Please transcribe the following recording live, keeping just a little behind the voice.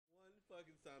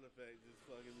fucking sound effect just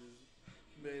fucking just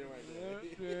made it right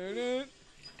there.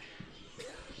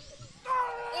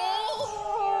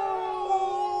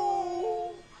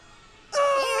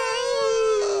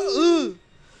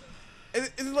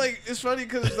 It's like, it's funny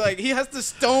because it's like he has the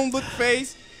stone look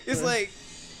face. It's like,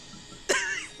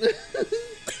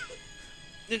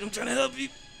 nigga, I'm trying to help you.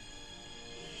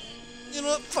 You know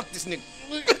what? Fuck this nigga.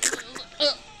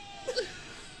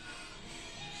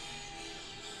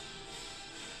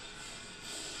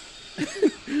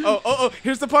 Oh,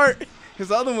 here's the part. Here's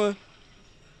the other one.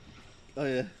 Oh,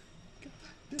 yeah.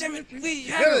 Damn it, we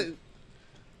have it.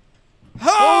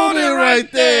 Hold it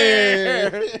right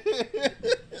there.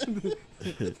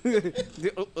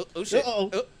 Oh, shit.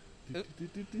 Uh-oh.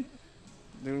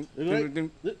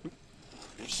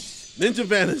 Ninja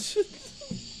vanish.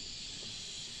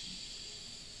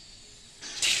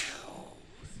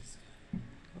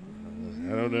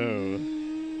 I don't know.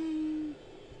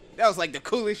 That was like the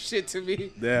coolest shit to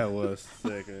me. That was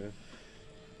sick, man.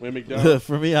 When McDonald's.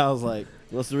 For me, I was like,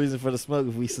 what's the reason for the smoke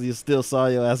if we still saw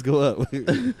your ass go up?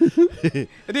 And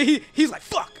then he's like,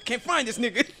 fuck, I can't find this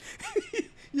nigga.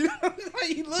 You know how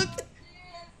he looked?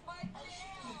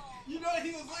 You know what he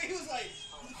was like? He was like,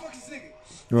 what the fuck is this nigga?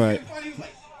 Right. He was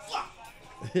like, fuck.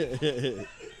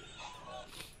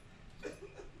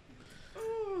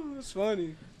 Oh, that's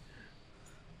funny.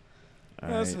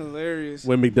 That's hilarious.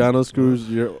 When McDonald's screws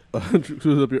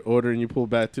up your order and you pull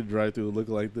back to the drive-thru, look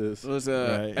like this. It was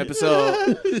Right.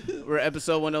 episode. We're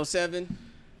episode 107.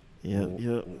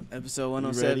 Yep. Episode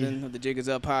 107 of the Jig Is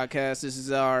Up podcast. This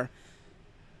is our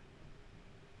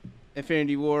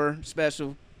Infinity War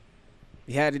special.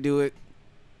 We had to do it.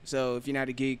 So if you're not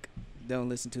a geek, don't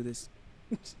listen to this.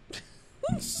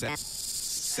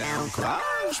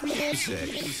 SoundCloud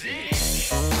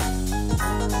music.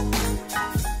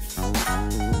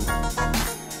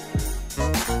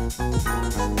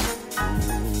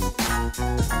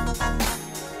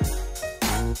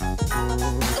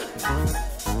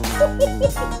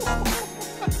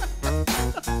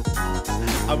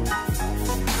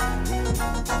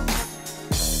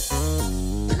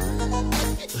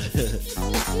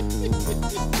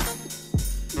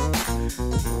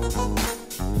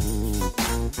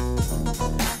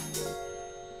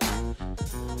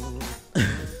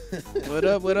 What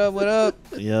up? What up? What up?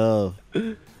 Yo.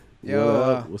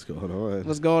 Yo, What's going on?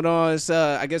 what's going on? It's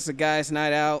I guess the guys'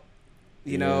 night out.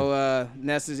 You know,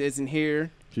 Nessa isn't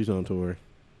here, She's on tour.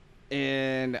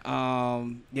 and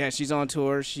yeah, she's on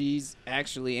tour. She's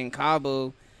actually in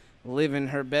Cabo, living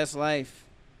her best life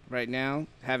right now,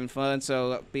 having fun.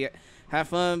 So have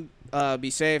fun,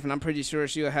 be safe, and I'm pretty sure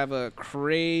she'll have a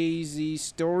crazy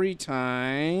story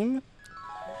time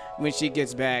when she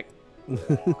gets back.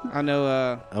 I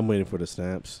know. I'm waiting for the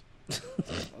snaps.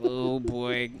 Oh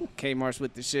boy, Kmart's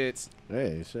with the shits.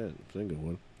 Hey, shit. It's a good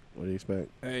one. What do you expect?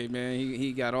 Hey man,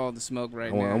 he got all the smoke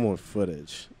right now. I want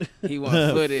footage. He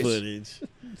want footage. Footage.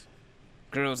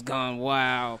 Girls Gone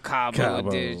Wild, Cabo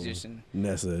edition.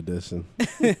 Nessa edition.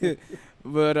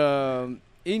 But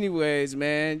anyways,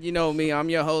 man, you know me. I'm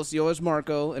your host, yours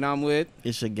Marco, and I'm with.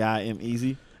 It's your guy, M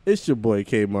Easy. It's your boy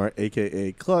Kmart,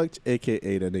 a.k.a. Clutch,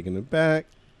 a.k.a. that nigga in the back.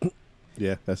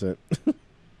 Yeah, that's it.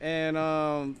 And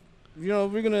you know,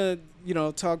 we're gonna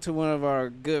talk to one of our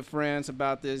good friends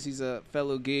about this. He's a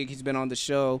fellow geek. He's been on the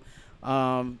show.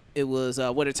 It was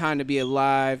What a Time to Be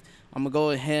Alive. I'm gonna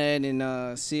go ahead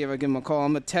and see if I give him a call.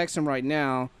 I'm gonna text him right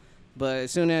now, but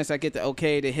as soon as I get the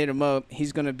okay to hit him up,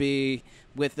 he's gonna be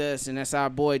with us, and that's our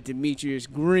boy Demetrius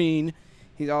Greene.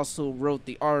 He also wrote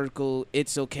the article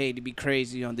 "It's Okay to Be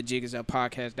Crazy" on the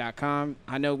jigisuppodcast.com.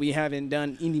 I know we haven't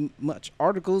done any much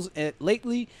articles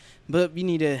lately, but we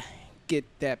need to get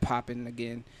that popping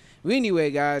again. Well,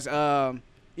 anyway, guys,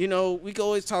 you know, we can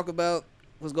always talk about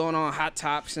what's going on, hot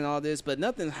topics and all this, but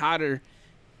nothing's hotter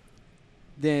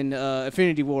than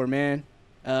Infinity War, man.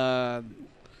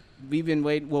 We've been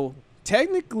waiting. Well,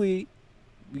 technically,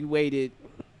 we waited,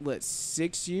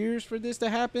 6 years for this to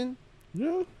happen?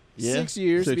 Yeah. 6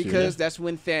 years, 6 years, because yeah. that's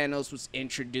when Thanos was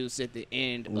introduced at the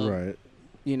end of, Right.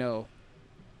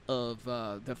 of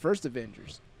the first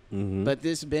Avengers. Mm-hmm. But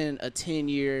this has been a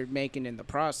 10-year making in the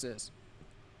process.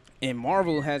 And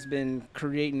Marvel has been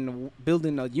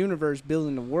building a universe,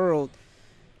 building a world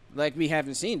like we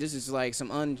haven't seen. This is like some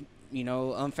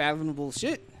unfathomable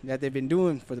shit that they've been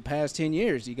doing for the past 10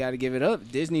 years. You got to give it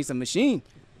up. Disney's a machine.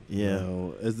 Yeah.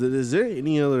 Now, is there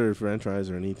any other franchise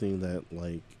or anything that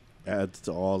like adds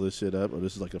to all this shit up, or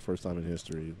this is like the first time in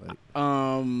history? Like,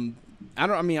 I'm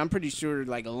pretty sure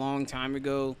like a long time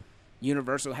ago,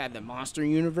 Universal had the Monster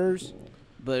Universe,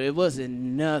 but it wasn't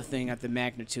nothing at the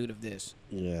magnitude of this.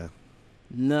 yeah.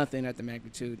 nothing at the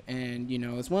magnitude. And you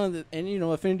know, it's one of the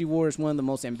Infinity War is one of the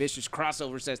most ambitious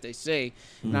crossovers, as they say.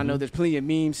 And I know there's plenty of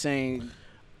memes saying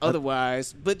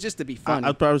otherwise, but just to be funny.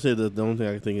 I'd probably say that the only thing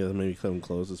I can think of maybe come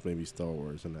close is maybe Star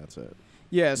Wars, and that's it.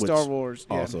 Yeah, Star Wars.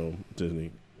 Yeah. Also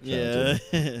Disney. Yeah.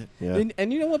 Yeah.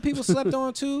 And you know what people slept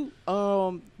on too?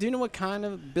 Do you know what kind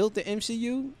of built the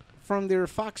MCU from their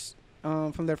Fox?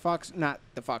 Not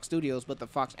the Fox Studios, but the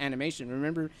Fox Animation.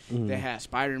 Remember, they had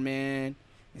Spider-Man,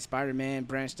 and Spider-Man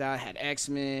branched out, had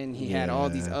X-Men. He had all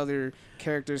these other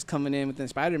characters coming in within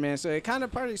Spider-Man. So it kind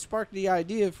of partly sparked the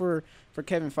idea for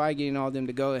Kevin Feige and all them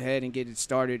to go ahead and get it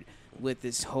started with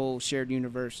this whole shared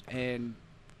universe. And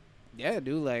yeah,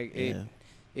 dude, like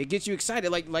it gets you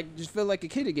excited, like just feel like a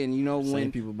kid again. You know, Same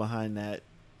when people behind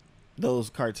those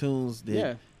cartoons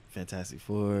did Fantastic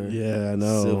Four. Yeah, I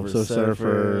know. Silver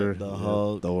Surfer, the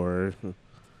Hulk, Thor.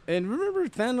 And remember,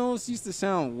 Thanos used to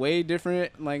sound way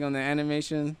different, like on the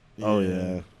animation. Oh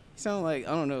yeah. He sounded like,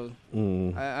 I don't know.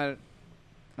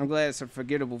 I'm glad it's a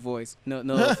forgettable voice. No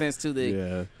offense to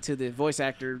the voice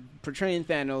actor portraying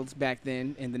Thanos back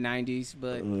then in the 90s,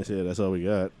 but yeah, that's all we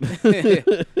got.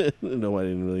 Nobody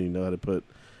didn't really know how to put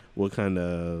what kind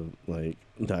of like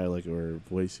dialect or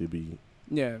voice you'd be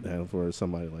for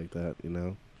somebody like that, you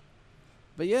know.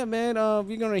 But yeah, man,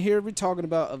 we're talking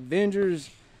about Avengers.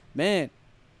 Man,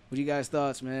 what you guys'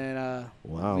 thoughts, man?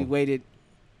 Wow. We waited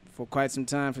for quite some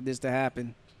time for this to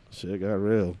happen. Shit got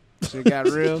real. Shit got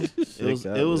real.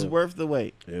 It was worth the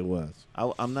wait. It was.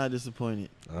 I'm not disappointed.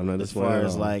 I'm not disappointed. As far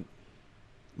as like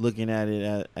looking at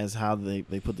it as how they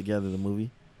put together the movie.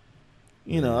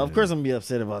 You know, of course I'm gonna be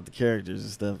upset about the characters and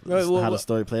stuff, how the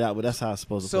story played out, but that's how it's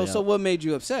supposed to play out. So what made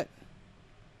you upset?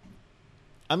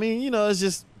 I mean, you know, it's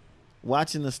just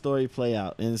watching the story play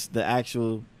out, and it's the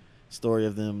actual story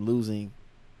of them losing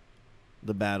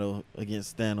the battle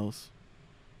against Thanos.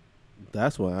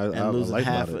 That's what I losing like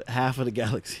about it. Half of the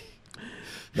galaxy.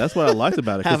 That's what I liked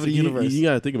about it. Half of the universe. You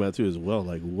got to think about it too as well.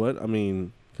 Like what I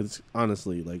mean, because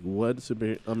honestly, like what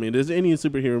superhero? I mean, there's any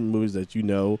superhero movies that you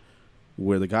know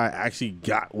where the guy actually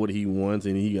got what he wants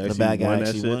and he actually the bad guy won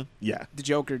actually that shit? won? Yeah, the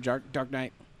Joker, Dark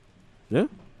Knight. Yeah.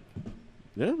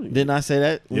 Yeah. Didn't I say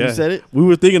that when you said it? We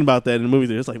were thinking about that in the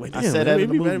movie. It's like, wait, damn, I said that in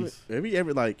the movies. Maybe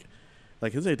ever like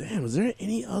it's like, damn, is there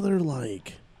any other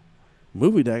like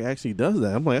movie that actually does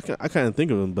that? I'm like, I kind of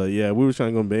think of them, but yeah, we were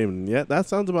trying to go babe, and yeah, that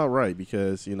sounds about right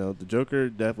because you know the Joker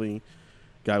definitely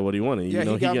got what he wanted. Yeah, you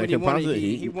know, he got what he wanted.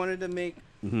 He wanted to make.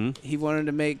 He wanted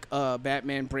to make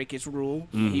Batman break his rule.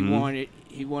 He wanted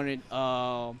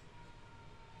to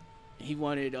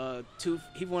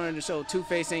show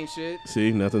Two-Face ain't shit.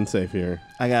 See, nothing safe here.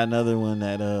 I got another one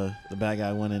that the bad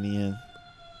guy won in the end.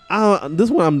 This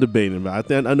one I'm debating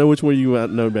about. I know which one you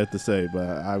know about to say, but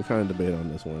I'm kind of debating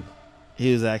on this one.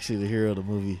 He was actually the hero of the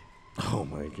movie. Oh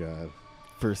my god.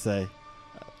 Per se.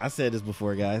 I said this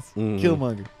before, guys.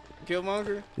 Killmonger.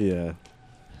 Killmonger? Yeah.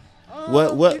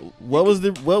 What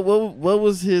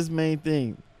was his main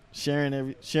thing? Sharing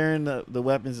the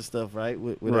weapons and stuff, right?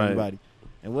 With everybody.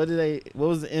 And what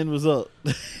was the end result?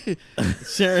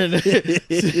 sharing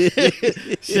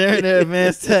their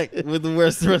advanced tech with the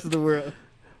rest of the world.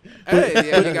 Hey,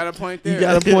 yeah, you got a point there. You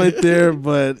got a point there,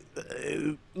 but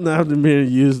not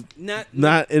being used,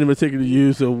 not in a particular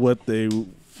use of what they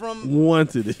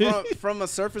wanted. From a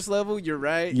surface level, you're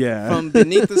right. Yeah. From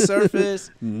beneath the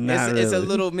surface, it's a really.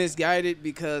 little misguided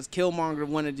because Killmonger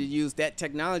wanted to use that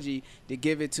technology to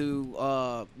give it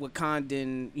to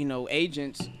Wakandan,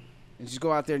 agents. And just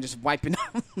go out there and just wiping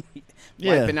out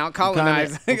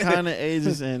colonizers. Wakanda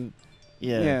agents and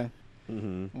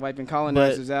wiping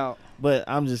colonizers out. But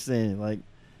I'm just saying, like,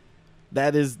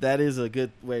 that is a good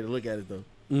way to look at it, though.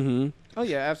 Mm-hmm. Oh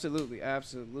yeah, absolutely,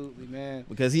 man.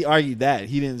 Because he argued that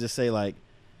he didn't just say like,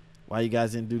 why you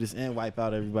guys didn't do this and wipe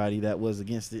out everybody that was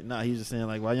against it. No, he was just saying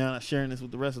like, why y'all not sharing this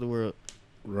with the rest of the world?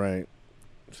 Right.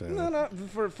 So. No.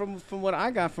 From what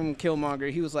I got from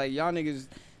Killmonger, he was like, y'all niggas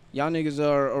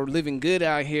are living good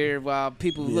out here while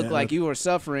people look like you are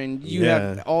suffering. You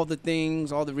have all the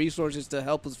things, all the resources to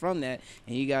help us from that,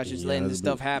 and you guys just letting this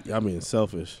stuff happen. Y'all being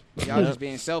selfish. Y'all just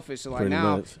being selfish. So like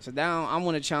now I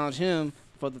want to challenge him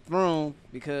for the throne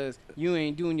because you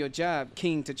ain't doing your job,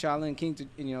 King T'Challa. And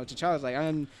T'Challa's like,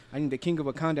 I'm the king of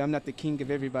Wakanda. I'm not the king of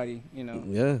everybody.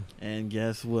 Yeah. And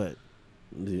guess what?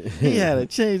 He had a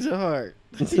change of heart.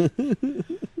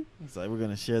 It's like, we're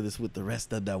going to share this with the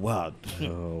rest of the world.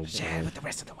 Oh, share with the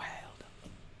rest of the world.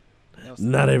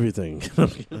 Not everything.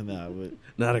 But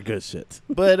not a good shit.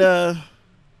 But,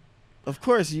 of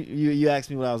course, you asked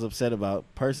me what I was upset about.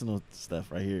 Personal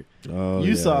stuff right here. Oh,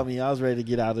 you saw me. I was ready to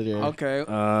get out of there. Okay.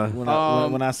 When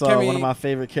I saw one of my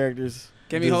favorite characters.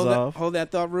 Can we hold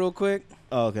that thought real quick?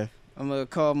 Oh, okay. I'm gonna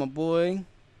call my boy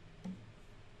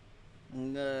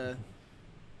and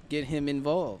get him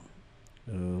involved.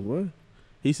 What?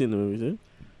 He's seen the movie too.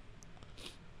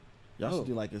 Y'all Oh. should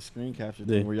do like a screen capture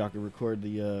Yeah. thing where y'all can record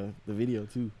the video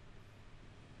too.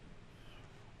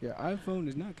 Your iPhone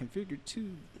is not configured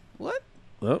to what?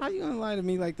 Oh, How you gonna lie to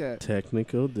me like that?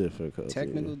 technical difficulty.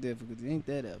 Technical difficulty. Ain't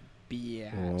that a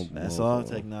bitch? Oh, That's oh, all oh.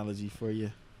 technology for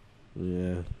you.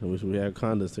 Yeah, I wish we had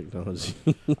Conda's technology.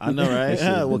 I know, right? That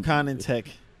should've been- Wakandan tech.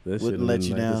 That Wouldn't should've let been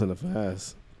you like this down. in a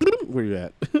fast. Where you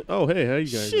at? Oh, hey, how you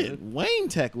guys? Shit, Wayne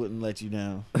Tech wouldn't let you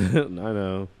down. doing? I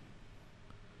know.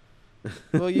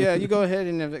 Well, yeah, you go ahead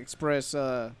and express.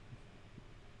 I'm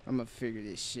gonna figure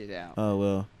this shit out. Oh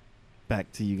well.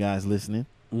 Back to you guys listening.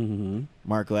 Mm-hmm.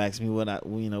 Marco asked me what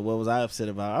was I upset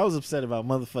about? I was upset about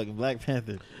motherfucking Black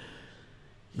Panther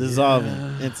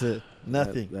dissolving into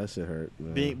nothing, That shit hurt.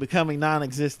 Man. becoming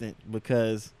non-existent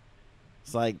because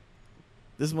it's like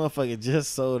this motherfucker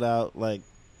just sold out like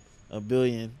 $1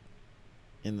 billion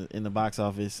in the box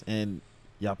office, and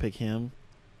y'all pick him.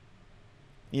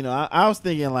 You know, I was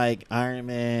thinking like Iron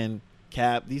Man,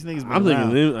 Cap. These niggas been I'm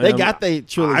around. thinking They got their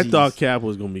trilogies. I thought Cap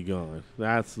was gonna be gone.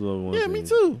 That's the one. Yeah, thing. me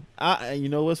too. You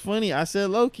know what's funny? I said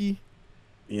Loki.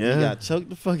 Yeah. He got choked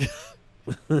the fuck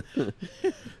out.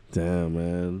 Damn,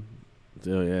 man.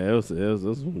 So, yeah, it was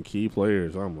some key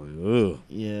players. I'm like, ugh.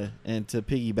 Yeah, and to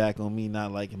piggyback on me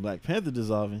not liking Black Panther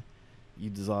dissolving, you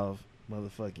dissolve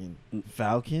motherfucking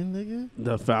Falcon, nigga.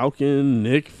 The Falcon,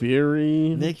 Nick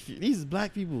Fury. These is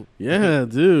black people. Yeah,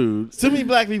 dude. Too many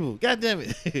black people. God damn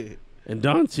it. And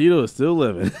Don Cheadle is still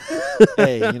living.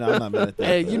 Hey, you know, I'm not mad at that.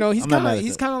 Hey, you know, he's I'm not mad at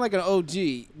kind that. of like an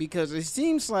OG because it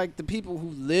seems like the people who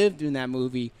lived in that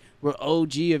movie were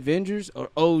OG Avengers or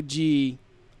OG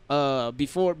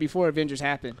before Avengers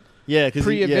happened. Yeah, because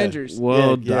Pre-Avengers.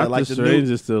 Well, Yeah, Doctor like the Strange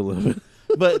new- is still living.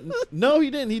 But no,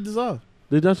 he didn't. He dissolved.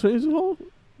 Did Doctor Strange dissolve?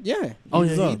 Yeah. Oh,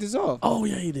 He yeah, dissolved. Oh,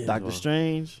 yeah, he did. Doctor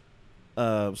Strange,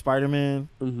 Spider-Man,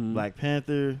 Mm-hmm. Black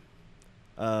Panther,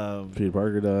 Peter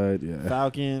Parker died. Yeah.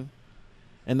 Falcon,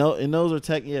 and those are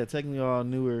technically all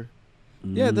newer.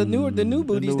 Yeah, the new The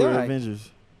booties newer died. Avengers.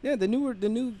 Yeah, the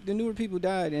newer people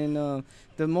died, and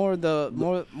the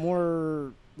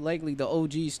more likely the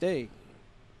OG stayed.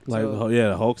 Like, So-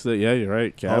 the Hulk stayed. Yeah, you're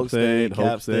right. Cap Hulk stayed, stayed. Hulk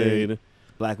Cap stayed.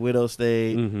 Black Widow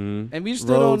stayed. Mm-hmm. And we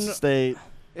still Rhodes don't. stayed.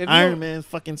 If you Iron don't- Man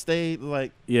fucking stayed.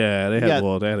 Like Yeah, they You had. got-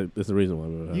 Well, they had. That's the reason why.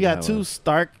 We you got two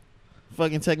Stark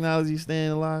fucking technologies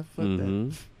staying alive. Fuck Mm-hmm.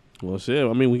 Well, shit.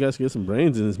 I mean, we got to get some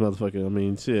brains in this motherfucker. I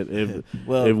mean, shit. If that.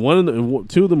 Well, if one of the if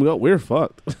two of them go, we're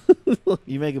fucked.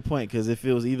 you make a point because if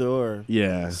it was either or,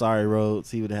 Yeah. sorry Rhodes,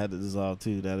 he would have had to dissolve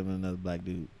too. That'd have been another black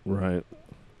dude. Right.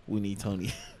 We need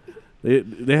Tony.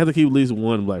 They have to keep at least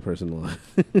one black person alive.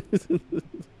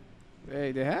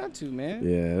 Hey, they had to, man.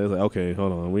 Yeah. It's like, okay,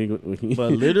 hold on. We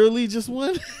But literally just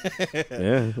one.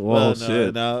 yeah. Well, no,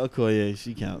 shit. no, Okoye,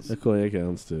 she counts. Okoye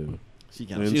counts too. She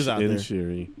counts. She was out there.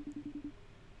 Shuri.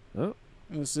 Oh.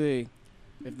 Let's see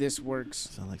if this works.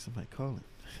 Sound like somebody calling.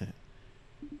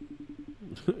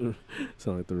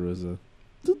 Sound like the RZA.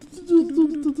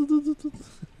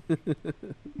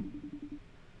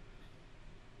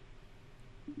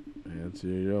 Answer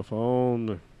your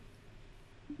phone.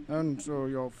 Answer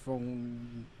your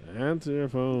phone. Answer your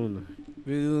phone.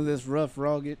 We do this rough,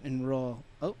 rugged, and raw.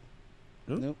 Oh,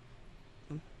 Huh? nope.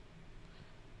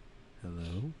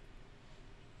 Hello.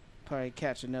 Probably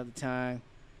catch another time.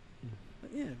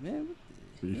 But yeah, man.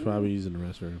 He's probably using the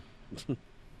restroom.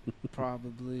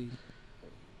 Probably.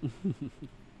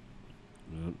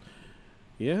 Yep.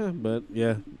 Yeah, but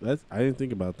yeah, that's I didn't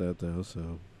think about that though.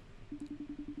 So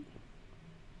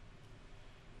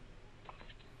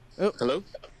Hello?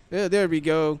 Yeah, there we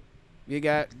go. We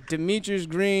got Demetrius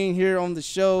Greene here on the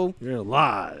show. you're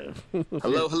live.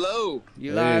 Hello, hello.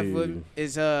 You live Hey. with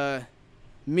is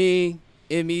me,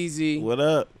 M-Easy, What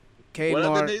up? What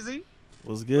up, Kmart. Daisy?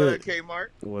 What's What good? up, Kmart?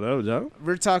 What up, Joe?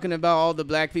 We're talking about all the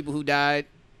black people who died.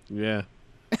 Yeah.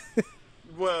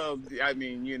 Well, I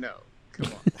mean, you know. Come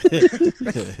on.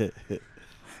 I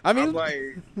I'm mean,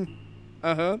 like,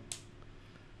 uh-huh.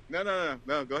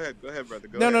 no. Go ahead, brother.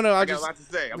 Go No, ahead. no, I I got just- a lot to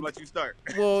say. I'm gonna let you start.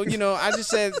 Well, you know, I just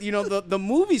said, you know, the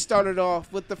movie started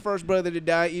off with the first brother to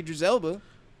die, Idris Elba.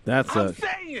 That's I'm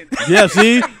saying. yeah.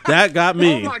 See, that got Oh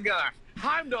me. my gosh.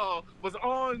 Heimdall was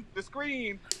on the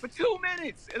screen for 2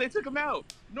 minutes and they took him out.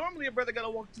 Normally, a brother gotta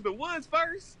walk to the woods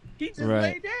first. He just Right.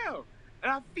 laid down.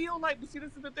 And I feel like, but see,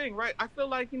 this is the thing, right? I feel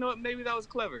like, you know what, maybe that was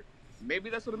clever. Maybe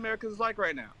that's what America's like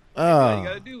right now. All you Oh,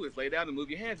 gotta do is lay down and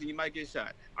move your hands and you might get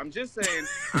shot. I'm just saying,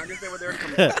 I understand where they're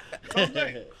coming from.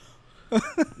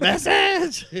 That's all I'm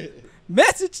saying. message.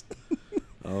 Message.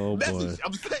 Oh That's boy. what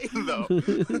I'm saying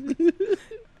though.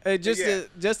 Hey, Yeah.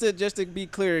 just to be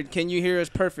clear, can you hear us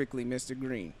perfectly, Mr.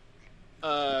 Green?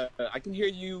 I can hear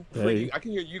you Hey. I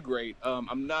can hear you great.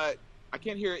 I'm not. I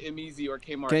can't hear Easy or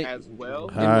Kmart Can- as well.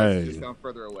 They both Hi. just sound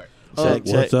further away. Check,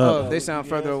 check. What's up? Oh, they sound You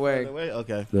hear further us away.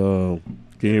 Okay. Can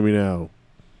you hear me now?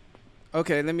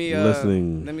 Okay, let me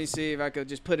Listening. let me see if I could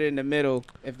just put it in the middle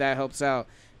if that helps out.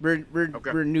 We're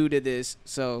Okay. we're new to this,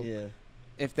 so Yeah.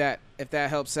 if that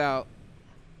helps out,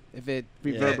 if it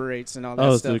reverberates and all that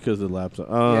Oh, it's stuff. because of the laptop.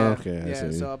 Oh, yeah, okay. I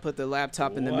yeah. see. So I'll put the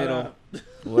laptop in the middle.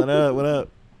 What up? What up?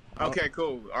 Okay,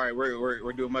 cool. All right,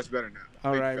 we're doing much better now.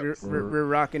 All Thank right, you, fellas. we're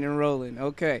rocking and rolling.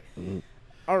 Okay. Mhm.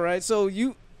 All right. So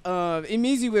you,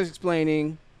 Imizi was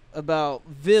explaining about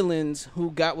villains who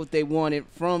got what they wanted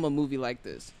from a movie like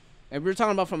this, and we were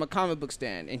talking about from a comic book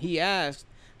stand. And he asked,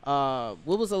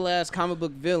 "What was the last comic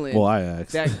book villain?" Well, I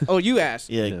asked. Oh, you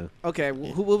asked. Yeah. Yeah. Okay.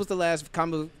 What was the last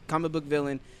comic book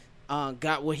villain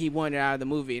got what he wanted out of the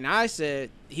movie? And I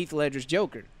said Heath Ledger's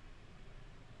Joker.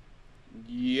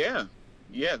 Yeah,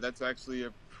 that's actually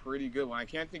a pretty good one. I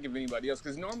can't think of anybody else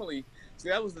because normally, see,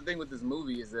 that was the thing with this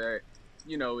movie is that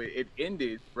it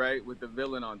ended right with the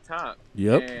villain on top.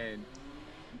 Yep. And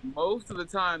most of the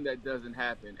time that doesn't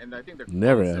happen. And I think the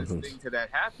Never closest happens. thing to that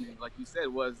happening, like you said,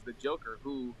 was the Joker,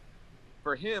 who,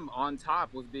 for him, on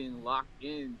top was being locked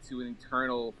into an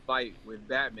internal fight with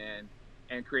Batman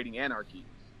and creating anarchy.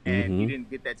 And he Mhm. didn't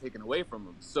get that taken away from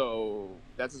him. So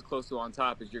that's as close to on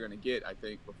top as you're going to get, I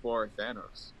think, before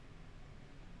Thanos.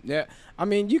 Yeah, I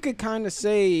mean, you could kind of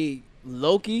say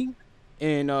Loki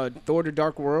in Thor: The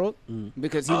Dark World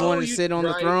because he wanted to sit on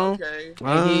the throne, Okay.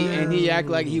 and he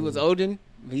acted like he was Odin.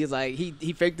 He's like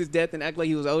he faked his death and acted like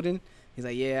he was Odin. He's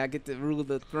like, yeah, I get to rule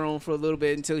the throne for a little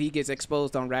bit until he gets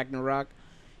exposed on Ragnarok.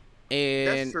 And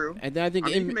That's true. And then I think I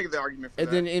mean, you can make the argument for and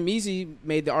that. then Easy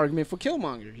made the argument for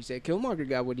Killmonger. He said Killmonger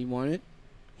got what he wanted.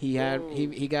 He had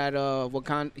he got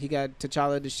Wakanda. He got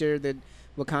T'Challa to share the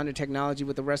Wakanda technology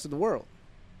with the rest of the world.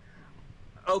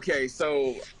 Okay,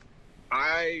 so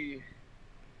I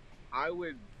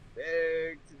would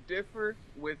beg to differ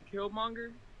with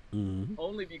Killmonger, Mhm.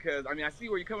 only because I mean I see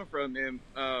where you're coming from, and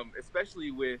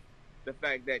especially with the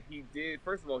fact that he did.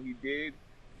 First of all, he did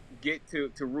get to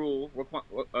rule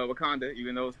Wakanda,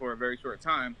 even though it was for a very short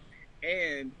time,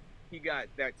 and he got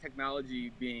that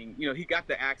technology being, he got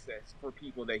the access for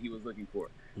people that he was looking for,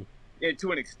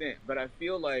 to an extent. But I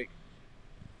feel like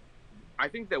I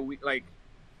think that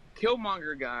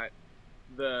Killmonger got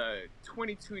the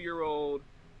 22-year-old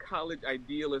college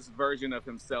idealist version of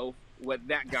himself, what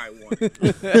that guy wanted.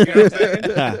 You know what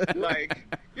I'm saying? Like,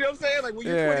 you know what I'm saying? Like when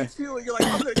you're 22 and you're like,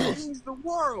 I'm gonna change the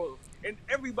world, and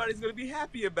everybody's gonna be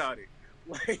happy about it.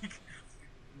 Like,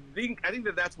 I think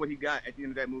that that's what he got at the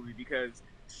end of that movie, because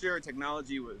sure,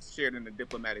 technology was shared in a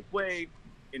diplomatic way,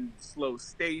 in slow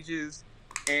stages,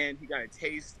 and he got a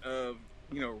taste of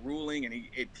ruling, and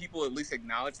people at least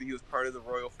acknowledged that he was part of the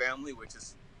royal family, which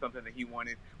is something that he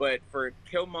wanted. But for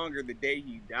Killmonger, the day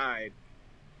he died,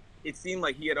 it seemed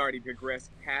like he had already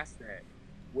progressed past that,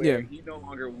 where he no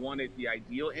longer wanted the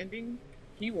ideal ending.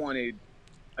 He wanted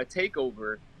a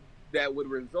takeover that would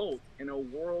result in a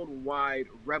worldwide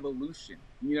revolution.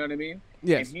 You know what I mean?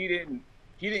 Yes. And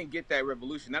he didn't get that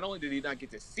revolution. Not only did he not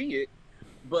get to see it,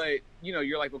 but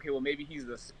you're like, okay, well, maybe he's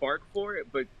the spark for it,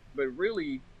 but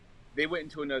really they went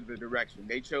into another direction.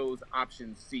 They chose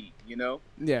option C,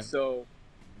 Yeah. So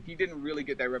he didn't really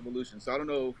get that revolution. So I don't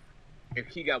know if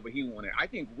he got what he wanted. I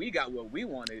think we got what we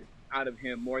wanted out of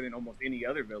him more than almost any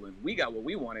other villain. We got what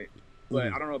we wanted, but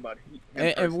I don't know about him.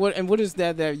 And what is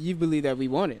that you believe that we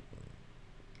wanted?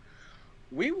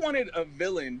 We wanted a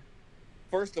villain,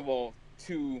 first of all,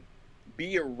 to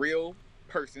be a real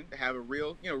person, to have a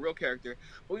real, real character.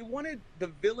 But we wanted the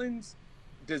villain's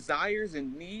desires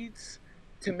and needs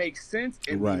to make sense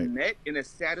and be met in a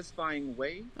satisfying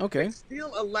way. Okay. That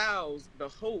still allows the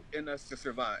hope in us to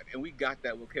survive. And we got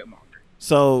that with Killmonger.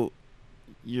 So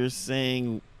you're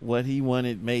saying what he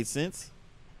wanted made sense?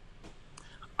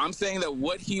 I'm saying that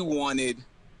what he wanted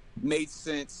made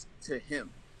sense to him.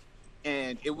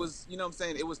 And it was,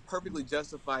 it was perfectly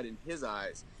justified in his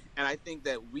eyes. And I think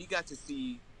that we got to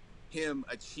see him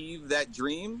achieve that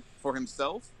dream for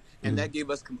himself. And that gave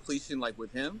us completion, like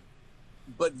with him.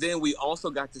 But then we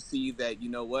also got to see that,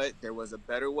 there was a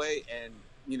better way. And,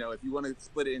 if you want to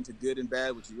split it into good and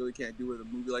bad, which you really can't do with a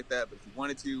movie like that, but if you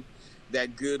wanted to,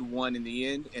 that good won in the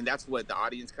end. And that's what the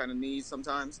audience kind of needs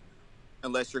sometimes,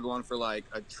 unless you're going for like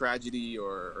a tragedy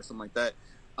or something like that.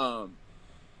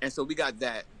 And so we got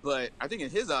that. But I think in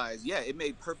his eyes, yeah, it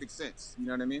made perfect sense. You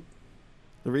know what I mean?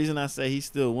 The reason I say he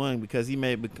still won because he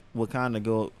made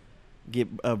Wakanda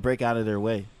break out of their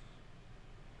way.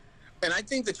 And I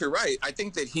think that you're right. I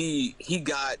think that he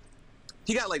got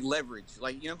like leverage,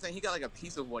 like, you know what I'm saying? He got like a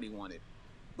piece of what he wanted.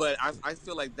 But I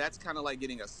feel like that's kind of like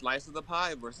getting a slice of the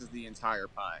pie versus the entire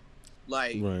pie.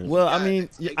 Like, Right. Well, I got mean, a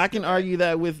taste I of can that. argue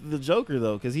that with the Joker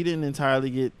though, because he didn't entirely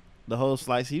get the whole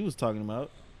slice he was talking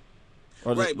about.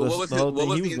 Or Right, but what was the whole what thing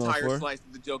was he the was going entire for. slice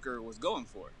that the Joker was going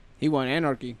for? He wanted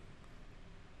anarchy.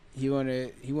 He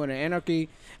wanted anarchy.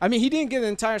 I mean, he didn't get an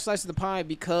entire slice of the pie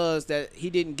because that he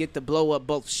didn't get to blow up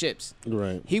both ships.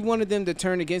 Right. He wanted them to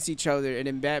turn against each other, and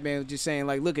then Batman was just saying,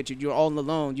 like, look at you, you're all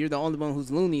alone. You're the only one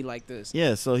who's loony like this.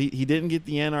 Yeah, so he didn't get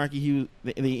the anarchy he was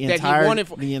the That he entire wanted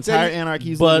for- the so entire he- anarchy he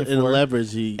was But looking in for.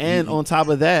 leverage, he On top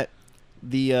of that,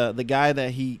 the guy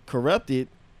that he corrupted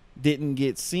didn't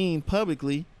get seen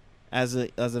publicly as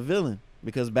a villain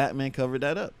because Batman covered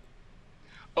that up.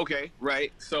 Okay,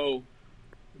 right. So,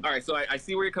 all right. So I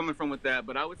see where you're coming from with that,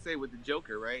 but I would say with the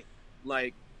Joker, right?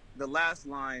 Like the last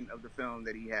line of the film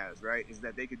that he has, right, is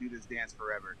that they could do this dance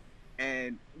forever.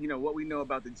 And you know what we know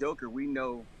about the Joker, we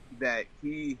know that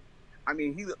he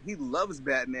loves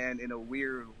Batman in a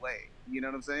weird way. You know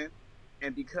what I'm saying?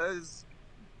 And because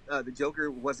the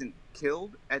Joker wasn't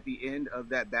killed at the end of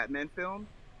that Batman film,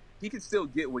 he can still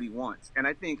get what he wants. And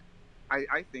I think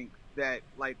that,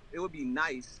 like, it would be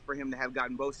nice for him to have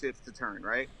gotten both ships to turn,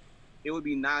 right? It would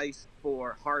be nice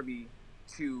for Harvey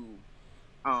to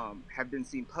have been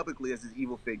seen publicly as his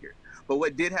evil figure. But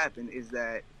what did happen is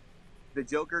that the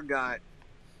Joker got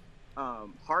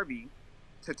Harvey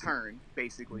to turn,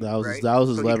 basically. That was right? his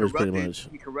So leverage, pretty much.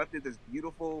 He corrupted this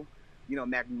beautiful,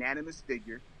 magnanimous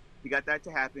figure. He got that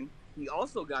to happen. He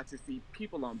also got to see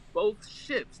people on both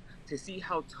ships to see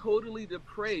how totally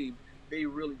depraved they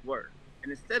really were.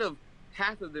 And instead of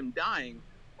half of them dying,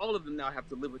 all of them now have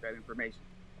to live with that information.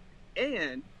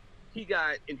 And he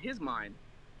got, in his mind,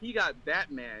 he got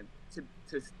Batman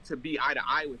to be eye to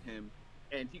eye with him,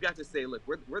 and he got to say, "Look,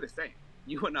 we're the same.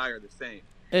 You and I are the same."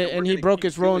 And he broke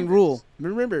his one rule.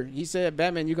 Remember, he said,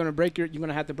 "Batman, you're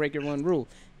gonna have to break your one rule,"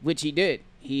 which he did.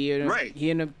 He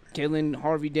ended up killing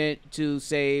Harvey Dent to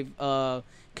save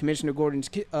Commissioner Gordon's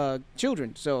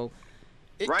children. So.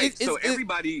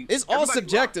 It's all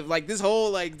subjective. Like this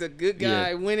whole the good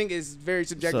guy winning is very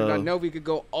subjective. So, I know we could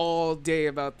go all day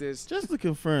about this. Just to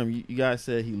confirm, you guys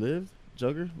said he lived?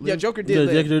 Joker lived? Yeah, Joker did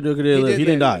live. Joker did live. He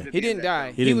didn't die. He didn't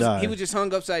die. He didn't die. He was just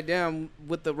hung upside down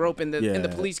with the rope, and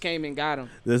the police came and got him.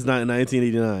 That's not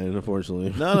 1989,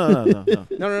 unfortunately. No.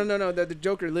 No. The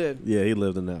Joker lived. Yeah, he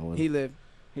lived in that one. He lived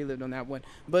on that one.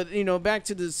 But back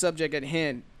to the subject at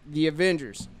hand, the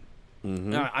Avengers.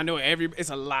 Mm-hmm. I know it's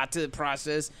a lot to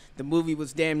process. The movie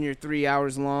was damn near 3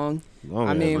 hours long.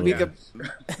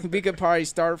 We could probably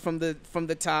start from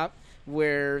the top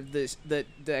where the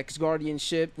ex-Guardian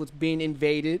ship was being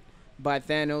invaded by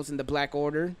Thanos and the Black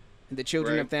Order and the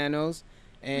children of Thanos,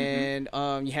 and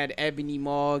you had Ebony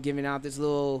Maw giving out this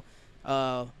little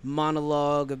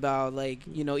monologue about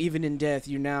even in death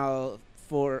you're now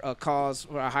for a cause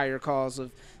or a higher cause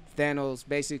of Thanos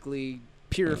basically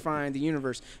purifying the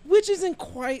universe, which isn't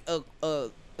quite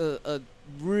a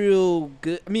real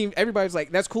good. I mean, everybody's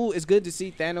like, that's cool. It's good to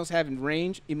see Thanos having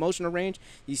emotional range.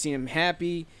 You see him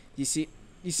happy. You see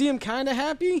him kind of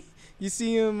happy. You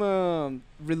see him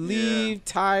relieved,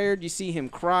 tired. You see him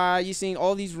cry. You see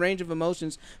all these range of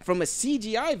emotions from a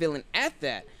CGI villain at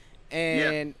that,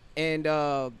 and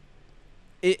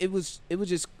it was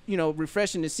just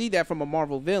refreshing to see that from a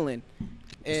Marvel villain.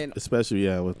 And especially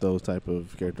with those type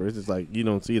of characters, it's like you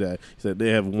don't see that. He said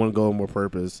they have one goal, more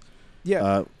purpose.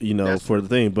 Yeah, for the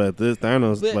thing. But this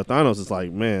Thanos is like,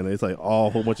 man, it's like all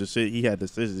a whole bunch of shit. He had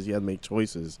decisions. He had to make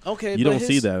choices. Okay, you don't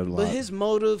see that a lot. But his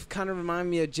motive kind of remind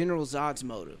me of General Zod's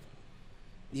motive.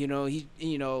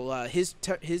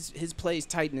 His play's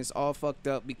tightness all fucked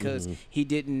up because he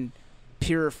didn't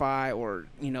purify or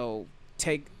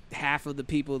take half of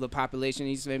the population.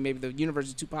 He said maybe the universe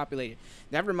is too populated.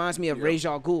 That reminds me of Ra's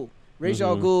al Ghul. Ra's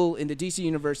al Ghul in the DC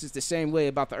universe is the same way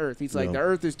about the Earth. He's like, the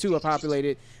Earth is too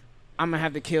populated. I'm gonna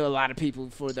have to kill a lot of people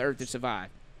for the Earth to survive.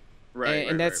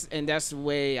 And that's the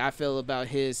way I feel about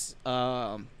his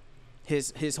whole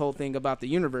thing about the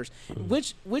universe,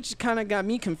 which kind of got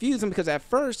me confused because at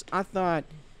first I thought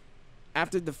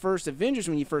after the first Avengers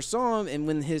when you first saw him and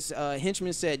when his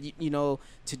henchman said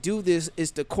to do this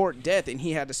is to court death and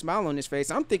he had a smile on his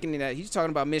face, I'm thinking that he's talking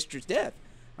about Mistress Death.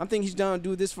 I'm thinking he's gonna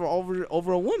do this for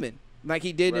over a woman like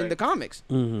he did in the comics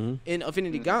in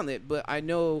Infinity Gauntlet. But I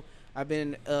know I've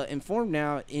been informed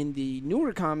now in the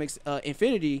newer comics,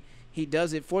 Infinity, he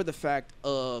does it for the fact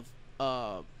of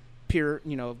pure,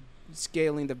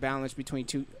 scaling the balance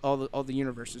between all the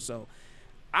universes. So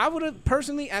I would have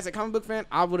personally, as a comic book fan,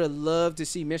 I would have loved to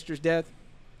see Mistress Death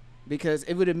because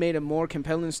it would have made a more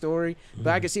compelling story.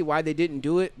 But I can see why they didn't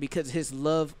do it, because his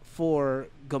love for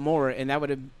Gamora, and that would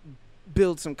have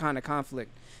built some kind of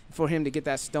conflict for him to get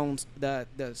that stone, the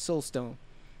Soul Stone.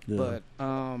 Yeah.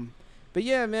 But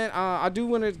yeah, man, I do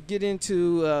want to get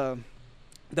into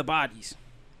the bodies.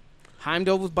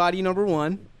 Heimdall was body number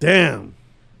 1. Damn.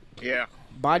 Yeah.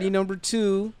 Body number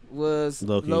 2 was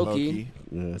Loki.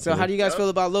 Yeah, So how do you guys feel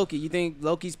about Loki? You think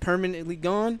Loki's permanently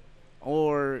gone,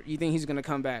 or you think he's gonna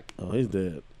come back? Oh, he's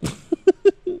dead.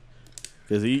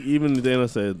 Because even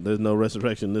Thanos said there's no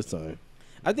resurrection this time.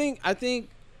 I think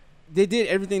they did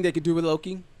everything they could do with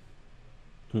Loki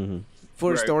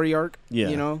for a story arc. Yeah.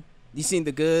 You know, you seen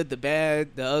the good, the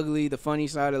bad, the ugly, the funny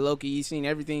side of Loki. You seen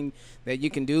everything that you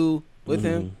can do with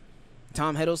him.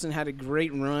 Tom Hiddleston had a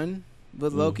great run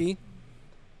with Loki.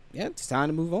 Yeah, it's time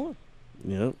to move on.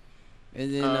 Yep.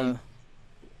 And then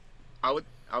I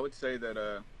would say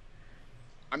that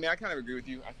I mean, I kind of agree with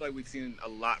you. I feel like we've seen a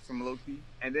lot from Loki,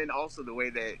 and then also the way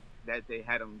that they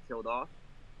had him killed off,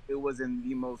 it was in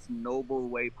the most noble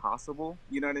way possible.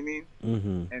 You know what I mean?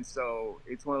 Mm-hmm. And so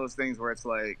it's one of those things where it's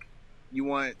like, you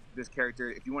want this character,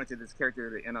 if you wanted this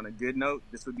character to end on a good note,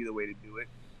 this would be the way to do it.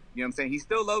 You know what I'm saying? He's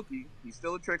still Loki. He's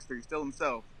still a trickster. He's still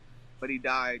himself. But he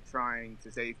died trying to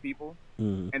save people.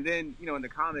 Mm-hmm. And then, you know, in the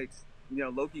comics, you know,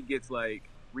 Loki gets, like,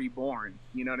 reborn.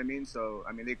 You know what I mean? So,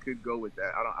 I mean, they could go with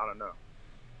that. I don't know.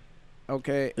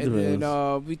 okay, and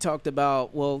then we talked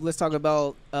about, well, let's talk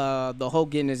about the Hulk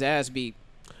getting his ass beat.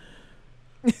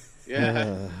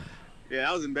 Yeah. Yeah,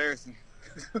 that was embarrassing.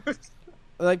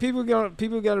 Like, people got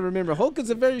to remember, Hulk is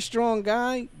a very strong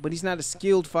guy, but he's not a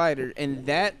skilled fighter, and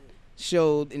that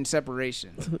showed in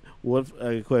Separation. What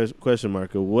question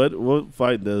marker? What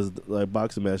fight does, like,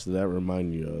 boxing match does that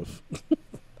remind you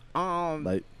of?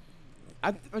 Like,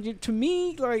 to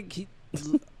me, like,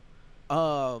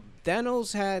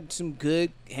 Thanos had some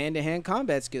good hand-to-hand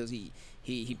combat skills.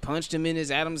 He punched him in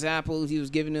his Adam's apple. He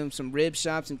was giving him some rib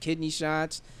shots and kidney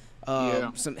shots.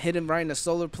 Some hit him right in the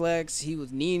solar plex. He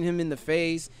was kneeing him in the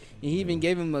face, and he even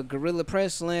gave him a gorilla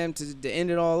press slam to end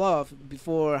it all off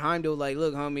before Heimdall, like,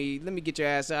 look, homie, let me get your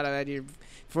ass out of here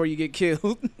before you get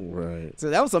killed. right. So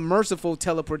that was a merciful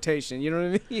teleportation. You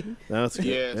know what I mean? That's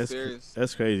serious.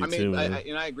 That's crazy. I mean, too, man.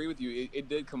 I agree with you. It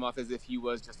did come off as if he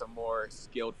was just a more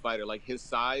skilled fighter. Like, his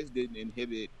size didn't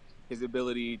inhibit his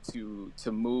ability to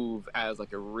move as,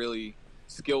 like, a really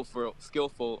skillful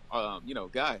you know,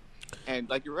 guy. And,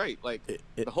 like, you're right, like,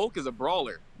 the Hulk is a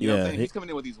brawler. You know what I'm saying? He's coming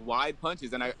in with these wide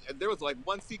punches, and there was, like,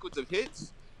 one sequence of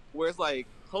hits where it's like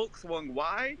Hulk swung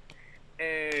wide,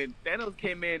 and Thanos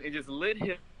came in and just lit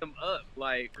him up,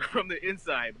 like, from the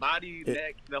inside, body,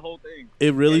 neck, the whole thing.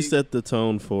 It really set the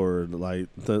tone for, like,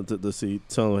 to see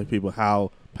telling people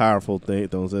how powerful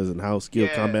Thanos is and how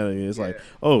skilled combat he is. Like,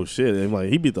 oh shit, and like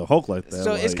he beat the Hulk like that.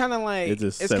 So like, it's kind of like it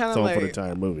just set the tone for the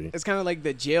entire movie. It's kind of like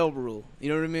the jail rule. You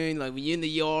know what I mean? Like, when you're in the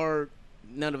yard,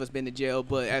 none of us been to jail,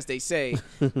 but as they say,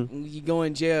 when you go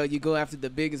in jail, you go after the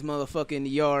biggest motherfucker in the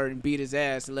yard and beat his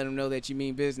ass and let him know that you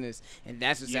mean business. And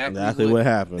that's exactly what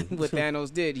happened. What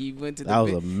Thanos did. He went to that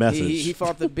was a message. He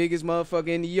fought the biggest motherfucker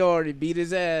in the yard and beat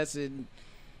his ass, and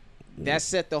that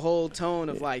set the whole tone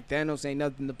of, like, Thanos ain't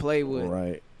nothing to play with.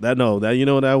 Right. That you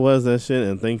know what that was, that shit,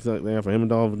 and thanks like that for him and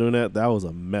Dolph for doing that. That was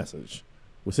a message.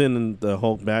 We're sending the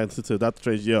Hulk back to Dr.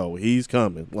 Strange. Yo, he's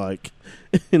coming. Like,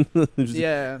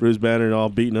 Bruce Banner all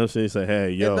beating up shit. He said,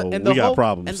 hey, yo, we got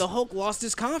problems. And the Hulk lost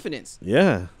his confidence.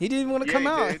 Yeah. He didn't want to come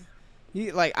out.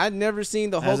 He, like, I'd never seen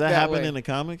the Hulk Has that that happened way. in the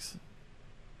comics?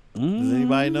 Does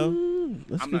anybody know?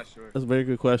 I'm not sure. That's a very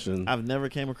good question. I've never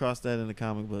came across that in the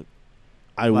comic book.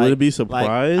 I wouldn't be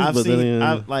surprised, but then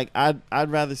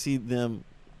I'd rather see them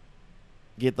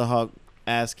get the Hulk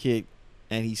ass kicked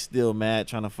and he's still mad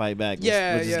trying to fight back. Which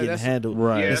is getting handled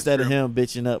instead of him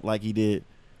bitching up like he did.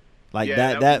 Like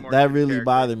that really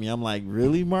bothered me. I'm like,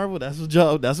 really, Marvel? That's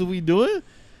what we doing?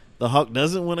 The Hulk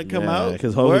doesn't want to come out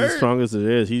because Hulk is the strongest it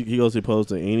is. He goes opposed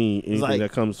to anything like,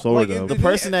 that comes forward. Like, the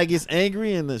person that gets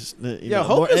angry and the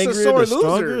Hulk more is angry, a sore the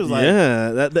stronger.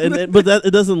 loser. Like, but it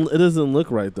doesn't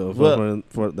look right though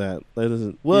for that. That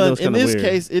doesn't. Well, in this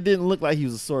case, it didn't look like he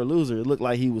was a sore loser. It looked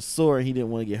like he was sore and he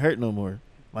didn't want to get hurt no more.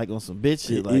 Like on some bitch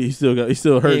shit. Like, he's still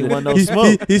hurting. He ain't want no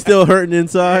smoke. He's still hurting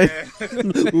inside.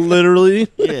 Literally.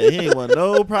 Yeah, he ain't want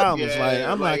no problems. Like,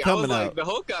 I'm not coming out. Like, the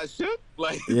Hulk got shook.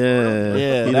 Like,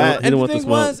 yeah. And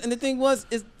the thing was,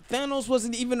 is Thanos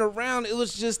wasn't even around. It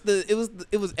was just it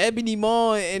was Ebony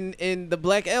Maw and the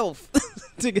Black Elf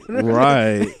together.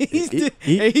 Right.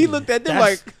 He looked at them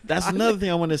like. That's another thing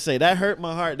I want to say. That hurt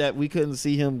my heart that we couldn't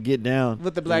see him get down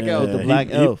with the Black Elf. With the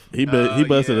Black Elf. He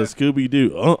busted a Scooby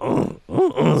Doo.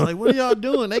 like, what are y'all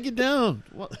doing? They get down.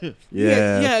 What?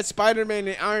 Yeah. He had Spider-Man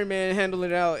and Iron Man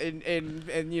handling it out,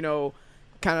 and you know,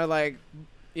 kind of like,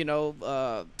 you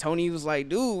know, Tony was like,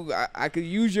 dude, I could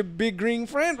use your big green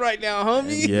friend right now,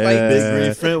 homie. Yeah. Like, Big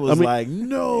Green friend was I mean, like,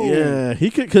 no. Yeah, he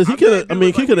could, because he could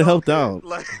have helped out.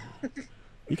 Like,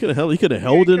 He could have held. He could have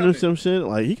held it or coming. some shit.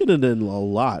 Like he could have done a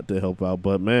lot to help out.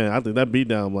 But man, I think that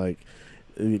beatdown like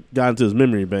it got into his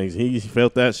memory banks. He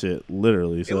felt that shit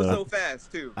literally. So it was so fast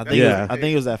too. I That's think. Yeah. I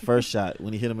think it was that first shot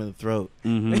when he hit him in the throat.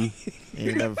 hmm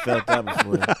He never felt that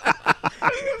before.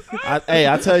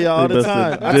 I tell y'all all the He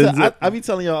time. busted I be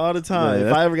telling y'all all the time. Yeah.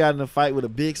 If I ever got in a fight with a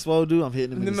big swole dude, I'm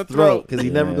hitting him in In his the throat throat. because he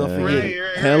never gonna forget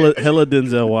it. hella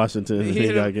Denzel Washington. He He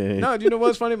hit got him. game. No, do you know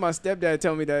what's funny? My stepdad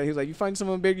told me that he was like, "You find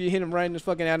someone bigger, you hit him right in his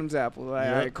fucking Adam's apple." Like,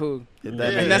 Yep. all right, cool. Hit Yeah.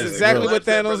 that And nigga that's in his exactly throat. what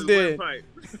Thanos did.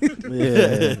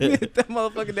 Yeah. That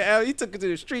motherfucker, the alley, he took it to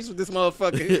the streets with this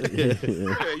motherfucker.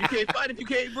 You can't fight if you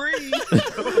can't breathe.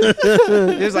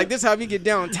 It's like, this how we get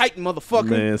down tight, motherfucker.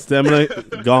 Man, stamina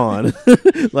gone.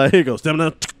 Like here goes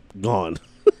stamina gone.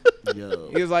 Yo.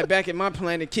 He was like, back at my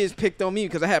planet, kids picked on me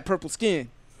because I had purple skin.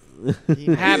 I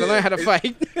had to learn how to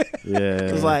fight. Yeah.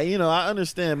 It's like, you know, I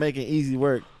understand making easy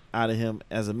work out of him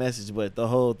as a message, but the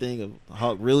whole thing of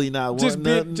Hulk really not Just wanting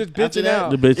bit- nothing just after bitching that.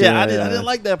 out. The bitch Yeah, I out, didn't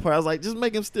like that part. I was like, just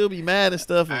make him still be mad and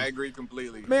stuff. I agree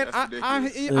completely. Man, That's I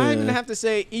ridiculous. even have to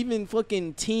say, even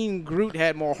fucking Teen Groot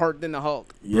had more heart than the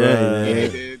Hulk. Yeah. Yeah, he Yeah.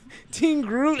 did. Teen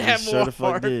Groot He had sure more the fuck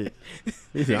heart. did.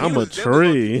 He said, He I'm a was definitely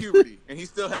going tree. through puberty, and he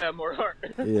still had more heart.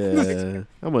 Yeah.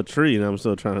 I'm a tree and I'm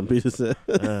still trying to beat this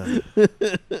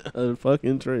a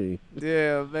fucking tree.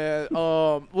 Yeah, man.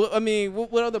 Well, I mean,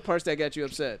 what other parts that got you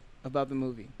upset about the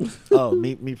movie? Oh,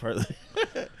 me personally.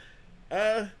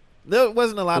 There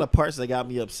wasn't a lot of parts that got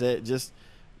me upset. Just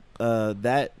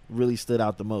that really stood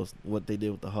out the most. What they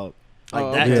did with the Hulk, like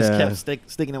Oh, that okay. just Yeah. kept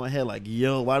sticking in my head. Like,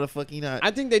 yo, why the fuck he not?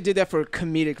 I think they did that for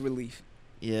comedic relief.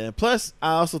 Yeah. Plus,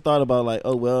 I also thought about like,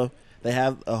 oh well, they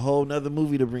have a whole nother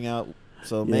movie to bring out,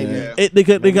 so maybe. Yeah. They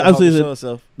maybe the I Hulk was will saying show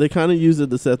itself. they kind of used it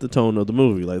to set the tone of the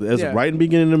movie. Like that's Yeah. right in the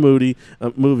beginning of the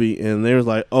movie, and they was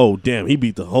like, "Oh damn, he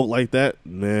beat the Hulk like that,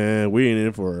 man. We ain't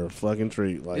in for a fucking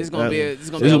treat. Like It's gonna be a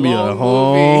it's long movie.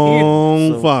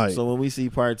 long fight. So when we see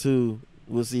part 2,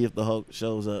 we'll see if the Hulk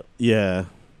shows up. Yeah,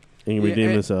 and Yeah, redeem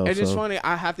and- himself. And it's so. funny.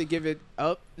 I have to give it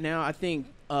up now. I think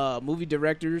movie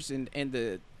directors and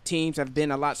the teams have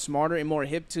been a lot smarter and more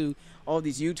hip to all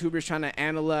these YouTubers trying to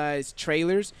analyze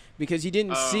trailers, because you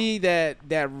didn't see that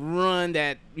run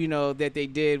that that they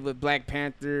did with Black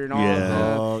Panther and all Yeah. of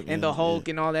them, Hulk, and the Hulk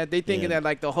and all that. They thinking Yeah. that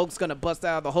like the Hulk's gonna bust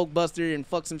out the Hulk Buster and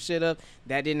fuck some shit up.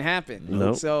 That didn't happen.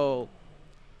 Nope. So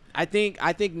I think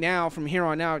now from here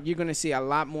on out you're gonna see a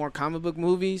lot more comic book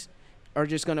movies are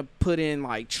just gonna put in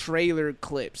like trailer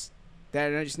clips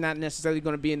that are just not necessarily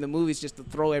gonna be in the movies just to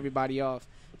throw everybody off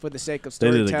for the sake of They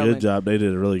storytelling. did a good job. They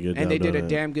did a really good job. And they did a doing that.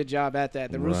 damn good job at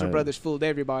that. The Russo Right. brothers fooled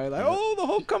everybody. Like, oh, the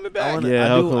Hulk coming back. Yeah, I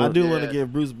Hulk do Yeah. want to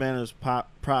give Bruce Banner's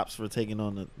props for taking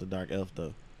on the Dark Elf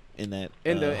though. In that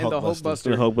In the Hulkbuster. The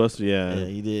Hulkbuster, yeah. Yeah,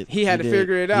 he did. He had to did.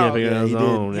 figure it Yeah, out. figure it out. he his did.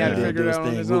 own, He yeah. had to Figured do it his out on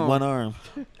thing his with own. one arm.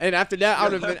 And after that,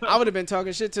 I would have been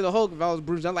talking shit to the Hulk if I was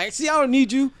Bruce. I'm like, see, I don't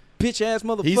need you, bitch ass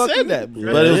motherfucker. He said that,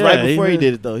 Yeah. but it was Yeah, right before he he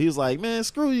did it though. He was like, "Man,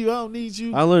 screw you. I don't need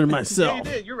you." I learned it Yeah, myself. he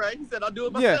did. You're right. He said, "I'll do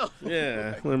it Yeah. myself."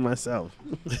 Yeah, I learned myself.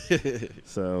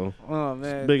 So Oh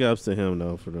man. big ups to him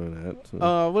though for doing that.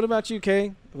 So. What about you,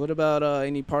 Kay? What about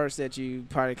any parts that you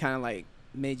probably kind of like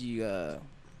made you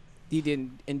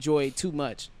didn't enjoy too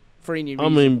much for any reason? I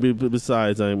mean,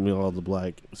 besides, all the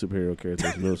black superhero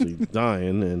characters mostly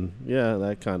dying, and yeah,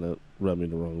 that kind of rubbed me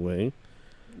the wrong way.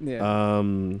 yeah.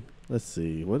 Let's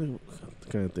see, what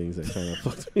kind of things that kind of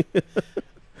fucked me.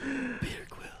 Peter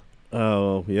Quill.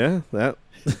 Oh yeah, that.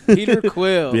 Peter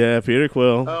Quill. Yeah, Peter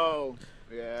Quill. Oh,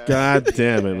 yeah. God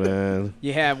damn it, man.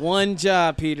 You had one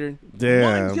job, Peter.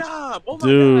 Damn, One job. Oh my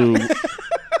dude. God. All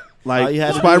Like you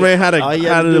had to Spider-Man do- had all you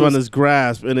had had to it do on was- his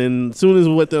grasp, and then as soon as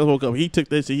Thanos woke up, he took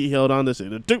this, he held on to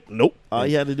it. Nope. All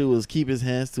he had to do was keep his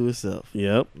hands to himself.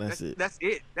 Yep, That's it. That's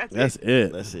it. that's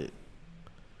it. That's it.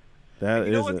 That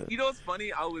You know is what's, it. you know what's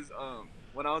funny? I was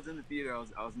when I was in the theater, I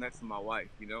was next to my wife,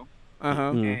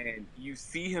 Uh-huh. Mm. and you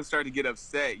see him start to get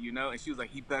upset, and she was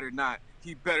like, "He better not.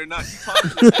 He better not." She talking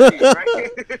to the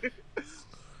right?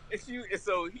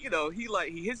 So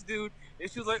he hits dude, and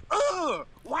she was like, "Ugh,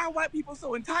 why are white people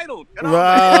so entitled?" And I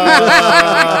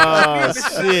Right. was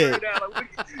Shit.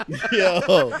 Yo.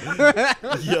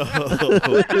 Yo.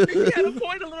 I think he had a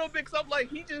point a little bit, because I'm like,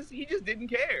 he just didn't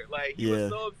care. Like, he Yeah. was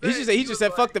so upset. He just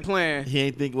said, "Fuck the plan." He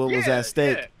ain't think what was Yeah, at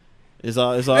stake. yeah. It's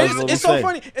all. It's all. It's so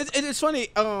funny. It's funny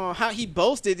how he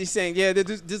boasted. He's saying, "Yeah,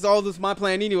 this is all this my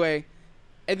plan anyway,"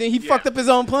 and then he fucked up his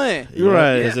own plan. You're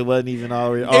right. Because it wasn't even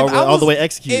all I the way was-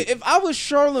 executed. If I was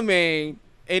Charlemagne,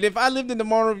 and if I lived in the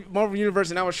Marvel universe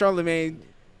and I was Charlemagne,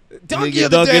 donkey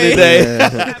of the Donkey of the day. day.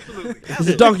 Absolutely. This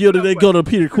is donkey of the day go to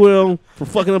Peter Quill for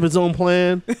fucking up his own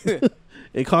plan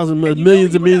and causing And you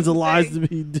millions know and millions you of have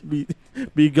lives to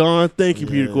be gone. Thank you,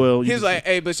 Peter Quill. He was like,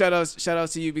 "Hey, but shout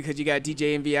outs to you because you got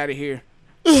DJ Envy out of here."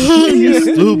 You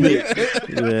stupid.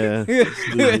 yeah.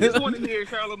 I just want to hear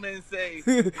Charlemagne say,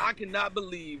 "I cannot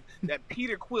believe that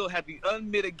Peter Quill had the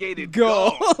unmitigated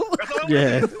Go. gall." That's all I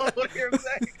Yeah. want to hear him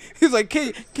say. He's like,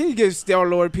 "Can you give Star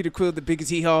Lord Peter Quill the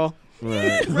biggest hee haw?"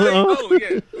 Right. Right? Oh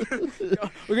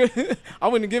yeah. I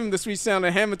wouldn't give him the sweet sound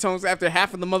of hammer tones after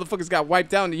half of the motherfuckers got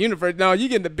wiped out in the universe. No, you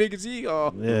getting the biggest hee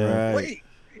haw. Yeah. Right. Wait,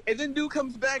 and then dude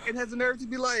comes back and has the nerve to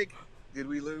be like, "Did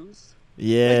we lose?"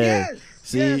 Yeah. Like, yes.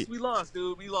 See, Yes, we lost,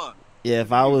 dude. We lost. yeah,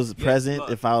 if I was Yes, present, fuck.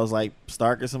 if I was like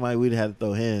Stark or somebody, we'd have to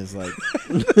throw hands. Like,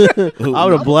 I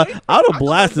would have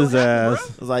blasted his ass.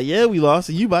 I was like, yeah, we lost,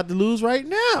 and you about to lose right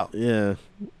now. Yeah.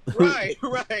 Right.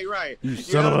 You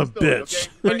son of a bitch.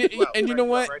 And you know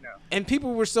what? And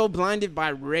people were so blinded by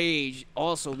rage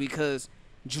also because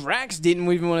Drax didn't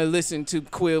even want to listen to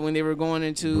Quill when they were going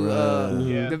into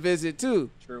Bruh. the visit too.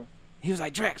 True. He was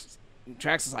like, Drax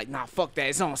is like, nah, fuck that.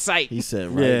 It's on site. He said,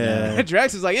 right Yeah.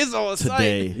 Drax is like, it's on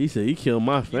today. He said he killed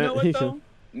my You know what family. though?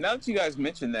 Now that you guys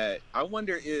mentioned that, I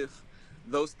wonder if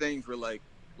those things were like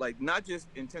not just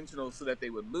intentional so that they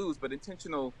would lose, but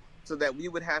intentional so that we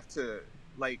would have to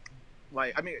like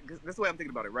I mean, 'cause that's the way I'm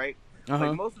thinking about it, right?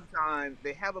 Like most of the time,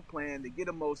 they have a plan, they get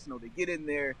emotional, they get in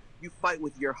there, you fight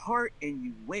with your heart, and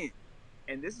you win.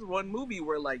 And this is one movie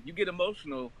where like you get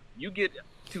emotional, you get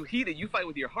too heated, you fight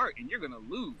with your heart, and you're gonna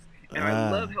lose. And I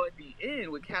love how at the end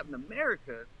with Captain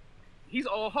America, he's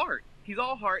all heart. He's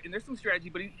all heart, and there's some strategy,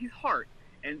 but he's heart.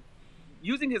 And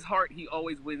using his heart, he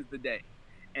always wins the day.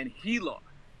 And he lost.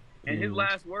 And his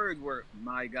last words were,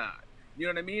 "My God." You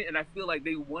know what I mean? And I feel like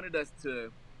they wanted us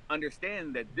to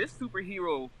understand that this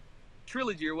superhero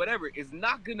trilogy or whatever is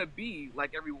not going to be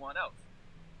like everyone else.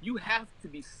 You have to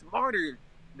be smarter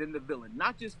than the villain,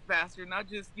 not just faster, not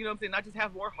just, you know what I'm saying, not just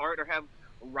have more heart or have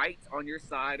right on your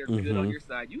side or good on your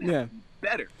side. You have to be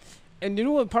better. And you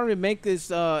know what part of it make this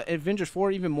Avengers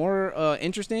 4 even more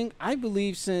interesting? I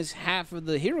believe since half of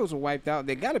the heroes are wiped out,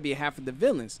 they got to be half of the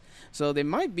villains. So they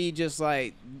might be just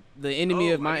like the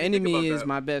enemy of my enemy is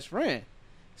my best friend.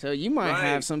 So you might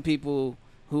have some people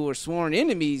who are sworn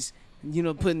enemies, you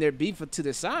know, putting their beef to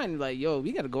the side and like, yo,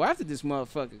 we got to go after this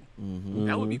motherfucker.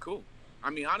 That would be cool. I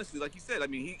mean, honestly, like you said, I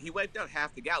mean, he wiped out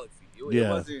half the galaxy. It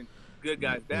wasn't good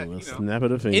guys, bad, you know. Snap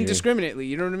of the finger. Indiscriminately,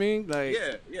 you know what I mean? Like,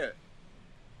 Yeah.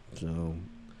 So,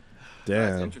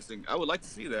 That's damn. interesting. I would like to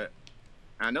see that.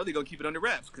 I know they're going to keep it under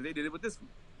wraps because they did it with this one.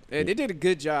 they did a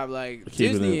good job. Like,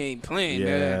 Keeping Disney it- ain't playing,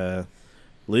 man. Yeah.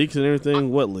 Leaks and everything.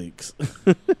 What leaks?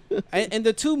 And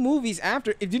the two movies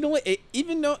after, you know what?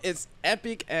 Even though it's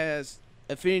epic as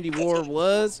Infinity War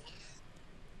was,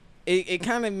 it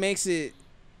kind of makes it.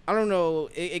 I don't know.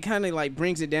 It kind of like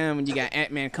brings it down when you got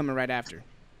Ant-Man coming right after.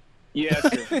 Yeah.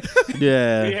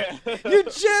 Yeah. You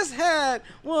just had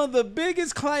one of the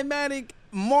biggest climatic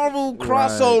Marvel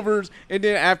crossovers, and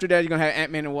then after that, you're gonna have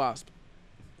Ant-Man and Wasp.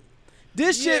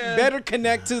 This shit better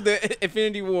connect to the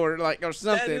Infinity War, like, or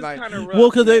something. Like, rough, Well,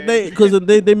 because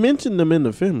man. they mentioned them in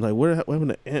the film. Like, what happened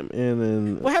to Ant-Man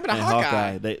and what happened to And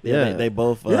Hawkeye? They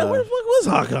both. yeah, where the fuck was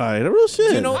Hawkeye? The real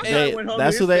shit. You know, Hawkeye went home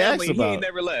that's to who his they family. asked He about. ain't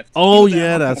never left. Oh He was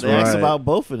yeah, at that's home. They asked right. about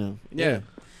both of them. Yeah.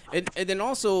 And then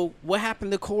also, what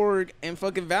happened to Korg and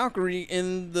fucking Valkyrie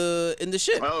in the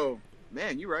ship? Oh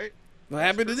man, you right. What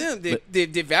happened to them?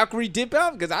 Did Valkyrie dip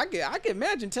out? Because I can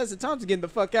imagine Tessa Thompson getting the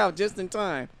fuck out just in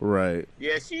time. Right.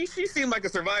 Yeah, she seemed like a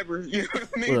survivor. You know what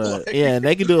I mean? Right. Like- Yeah, and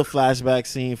they could do a flashback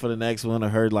scene for the next one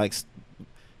of her, like,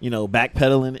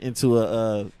 backpedaling into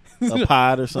a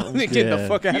pod or something. Getting the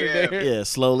fuck out Yeah. of there. Yeah,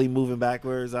 slowly moving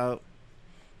backwards out.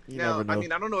 You Now, never know. I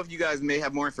mean, I don't know if you guys may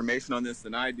have more information on this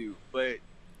than I do, but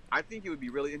I think it would be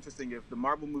really interesting if the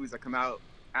Marvel movies that come out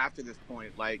after this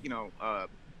point, like,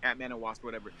 Ant-Man and Wasp or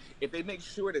whatever, if they make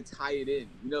sure to tie it in.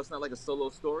 You know, it's not like a solo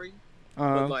story,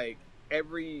 but like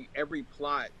every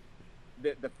plot,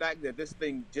 the fact that this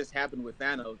thing just happened with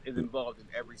Thanos is involved in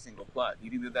every single plot. You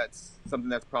think that that's something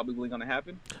that's probably going to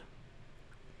happen?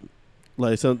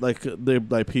 Like they're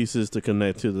like pieces to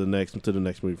connect to the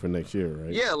next movie for next year,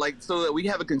 right? Yeah, like so that we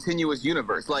have a continuous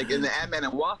universe. Like in the Ant-Man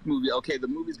and Wasp movie, okay, the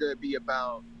movie's gonna be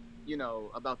about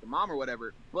the mom or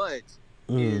whatever, but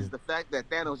is the fact that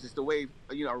Thanos just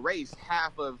erased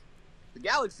half of the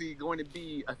galaxy going to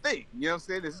be a thing? You know what I'm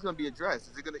saying? This is gonna be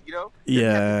addressed. Is it gonna, It doesn't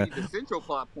have to be the central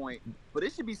plot point, but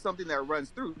it should be something that runs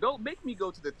through. Don't make me go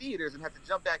to the theaters and have to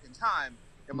jump back in time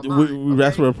in my mind.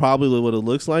 That's what probably what it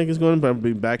looks like is going to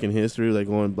be back in history, like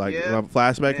going like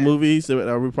flashback movies that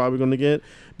are we probably going to get,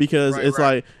 because it's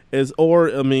like it's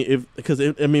I mean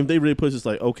if they really push it's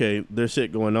like okay there's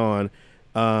shit going on,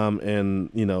 and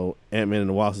you know Ant-Man and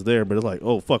the Wasp is there, but it's like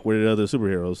oh fuck where are the other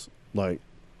superheroes, like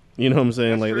you know what I'm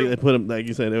saying, That's like true. they put them like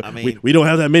you said I mean, we don't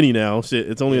have that many now, shit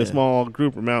it's only a small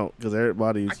group amount because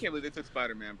everybody's I can't believe they took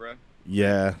Spider-Man, bro.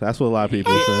 yeah that's what a lot of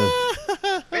people say.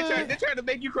 They tried to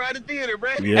make you cry in the theater,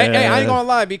 bro. Yeah. Hey, I ain't gonna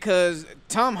lie, because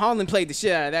Tom Holland played the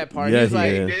shit out of that part. Yeah,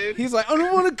 He's like, I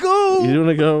don't want to go. You want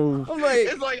to go? I'm like,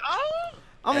 It's like,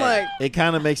 it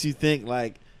kind of makes you think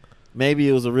like maybe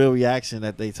it was a real reaction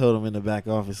that they told him in the back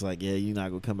office, like, yeah, you're not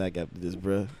gonna come back after this,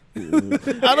 bro. I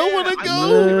don't want to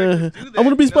go. I want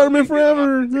to be Spider-Man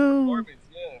forever. No. No.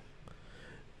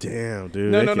 Damn,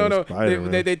 dude. no.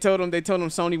 They told him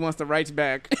Sony wants the rights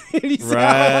back. He said,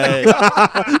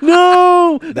 Right.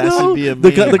 No. That should be a meme.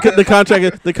 The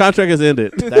contract has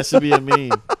ended. That should be a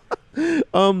meme.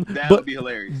 That would be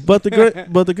hilarious. But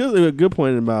the good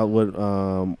point about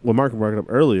what Mark brought up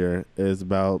earlier is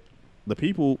about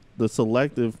the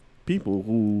selective people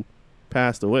who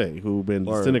passed away, who've been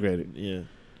disintegrated. Yeah.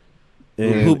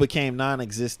 And Who became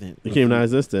non-existent.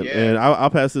 non-existent. Yeah. And I'll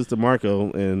pass this to Marco,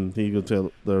 and he can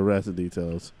tell the rest of the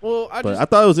details. Well, I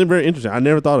thought it was very interesting. I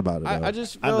never thought about it. I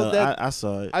just I felt know. that I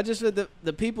saw it. I just feel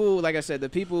the people, like I said, the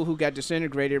people who got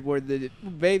disintegrated were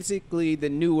basically the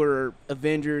newer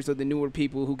Avengers, or the newer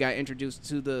people who got introduced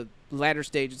to the latter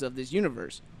stages of this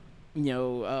universe.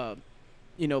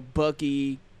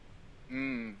 Bucky.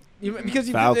 Because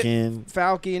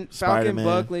Falcon,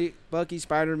 Spider-Man. Bucky,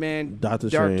 Spider-Man, Doctor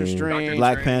Strange,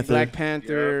 Black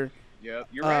Panther. Yep,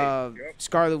 you're right. Yep.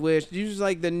 Scarlet Witch. These are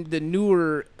like the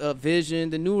newer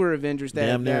Vision, the newer Avengers.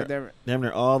 Damn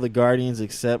near all the Guardians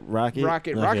except Rocket.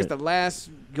 Rocket's the last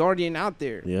Guardian out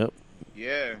there. Yep.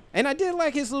 Yeah. And I did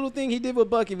like his little thing he did with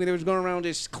Bucky when they was going around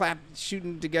just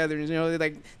shooting together.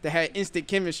 And, they had instant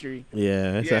chemistry.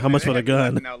 Yeah. He said, how much for the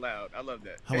gun? Out loud. I love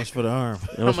that. How much for the arm?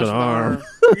 How much for the arm?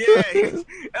 Yeah.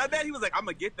 I bet he was like, I'm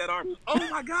going to get that arm. Oh,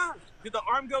 my God. Did the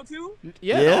arm go too?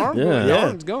 Yeah, the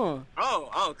arm's gone.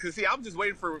 Oh, because see, I'm just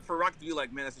waiting for Rocket to be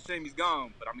like, man, it's a shame he's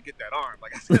gone, but I'm going to get that arm.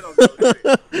 Like, I still don't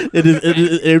know. It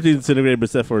is everything's disintegrated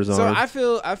except for his arm.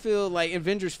 So I feel like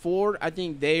Avengers 4, I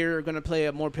think they're going to play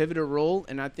a more pivotal role,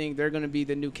 and I think they're going to be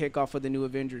the new kickoff for the new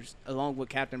Avengers, along with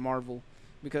Captain Marvel.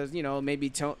 Because,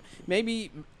 maybe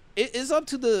it's up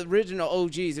to the original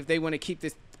OGs if they want to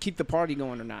keep the party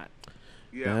going or not.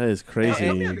 Yeah. That is crazy.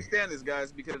 Help me understand this,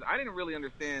 guys, because I didn't really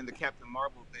understand the Captain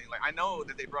Marvel thing. Like, I know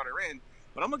that they brought her in,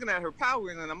 but I'm looking at her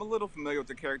power, and I'm a little familiar with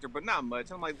the character, but not much.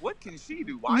 I'm like, what can she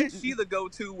do? Why is she the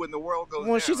go-to when the world goes down?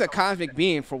 Well, she's a cosmic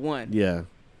being, for one. Yeah.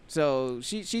 So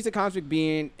she's a cosmic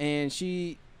being, and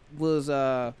she was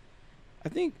I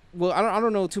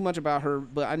don't know too much about her,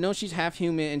 but I know she's half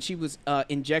human, and she was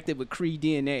injected with Kree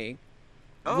DNA.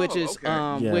 Which is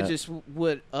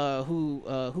what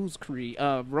who's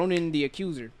Kree? Ronan the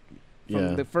Accuser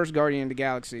from the first Guardian of the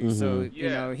Galaxy. Mm-hmm. So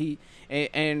he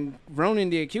and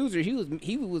Ronan the Accuser,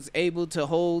 he was able to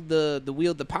hold the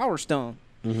wield the Power Stone.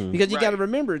 Mm-hmm. Because you got to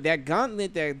remember that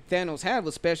gauntlet that Thanos had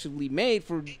was specially made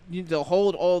for you to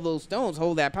hold all those stones,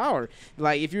 hold that power.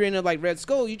 Like if you're in a Red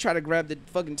Skull, you try to grab the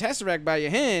fucking Tesseract by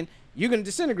your hand, you're gonna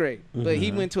disintegrate. Mm-hmm. But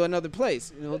he went to another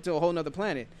place, to a whole nother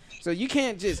planet. So you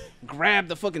can't just grab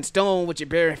the fucking stone with your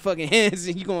bare fucking hands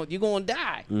and you're gonna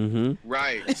die. Mm-hmm.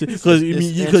 Right. Because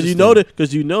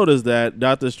you noticed that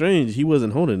Doctor Strange, he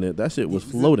wasn't holding it. That shit was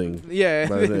floating. Yeah.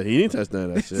 He didn't touch none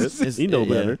of that shit. He know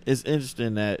better. It's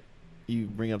interesting that you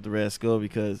bring up the Red Skull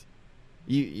because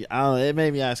I don't know, it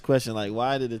made me ask a question like,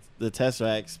 why did the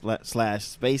Tesseract /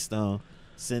 Space Stone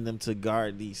send them to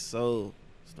guard the Soul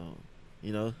Stone?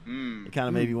 It kind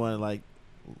of made me want to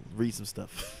read some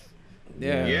stuff.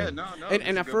 Yeah. No.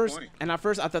 And at first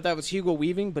I thought that was Hugo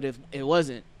Weaving, but it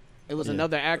wasn't. It was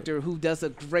another actor who does a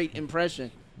great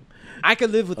impression. I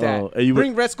could live with that.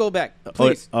 Bring Red Skull back,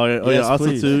 please. Yes, also,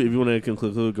 please. Too, if you want to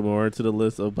include Gamora to the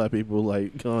list of black people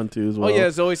gone too as well. Oh yeah,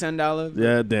 Zoe Saldana.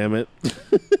 Yeah, damn it.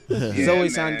 Zoe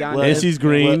Saldana, and she's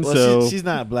green, so she's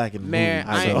not black in the man.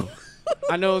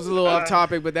 I know it's a little off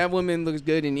topic, but that woman looks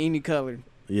good in any color.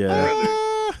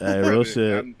 Yeah, real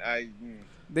shit.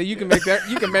 Then you can make that.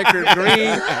 You can make her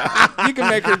green. You can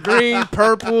make her green,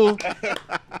 purple,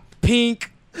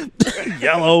 pink,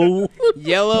 yellow.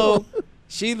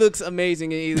 She looks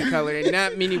amazing in either color, and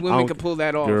not many women can pull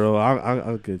that off. Girl,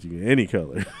 I'll get you any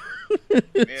color.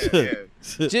 Yeah.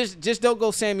 Just don't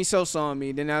go Sammy Sosa on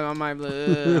me. Then I might. I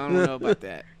don't know about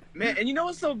that. Man, and you know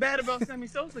what's so bad about Sammy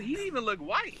Sosa? He didn't even look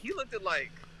white. He looked at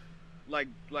pink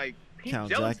Count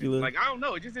gelatin. Dracula? Like I don't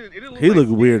know. It just didn't. It didn't look He like looked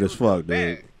skin, weird it as looked fuck,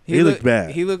 bad. dude. He looked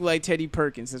bad. He looked like Teddy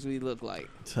Perkins. That's what he looked like.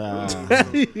 Man.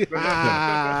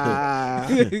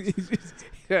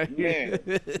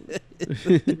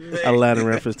 A Latin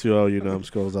reference to all you numb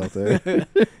skulls out there.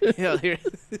 Hell, here.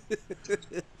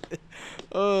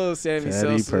 Oh, Sammy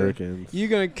Teddy Sosa. Perkins. You're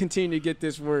gonna continue to get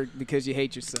this work because you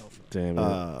hate yourself. Damn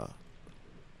it.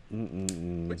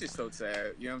 Which is so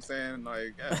sad. You know what I'm saying?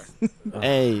 Like,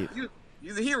 Hey,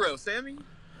 you're the hero, Sammy.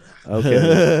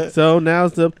 Okay. So now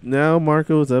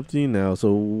Marco, it's up to you now.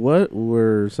 So what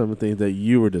were some of the things that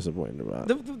you were disappointed about?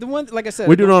 The one, like I said,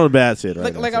 We're doing all the bad shit,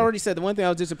 right? like I already said, the one thing I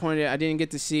was disappointed I didn't get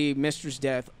to see Mistress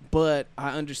Death, but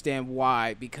I understand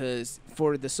why, because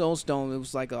for the Soul Stone it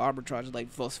was like an arbitrage, like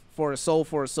for a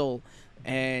soul,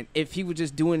 and if he was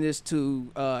just doing this to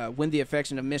win the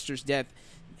affection of Mistress Death,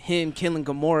 him killing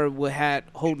Gamora would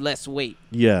hold less weight.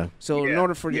 Yeah. So in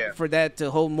order for that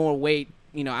to hold more weight,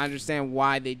 you know, I understand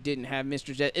why they didn't have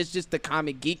Mistress Death. It's just the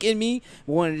comic geek in me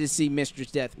wanted to see Mistress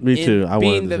Death. Me too. I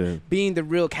wanted to see. Being the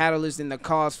real catalyst and the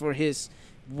cause for his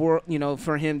world, you know,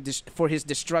 for his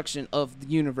destruction of the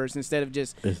universe, instead of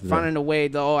just finding a way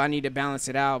to, I need to balance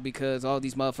it out because all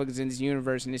these motherfuckers in this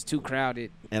universe and it's too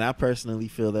crowded. And I personally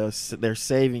feel they're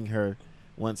saving her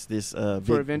once this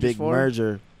big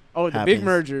merger. Oh, the big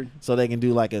merger. So they can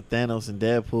do like a Thanos and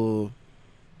Deadpool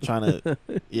trying to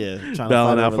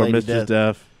balance out for Mr.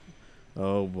 Death.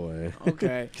 Oh boy.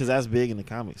 Okay. Because that's big in the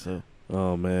comics. So.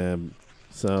 Oh man.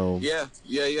 So. Yeah.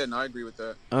 No, I agree with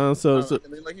that. So I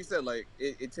mean, like you said, like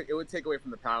it would take away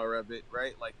from the power of it,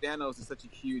 right? Like Thanos is such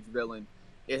a huge villain.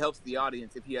 It helps the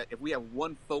audience if we have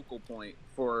one focal point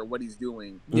for what he's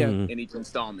doing. In each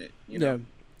installment. You know? Yeah.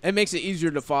 It makes it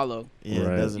easier to follow. Yeah.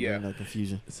 Right. It doesn't bring no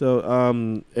confusion. So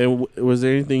and was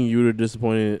there anything you were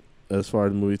disappointed as far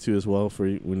as the movie too as well for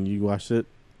when you watched it?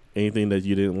 Anything that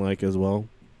you didn't like as well?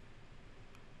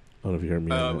 I don't know if you heard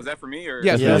me. Was that for me or?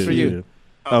 Yes, that's for you.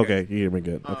 Okay, you hear me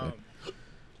good. Okay.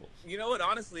 You know what?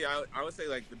 Honestly, I would say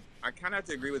like I kind of have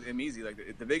to agree with Easy. Like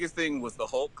the biggest thing was the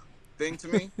Hulk thing to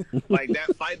me. Like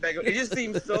that fight back. It just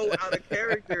seems so out of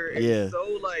character and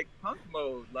so like punk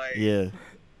mode. Like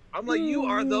I'm like, you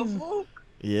are the Hulk.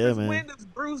 Yeah, man. When does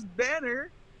Bruce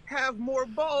Banner have more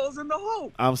balls than the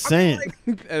Hulk? I'm saying.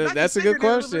 That's a good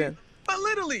question. But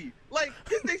literally, like,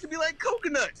 his thing should be like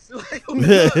coconuts. Like,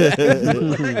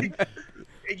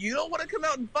 you don't want to come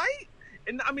out and fight?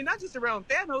 And I mean, not just around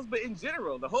Thanos, but in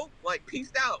general. The Hulk, like,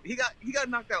 pieced out. He got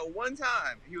knocked out one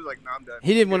time. He was like, "No, I'm done."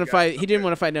 He didn't want to fight. He didn't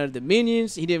want to fight none of the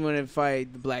minions. He didn't want to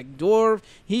fight the Black Dwarf.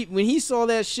 When he saw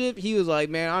that ship, he was like,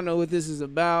 "Man, I know what this is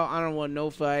about. I don't want no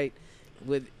fight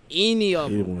with any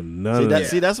of them."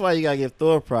 See, that's why you gotta give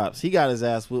Thor props. He got his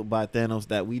ass whooped by Thanos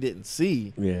that we didn't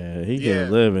see. Yeah, he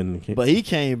can't live but he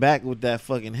came back with that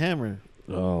fucking hammer.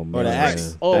 Oh man. Or the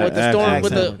axe. Oh, with the storm,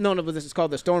 with the but this is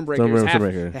called the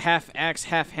Stormbreaker. Half axe,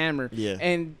 half hammer. Yeah.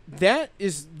 And that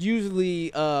is usually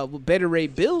Beta Ray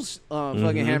Bill's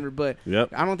fucking hammer, but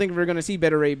I don't think we're gonna see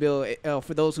Beta Ray Bill.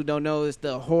 For those who don't know, it's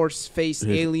the horse face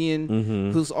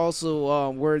alien who's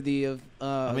also worthy of.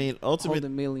 I mean, Ultimate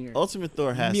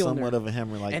Thor has somewhat of a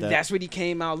hammer like that, and that's what he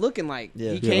came out looking like.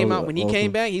 Yeah. He came out when he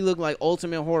came back. He looked like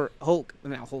Ultimate Thor.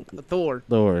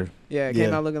 Yeah,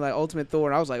 came out looking like Ultimate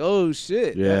Thor. I was like, oh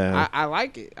shit. Yeah, I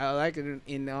like it. I like it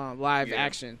in live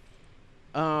action.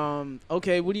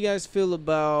 Okay, what do you guys feel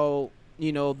about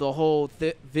the whole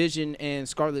Vision and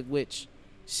Scarlet Witch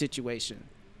situation?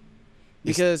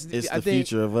 Because it's the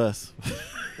future of us.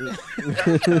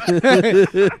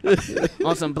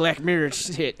 On some Black Mirror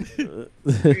shit.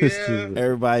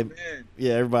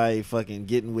 Everybody fucking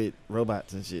getting with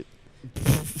robots and shit.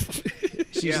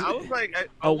 I was like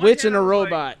a witch and a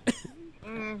robot.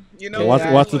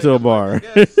 Watch it to a bar.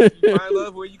 Yes, you find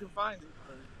love where you can find it.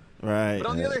 Right. But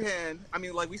on the other hand, I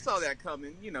mean, like we saw that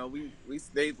coming.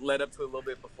 They led up to it a little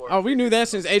bit before. Oh, we knew that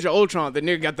since Age of Ultron. The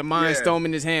nigga got the Mind Stone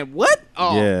in his hand. What?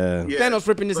 Oh, Thanos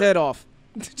ripping his head off.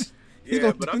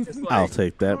 But I'm just like, I'll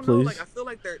take that, please. Like, I feel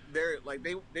like they're like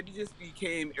they just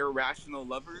became irrational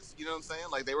lovers. You know what I'm saying?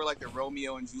 Like they were like the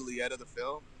Romeo and Juliet of the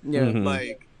film. Yeah.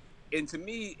 Like, and to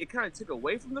me, it kind of took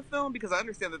away from the film because I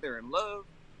understand that they're in love.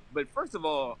 But first of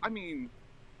all, I mean,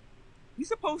 he's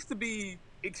supposed to be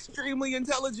extremely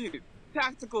intelligent,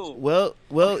 tactical. Well,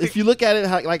 if you look at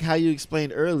it how you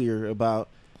explained earlier about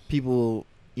people,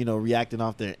 reacting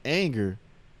off their anger,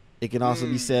 it can also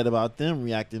be said about them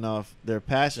reacting off their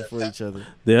passion for each other.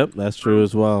 Yep, that's true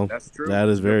as well. That's true. That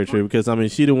is very true because I mean,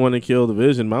 she didn't want to kill the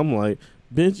Vision. But I'm like,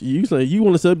 bitch, you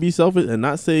want to be selfish and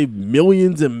not save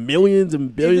millions and millions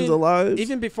and billions of lives?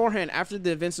 Even beforehand, after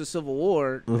the events of Civil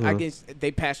War, I guess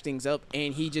they patched things up,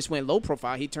 and he just went low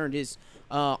profile. He turned his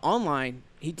online.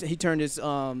 He turned his his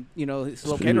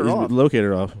locator off.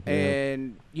 Locator off.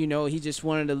 And he just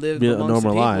wanted to live Be a amongst the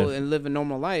normal people life. and live a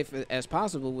normal life as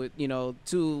possible with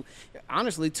two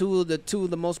of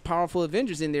the most powerful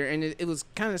Avengers in there. And it was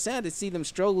kind of sad to see them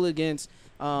struggle against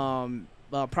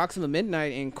Proxima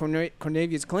Midnight and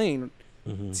Cornelius Klein.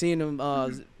 Seeing them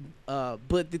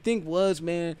but the thing was,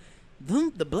 man,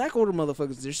 the Black Order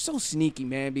motherfuckers, they're so sneaky,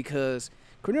 man, because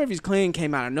Cornelius Klein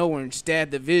came out of nowhere and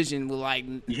stabbed the Vision with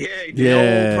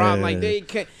no problem. Like they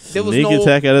can't. There was Sneak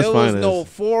attack at its there was finest. no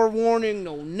forewarning,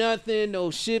 no nothing, no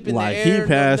ship in Like the air. he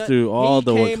passed through all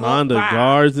the came up, Wakanda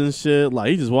guards and shit. Like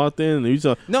he just walked in and he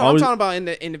saw. No, I'm talking about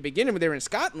in the beginning when they were in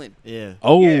Scotland. Yeah.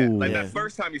 Oh, that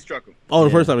first time he struck him. Oh, the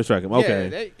first time he struck him.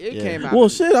 Okay. Yeah, it came out. Well,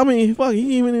 shit. I mean, fuck.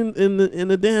 He even in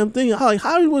the damn thing. How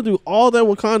he went through all that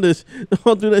Wakanda,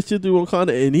 all through that shit through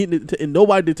Wakanda, and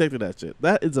nobody detected that shit.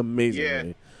 That is amazing. Yeah.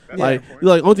 Man.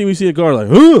 Like only thing we see a guard like,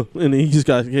 huh, and then he just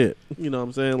got hit. You know what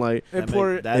I'm saying? Like That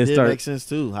did make sense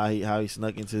too. How he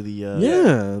snuck into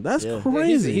the. That's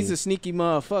crazy. He's a sneaky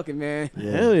motherfucker, man.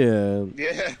 Yeah. Hell yeah.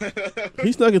 Yeah.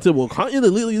 He snuck into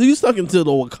Wakanda. He snuck into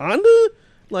the Wakanda.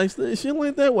 Like shit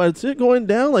like that. Why shit going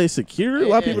down? Like security.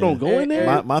 Why people don't go in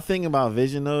there? My thing about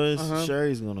Vision though is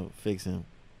Shuri's gonna fix him.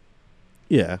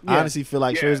 Yeah. I honestly feel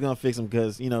like Shuri's gonna fix him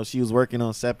because she was working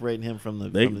on separating him from the.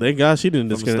 Thank God she didn't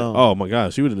discriminate. Oh my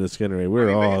God, she would have discriminated.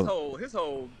 His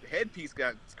whole headpiece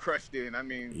got crushed in. I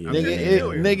mean, Yeah.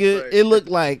 It looked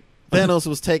like Thanos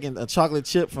was taking a chocolate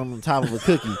chip from the top of a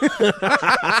cookie.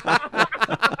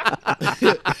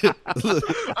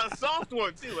 A soft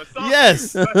one too.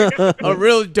 Yes. A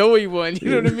real doughy one.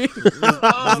 You know what I mean?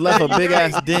 Just left a big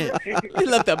ass dent. He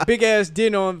left a big ass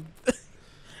dent on,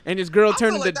 and his girl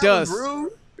turned into dust.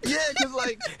 Yeah,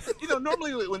 because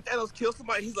normally when Thanos kills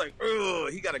somebody, he's like, ugh,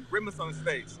 he got a grimace on his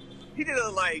face. He did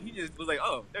he just was like,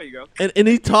 oh, there you go. And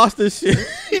he tossed this shit.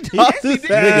 He tossed his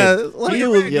ass. Like it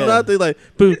was nothing. Like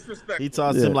boom. He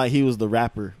tossed him like he was the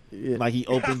rapper. Yeah. Like he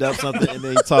opened up something and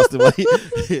then he tossed him like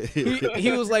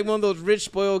he was like one of those rich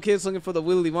spoiled kids looking for the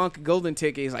Willy Wonka golden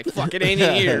ticket. He's like, fuck, it ain't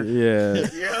in here. Yeah.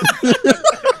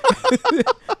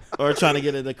 Or trying to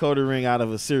get a decoder ring out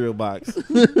of a cereal box.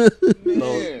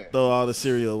 Throw all the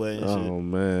cereal away and shit. Oh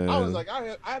man. I was like,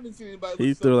 I haven't seen anybody.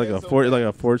 He threw like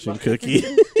a fortune cookie.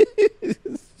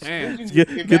 Man.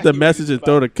 Get the message and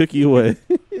throw the cookie away.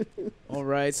 All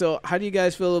right. So, how do you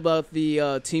guys feel about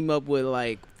the team up with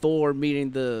like Thor meeting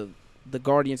the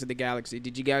Guardians of the Galaxy?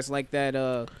 Did you guys like that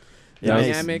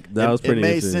dynamic? That was pretty. It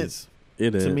made sense.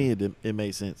 To me, it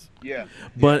made sense. Yeah.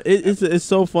 But it's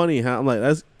so funny how I'm like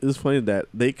it's funny that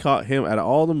they caught him out of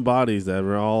all them bodies that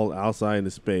were all outside in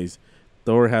the space.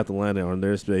 Thor had to land on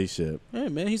their spaceship. Hey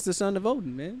man, he's the son of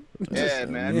Odin, man. Yeah,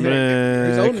 man.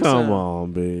 Man, come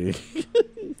on, B.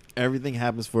 Everything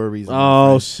happens for a reason.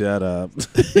 Oh, shut up!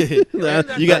 you got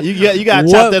to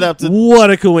chop that up to.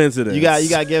 What a coincidence! You got to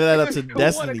give that up to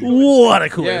destiny. What a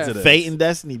coincidence! Fate and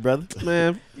destiny, brother.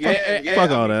 Man,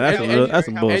 fuck all that. That's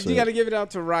some bullshit. And you got to give it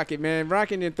out to Rocket, man.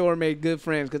 Rocket and Thor made good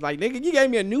friends because, like, nigga, you gave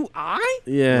me a new eye.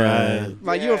 Yeah, right.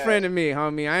 Like you a friend of me,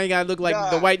 homie. I ain't gotta look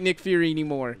like the white Nick Fury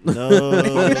anymore. No.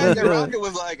 Rocket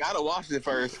was like, I'd have watched it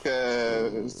first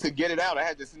because to get it out, I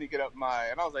had to sneak it up my.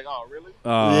 And I was like, oh, really?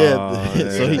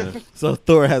 Yeah. So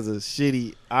Thor has a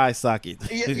shitty eye socket.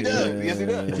 Yes, he does. Yes, he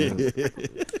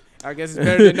does. I guess it's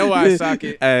better than no eye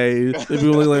socket. Hey,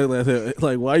 people look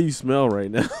like, why you smell right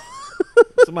now?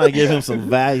 Somebody give him some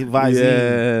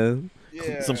Visine.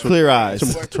 Yeah. Some clear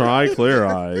eyes. Try clear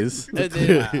eyes. And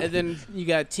then you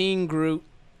got Teen Groot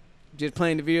just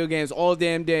playing the video games all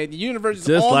damn day. The universe is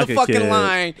Just on like the a fucking kid.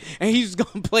 line, and he's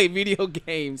just gonna play video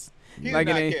games. He like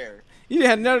did not it ain't- care. He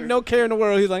had no care in the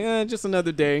world. He's like, just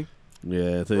another day.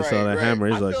 Yeah, until he saw that Right. hammer,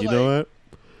 he's I like, feel you know what?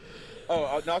 Oh, no,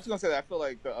 I was just gonna say that I feel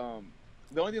like the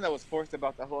only thing that was forced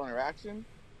about the whole interaction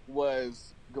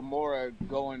was Gamora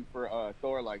going for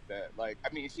Thor like that. Like,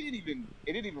 I mean, it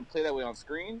didn't even play that way on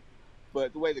screen,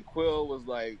 but the way that Quill was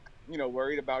like,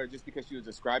 worried about her just because she was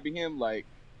describing him, like,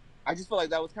 I just felt like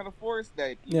that was kind of forced.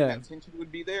 That even that tension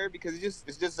would be there because it just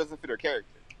doesn't fit her character.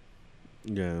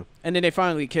 Yeah. And then they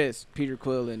finally kissed, Peter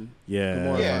Quill and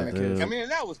Gamora. Yeah, finally kissed. I mean,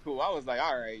 that was cool. I was like,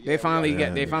 all right. They finally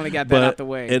got that out the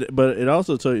way. But it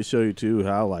also show you too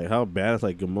how badass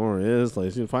like Gamora is.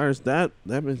 Like she fires that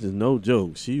bitch is no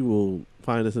joke. She will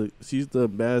find us. She's the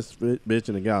best bitch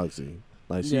in the galaxy.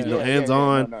 Like she's hands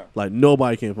on. No. Like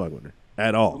nobody can fuck with her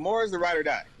at all. Gamora's the ride or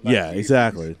die. Like, Yeah,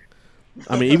 exactly.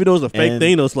 I mean, even though it was a fake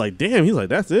Thanos, like damn, he's like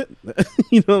that's it.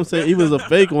 You know what I'm saying? Even if it's a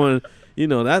fake one.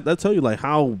 That tell you like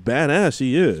how badass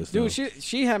she is. Dude,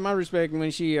 she had my respect when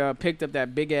she picked up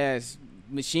that big ass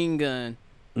machine gun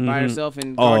by herself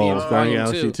in Oh, Guardians Guardians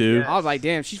Volume Galaxy 2. 2. I was like,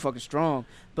 damn, she's fucking strong.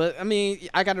 But I mean,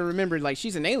 I got to remember, like,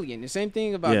 she's an alien. The same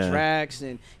thing about Drax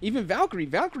and even Valkyrie.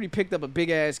 Valkyrie picked up a big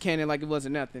ass cannon like it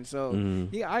wasn't nothing. So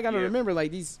yeah, I got to remember,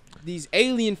 like, these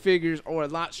alien figures are a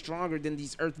lot stronger than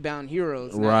these earthbound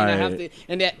heroes. Right.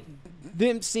 And that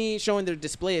them showing their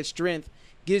display of strength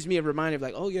gives me a reminder of,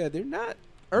 like, oh yeah, they're not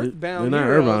earthbound they're not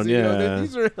heroes. earthbound, You know, yeah.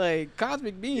 these are like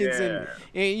cosmic beings, and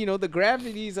you know, the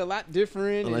gravity's a lot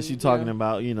different. Unless and, you're talking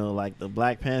about, you know, like the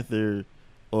Black Panther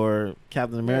or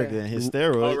Captain America and his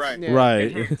steroids. Oh, right. Yeah.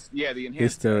 Right. Yeah, the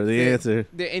enhanced. The answer.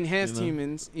 the enhanced You know?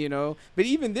 humans, you know. But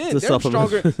even then, The they're supplement.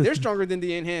 stronger. They're stronger than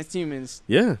the enhanced humans.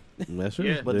 Yeah, that's true.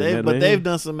 Yeah. But they've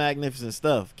done some magnificent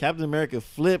stuff. Captain America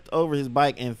flipped over his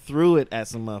bike and threw it at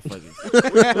some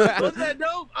motherfuckers. Was that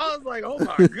dope? I was like, oh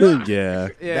my god. yeah.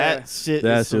 Yeah. That shit.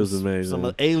 That is shit was amazing.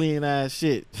 Some alien ass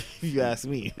shit. If you ask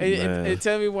me. And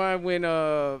tell me why when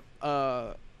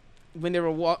they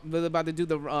were about to do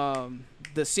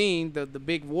the scene, the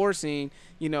big war scene,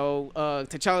 you know,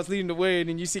 T'Challa's leading the way, and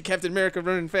then you see Captain America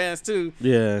running fast too.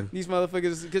 Yeah. These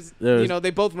motherfuckers, because you know,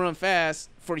 they both run fast.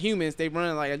 For humans, they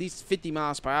run like at least 50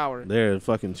 miles per hour. They're a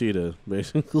fucking cheetah,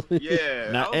 basically.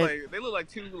 Yeah, Now, I was like, they look like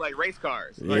two like race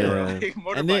cars. Like, Yeah. like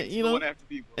motorbikes And then, you know, going after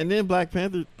people. And then Black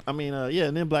Panther. And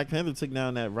then Black Panther took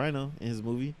down that rhino in his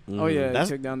movie. Oh yeah, they That's-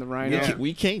 took down the rhino.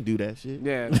 We can't do that shit.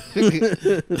 Yeah.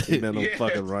 Ain't that no Yeah.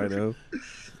 fucking rhino.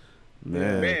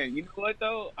 Man. Man, you know what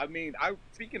though? I mean,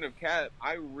 speaking of Cap,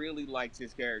 I really liked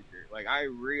his character. Like, I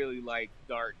really like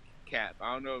Dark Cap.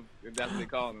 I don't know if that's what they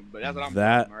call him, but that's what I'm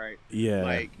calling him, right? Yeah.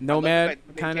 Like Nomad,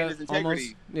 kind kind of of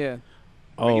almost. Yeah.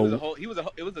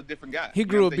 It was a different guy. He You know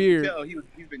grew what a I'm saying? You beard. can tell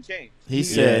he's been changed. He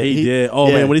said Yeah, he did. Oh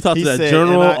man, when he talked to that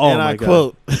general, and oh my I god.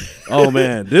 quote, Oh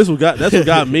man, that's what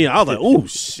got me. I was like, oh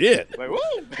shit. Like, woo!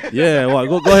 Yeah, well,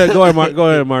 go ahead, Mark. Go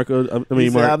ahead, Marco. I mean, he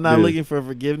said, Mark. I'm not dude. looking for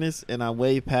forgiveness, and I'm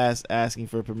way past asking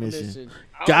for permission. Listen,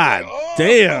 I was God like, oh!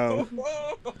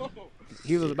 damn.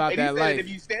 he was about And he that said, life. if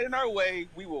you stand in our way,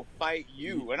 we will fight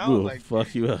you. And I We'll was like,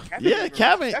 fuck you up. Cap Yeah, ain't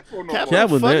Cap ain't- respectful no Cap more. Cap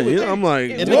was fuck there. with Yeah, I'm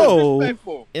like, It was whoa.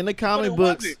 disrespectful. In the But comic it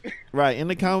books, wasn't. right? In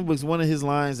the comic books, one of his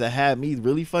lines that had me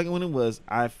really fucking with him was,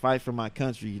 "I fight for my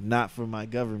country, not for my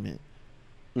government."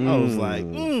 I was like,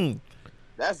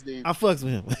 That's deep. I fucks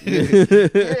with him.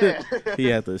 Yeah. He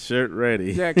had the shirt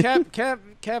ready. Yeah,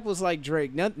 Cap was like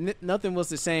Drake. Nothing was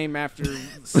the same after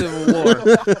Civil War.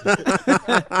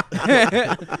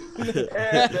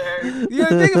 You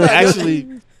gotta think about Actually, it.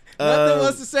 Nothing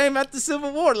was the same after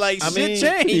Civil War. Like, I shit mean,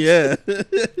 changed. Yeah.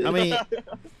 I mean,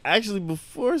 actually,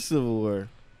 before Civil War,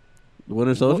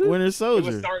 Winter Soldier. Winter It was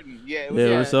Soldier. starting. Yeah, it Yeah, was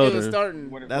Winter It was Soldier. starting.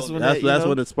 Winter That's Soldier. when That's you know,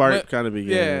 when the spark but- kind of began.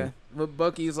 Yeah, but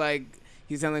Bucky's like,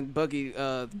 he's telling Bucky,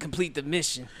 complete the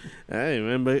mission. Hey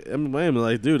man, but I'm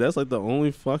like, dude, that's like the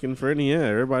only fucking friend he had.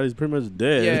 Everybody's pretty much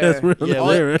dead. Yeah. That's real Yeah,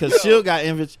 there. because Shield got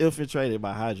infiltrated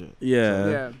by Hydra. Yeah.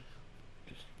 Yeah.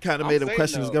 Kind of I'm made him saying,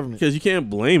 question his though, government. Because you can't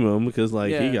blame him because like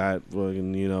he Yeah. got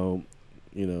fucking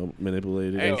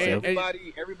manipulated. Hey, and hey, stuff.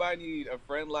 hey. Everybody need a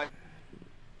friend like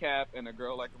Cap and a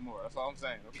girl like Gamora. That's all I'm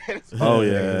saying. Okay? Oh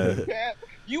yeah. Cap,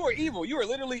 you were evil. You were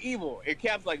literally evil. And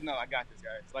Cap's like, no, I got this,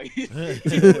 guys. Like, he's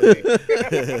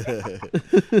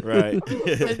Right.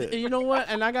 And you know what?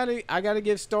 And I gotta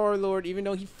give Star Lord, even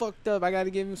though he fucked up, I gotta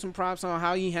give him some props on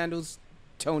how he handles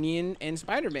Tony and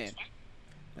Spider-Man.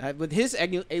 With his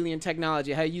alien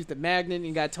technology, how he used the magnet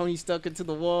and got Tony stuck into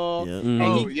the wall. Yeah. And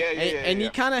Oh, he, yeah, and he yeah.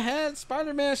 kind of had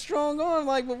Spider-Man strong arm,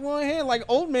 like with one hand, like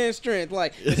old man strength.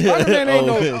 Like Spider-Man ain't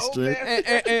Old no, man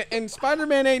strength. and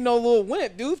Spider-Man ain't no little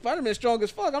wimp, dude. Spider-Man strong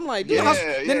as fuck. I'm like, dude.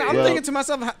 Then I'm Well- thinking to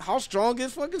myself, how strong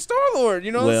is fucking Star Lord?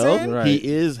 You know what I'm Well, saying? Right. he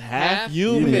is half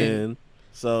human. Man.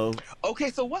 So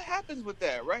Okay, so what happens with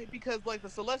that, right? Because, like, the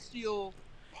Celestial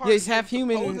part Yeah, he's half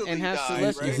human supposedly and half died,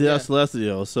 celestial. right? He's Yeah.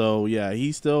 celestial, so yeah,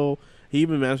 he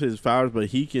even masters his powers, but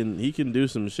he can do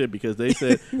some shit because they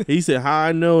said he said how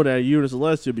I know that you're the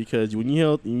celestial because when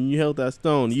you held that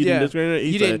stone, you Yeah. didn't discriminate. He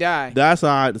You said, didn't die. That's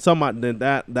how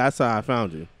that's how I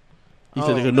found you. He Oh.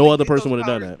 said Did no they other get person those would have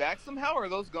done powers that. Back somehow, or are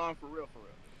those gone for real?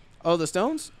 Oh, the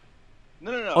stones?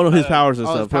 No. Oh no, his powers and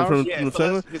Oh, his stuff. From- powers? from- Yeah, from the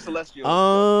second one? his celestial.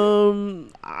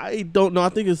 I don't know. I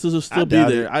think it's still I be doubt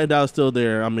there. it. I doubt it's still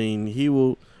there. I mean, he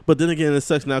will. But then again, it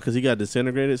sucks now because he got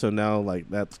disintegrated. So now, like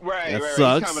that right. that He's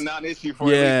sucks. kind of a non-issue for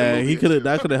Yeah, at least the he movie could or have. two.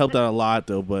 That could have helped out a lot,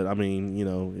 though. But I mean,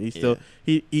 he still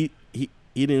he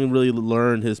didn't really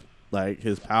learn his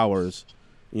powers,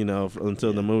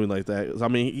 until the movie like that. I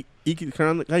mean, he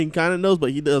kind of knows,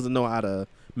 but he doesn't know how to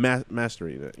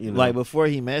mastering it. You know, Like before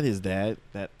he met his dad,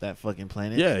 that fucking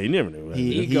planet. yeah, he never knew.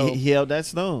 He held that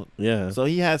stone. Yeah. So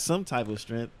he had some type of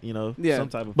strength, Yeah. some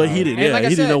type of But power. he didn't. And Yeah, like I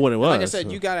he said, didn't know what it was. Like I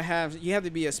said, you have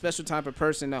to be a special type of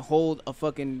person to hold a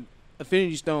fucking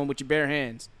Infinity Stone with your bare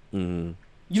hands. Mhm.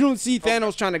 You don't see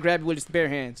Thanos trying to grab it with his bare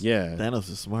hands. Yeah. Thanos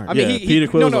is smart. I mean, Yeah, Peter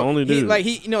Quill's the only dude.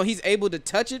 He's able to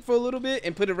touch it for a little bit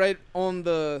and put it right on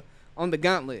the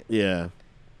gauntlet. Yeah.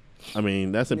 I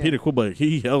mean, that's in Yeah. Peter Quill, but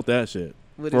he held that shit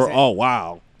With for his hand.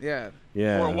 wow. Yeah.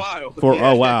 Yeah. For a while. For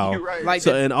Yeah, a while. You're right. Like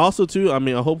So and also too, I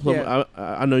mean, I hope Yeah.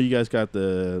 I know you guys got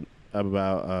the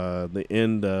the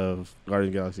end of Guardians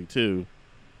of the Galaxy 2.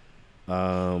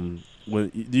 When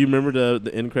do you remember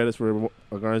the end credits for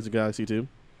Guardians of the Galaxy 2?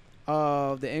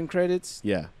 The end credits.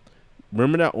 Yeah.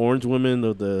 Remember that orange woman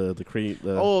of the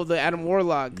The Adam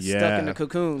Warlock stuck Yeah. in the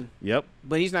cocoon, Yep.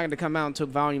 but he's not going to come out until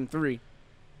Volume 3.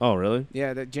 Oh, really?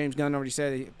 Yeah, that James Gunn already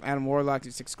said Adam Warlock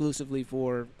is exclusively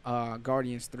for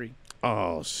Guardians 3.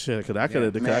 Oh shit! Cause that could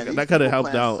Man, have these that could have people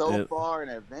helped plan out. so far in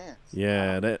advance.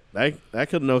 Yeah, that could I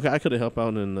could have helped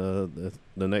out in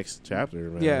the next chapter,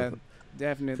 man. Yeah,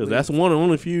 definitely. Because that's one of the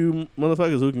only few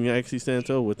motherfuckers who can actually stand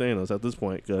toe with Thanos at this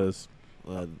point. Because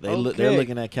they're Okay.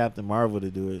 looking at Captain Marvel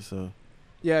to do it. So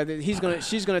Yeah, she's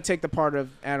gonna take the part of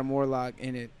Adam Warlock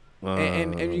in it,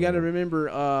 and you got to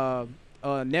remember,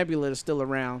 Nebula is still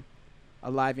around,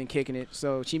 alive and kicking it,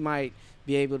 so she might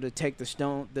be able to take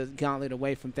the gauntlet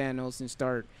away from Thanos and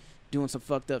start doing some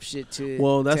fucked up shit to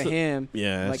him.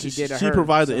 Yeah, like he did to she her,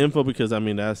 provides the so. info because I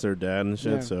mean that's their dad and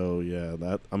shit. Yeah. So yeah, hopefully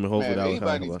Man, that will anybody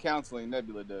kind needs of. counseling,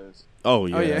 Nebula does. Oh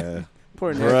yeah, yeah.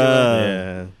 Poor Bruh. Nebula.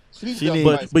 yeah. She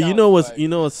needs But you know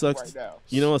what sucks? right now.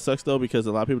 You know what sucks though, because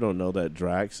a lot of people don't know that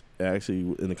Drax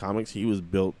actually in the comics he was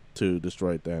built to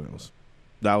destroy Thanos.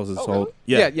 That was his Oh, whole. really?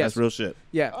 Yeah, Yeah, yes. that's real shit.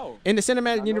 Yeah. Oh. In the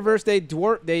cinematic universe, they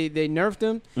nerfed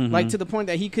him like Mhm. to the point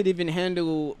that he could even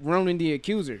handle Ronan the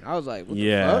Accuser. I was like, what the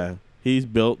Yeah, fuck? he's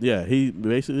built. Yeah,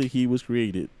 he was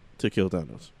created to kill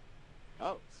Thanos.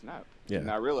 Oh, snap. Yeah.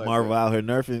 Not realize Marvel that. out here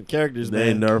nerfing characters,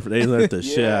 They man. they left the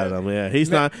shit Yeah. out of him. Yeah, he's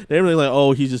not. They really like,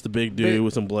 oh, he's just a big dude But-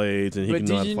 with some blades, and he But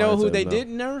can. did you know who they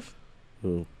didn't nerf?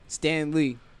 Who? Stan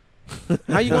Lee.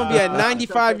 How you gonna be a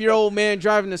 95-year-old man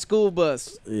driving a school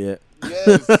bus? Yeah.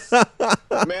 Yes.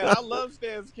 Man, I love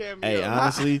Stan's cameo. Hey,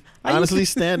 honestly, I used to-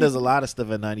 Stan does a lot of stuff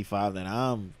at 95 that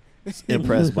I'm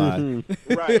impressed by.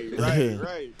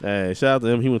 right. Hey, shout out to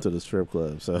him. He went to the strip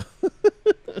club. So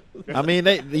I mean,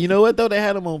 you know what though? They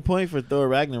had him on point for Thor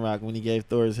Ragnarok when he gave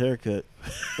Thor his haircut.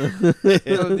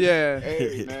 So, yeah.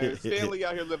 Hey, man, Stanley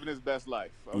out here living his best life.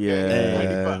 Okay? Yeah.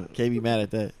 95. Can't be mad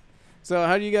at that. So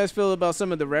how do you guys feel about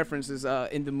some of the references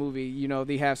in the movie? You know,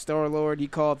 they have Star-Lord. He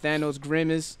called Thanos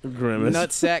Grimace. Grimace.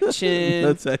 Nutsack Chin.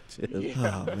 Nutsack Chin.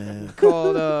 Oh man.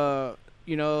 Called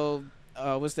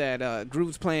what's that?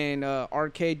 Groot's playing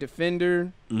Arcade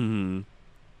Defender. Mm-hmm.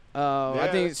 I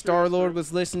Yeah, think that's Star true, Lord that's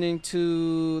was listening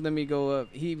to. Let me go up.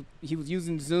 He was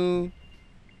using Zoom.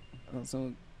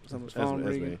 Someone's phone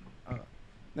That's ringing. me.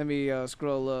 Let me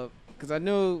scroll up because I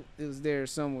know it was there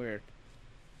somewhere.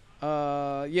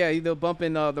 Yeah, they're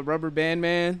bumping the Rubber Band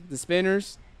Man, the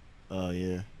Spinners. Oh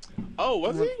yeah. Oh,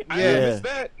 was he? I Yeah. missed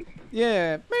that.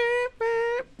 Yeah.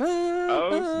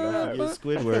 Oh, Get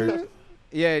Squidward.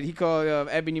 Yeah, he called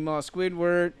Ebony Maw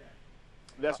Squidward.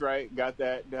 That's right. Got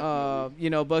that.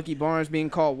 Definitely. Bucky Barnes being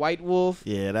called White Wolf.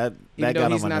 Yeah, that Even though got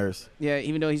on he's my not- nerves Yeah,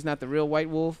 even though he's not the real White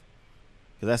Wolf.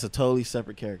 because that's a totally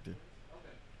separate character.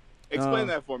 Explain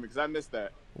that for me, because I missed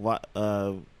that. What?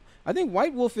 I think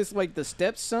White Wolf is like the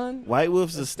stepson. White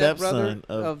Wolf's the stepbrother stepson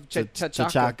of T'Chaka.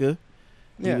 T'Chaka.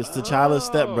 He Yeah. was T'Challa's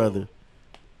stepbrother.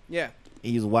 Yeah.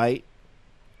 He's white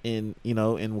in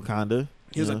Wakanda.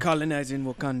 He was you a know? colonizer in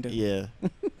Wakanda. Yeah.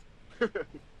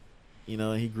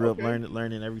 He grew Okay. up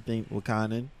learning everything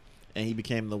Wakandan, and he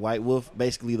became the White Wolf,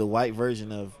 basically the white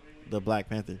version of the Black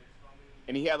Panther.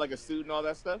 And he had like a suit and all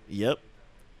that stuff? Yep.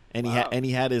 And Wow.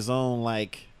 he had his own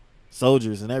like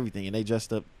soldiers and everything, and they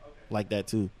dressed up like that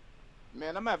too. Man,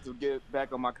 I'm going to have to get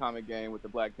back on my comic game with the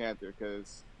Black Panther,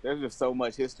 because there's just so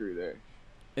much history there.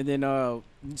 And then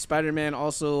Spider-Man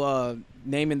also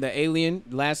naming the alien.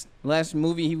 Last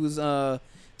movie he was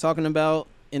talking about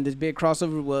in this big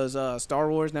crossover was Star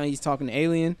Wars. Now he's talking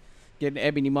Alien, getting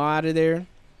Ebony Maw out of there.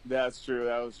 That's true.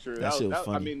 That was true. That shit was I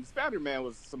funny. mean, Spider-Man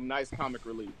was some nice comic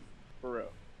relief, for real.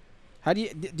 How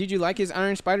did you like his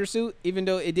Iron Spider suit? Even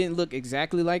though it didn't look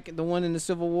exactly like the one in the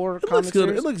Civil War It comic looks good.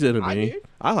 series? It looks good to I me. did.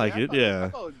 I like it. I Yeah.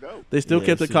 thought it was dope. They still Yeah,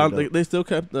 kept the super dope. they still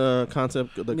kept the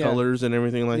concept, the Yeah. colors and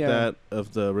everything like Yeah. that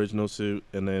of the original suit,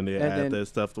 and then they And add then that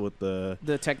stuff with the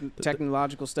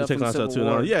technological stuff the from the technology Civil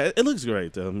too. War. Yeah, it looks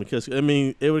great though, because I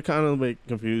mean it would kind of make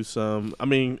confuse some. I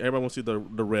mean everybody wants to see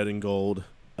the red and gold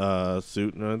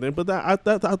suit and everything. But I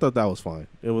thought that was fine.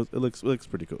 It looks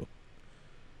pretty cool.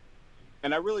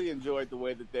 And I really enjoyed the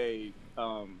way that they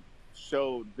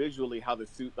showed visually how the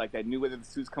suit, like that new way that the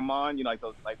suits come on, you know, like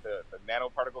those, like the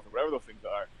nanoparticles or whatever those things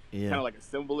are, kind of like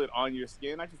assemble it on your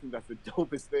skin. I just think that's the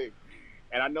dopest thing.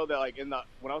 And I know that like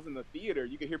when I was in the theater,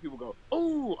 you could hear people go,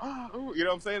 "Oh, oh," you know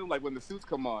what I'm saying? Like when the suits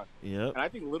come on. Yeah. And I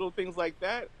think little things like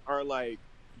that are like,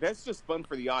 that's just fun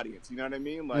for the audience. You know what I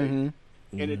mean? Like,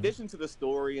 in addition to the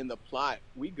story and the plot,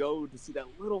 we go to see that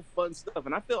little fun stuff.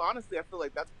 And I feel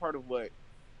like that's part of what,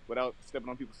 without stepping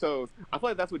on people's toes, I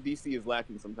feel like that's what DC is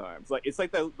lacking sometimes. Like, it's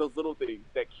like those little things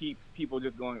that keep people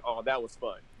just going, "Oh, that was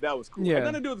fun. That was cool." Yeah. Had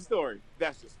nothing to do with the story.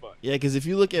 That's just fun. Yeah, because if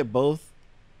you look at both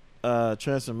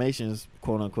transformations,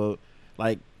 quote unquote,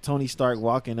 like Tony Stark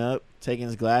walking up, taking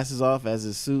his glasses off as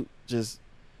his suit just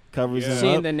covers him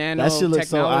Seeing up. the nano That shit looks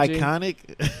so technology.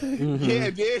 iconic. Yeah,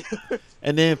 it did.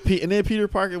 And then Peter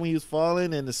Parker, when he was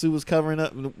falling and the suit was covering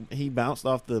up, and he bounced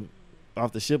off the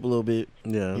ship a little bit.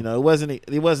 Yeah. You know, it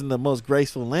wasn't the most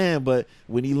graceful land, but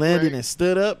when he landed and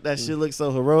stood up, that shit looked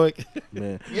so heroic.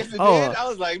 Man. Yes, it did. I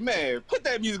was like, man, put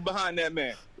that music behind that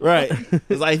man. Right.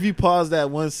 It's like if you pause that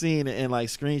one scene and like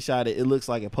screenshot it, it looks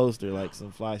like a poster, like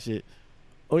some fly shit.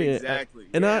 Oh yeah. Exactly.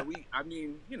 And I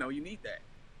mean, you know, you need that.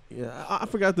 Yeah, I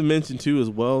forgot to mention too as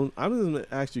well. I was gonna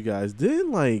ask you guys,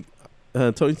 didn't like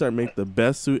Tony Stark make the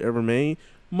best suit ever made?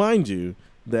 Mind you,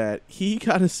 that he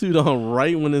got his suit on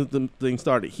right when the thing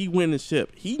started. He went in the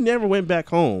ship. He never went back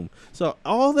home. So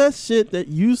all that shit that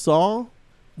you saw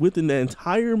within the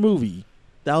entire movie,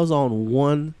 that was on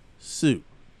one suit.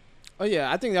 Oh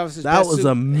yeah, I think that was his That best was suit.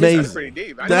 amazing. That's pretty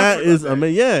deep. That is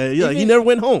amazing. Yeah, he never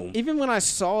went home. Even when I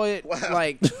saw it,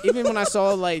 like even when I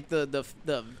saw like the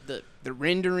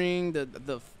rendering,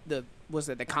 the what's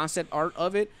that, the concept art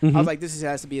of it, I was like, this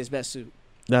has to be his best suit.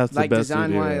 That's Like the best design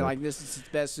suit, wise, yeah. like this is his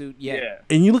best suit yet. Yeah.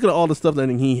 And you look at all the stuff that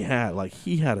he had. Like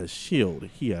he had a shield,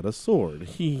 he had a sword,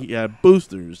 he had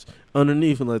boosters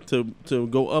underneath, and like to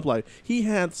go up. Like he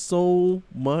had so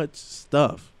much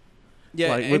stuff.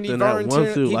 Yeah, like and within that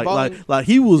one suit,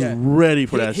 he he was yeah. ready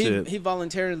for that shit. He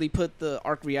voluntarily put the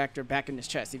arc reactor back in his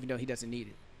chest, even though he doesn't need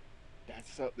it.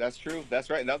 That's true. That's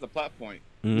right. And that was a plot point.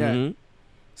 Yeah.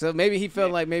 So maybe he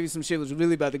felt like maybe some shit was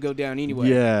really about to go down anyway.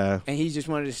 Yeah. And he just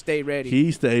wanted to stay ready.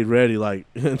 He stayed ready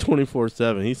like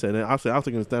 24/7. He said, I was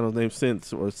thinking of Thanos' name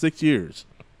since 6 years.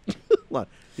 Like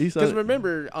he said, because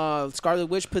remember, Scarlet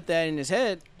Witch put that in his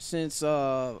head since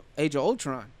Age of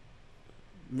Ultron.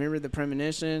 Remember the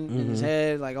premonition in his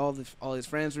head, like all his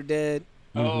friends were dead.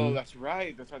 Oh, that's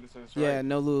right. That's right. Yeah,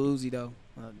 no Lil Uzi though,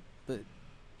 but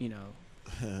you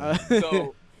know.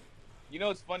 So, you know,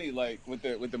 it's funny, like with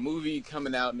the movie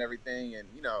coming out and everything, and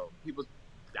you know, people,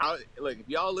 like if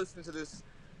y'all listen to this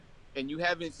and you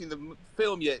haven't seen the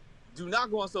film yet, do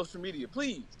not go on social media,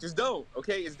 please. Just don't.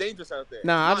 Okay, it's dangerous out there.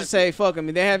 Nah, I'll just say fuck them.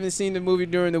 If they haven't seen the movie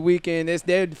during the weekend, it's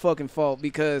their fucking fault,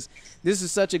 because this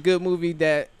is such a good movie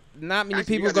that not many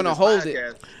people are gonna hold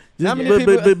it. Not many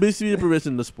people. But be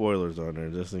permission the spoilers on there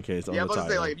just in case. Yeah, I was about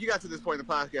to say, like, if you got to this point in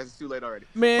the podcast, it's too late already.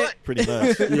 Man, Pretty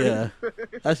much. Yeah,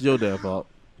 that's your damn fault.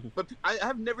 But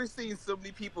I've never seen so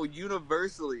many people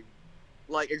universally,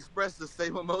 like, express the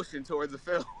same emotion towards the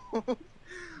film.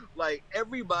 Like,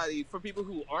 everybody, for people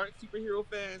who aren't superhero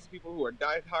fans, people who are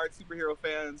diehard superhero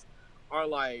fans, are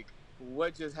like,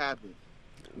 what just happened?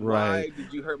 Right. Why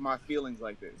did you hurt my feelings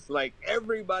like this? Like,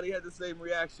 everybody had the same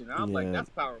reation. And I'm like, that's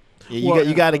powerful. Yeah,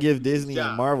 you got to give Disney job.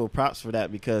 and Marvel props for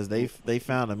that, because they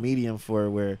found a medium for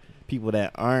where people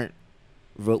that aren't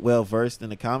well versed in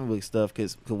the comic book stuff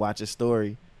could watch a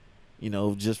story, you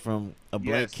know, just from a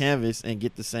blank canvas and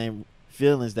get the same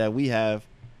feelings that we have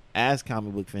as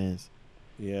comic book fans.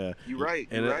 Yeah, You're right.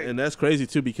 And that's crazy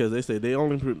too, because they say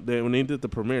when they did the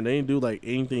premiere, they didn't do like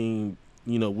anything,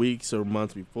 you know, weeks or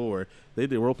months before. They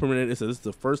did world premiere. They said this is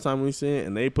the first time we see it,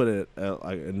 and they put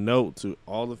like a note to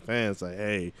all the fans like,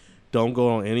 hey, don't go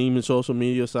on any social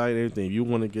media site, anything. If you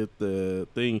want to get the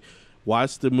thing,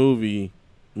 watch the movie,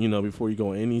 you know, before you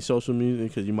go on any social media,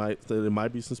 because there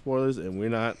might be some spoilers, and we're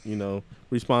not, you know,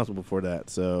 responsible for that.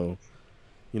 So,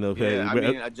 you know, Yeah, I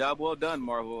mean, a job well done,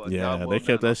 Marvel. They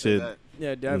kept that shit.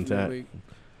 Yeah, definitely.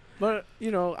 But, you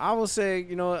know, I will say,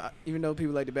 you know, even though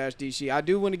people like to bash DC, I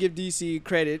do want to give DC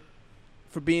credit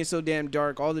for being so damn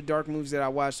dark. All the dark movies that I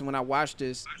watched, and when I watched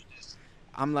this,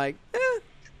 I'm like,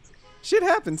 shit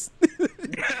happens.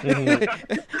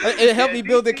 It helped me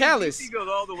build the callus. DC goes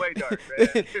all the way dark,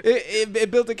 man.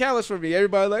 it built the callus for me.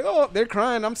 Everybody like, oh, they're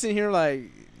crying. I'm sitting here like,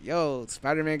 yo,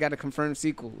 Spider-Man got a confirmed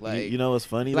sequel. Like, you know what's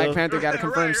funny Black though? Panther got a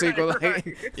confirmed sequel. Like,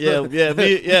 Yeah,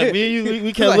 me and you,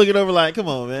 we kept Like- looking over like, come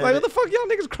on, man. like, what the fuck y'all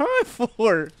niggas crying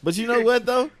for? But you know what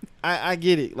though? I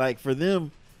get it. Like for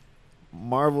them,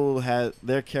 Marvel has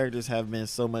their characters have been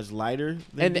so much lighter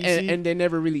than DC. And they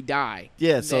never really die.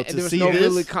 Yeah, so there to was see no this,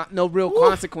 really no real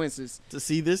consequences. to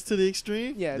see this to the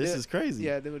extreme, Yeah, this is crazy.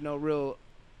 Yeah, there was no real.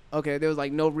 Okay, there was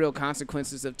like no real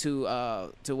consequences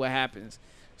to what happens.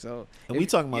 So And we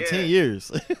talking about 10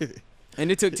 years.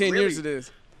 and it took 10 years of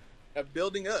this.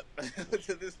 Building up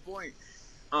to this point.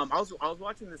 I was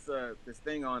watching this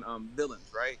thing on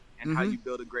villains, right? And how you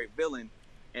build a great villain.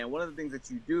 And one of the things that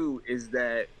you do is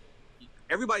that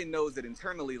everybody knows that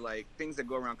internally, like, things that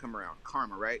go around come around,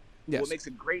 karma, right? Yes. What makes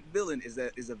a great villain is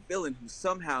a villain who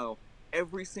somehow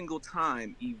every single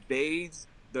time evades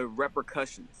the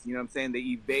repercussions. You know what I'm saying? They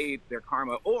evade their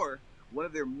karma, or one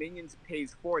of their minions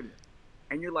pays for them.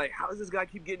 And you're like, how does this guy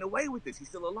keep getting away with this? He's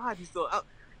still alive. He's still out.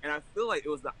 And I feel like it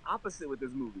was the opposite with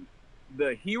this movie.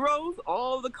 The heroes,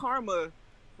 all the karma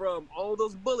from all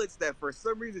those bullets that for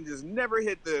some reason just never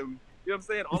hit them. You know what I'm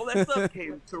saying? All that stuff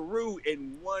came to rue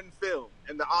in one film,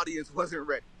 and the audience wasn't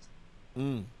ready.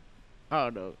 I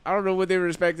don't know what they were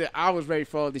expecting. I was ready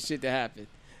for all this shit to happen.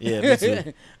 Yeah, me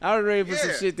too. I was ready for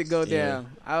some shit to go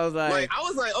down. I was like,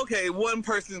 okay, one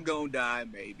person's gonna die,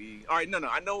 maybe. All right, no,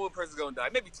 I know one person's gonna die,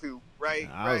 maybe two, right?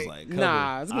 I was like,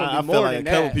 nah, it's gonna be I more felt like than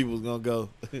a couple that. people was gonna go.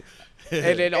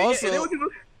 And then also,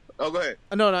 oh, go ahead.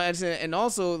 no, and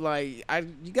also like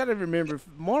you gotta remember,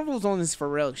 Marvel's on this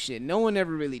Pharrell shit. No one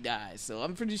ever really dies, so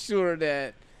I'm pretty sure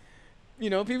that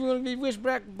people are gonna be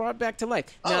brought back to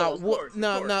life. Now, of course.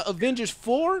 now, Avengers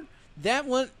 4. That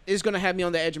one is going to have me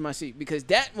on the edge of my seat because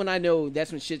that one I know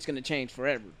that's when shit's going to change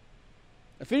forever.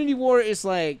 Infinity War is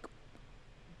like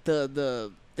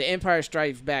the Empire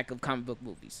Strikes Back of comic book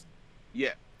movies.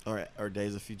 Yeah. Or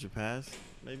Days of Future Past,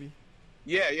 maybe?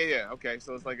 Yeah. Okay,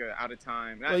 so it's like a out of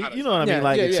time. Well, you know what I mean?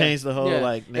 Like, it changed the whole,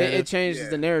 like, narrative. It changes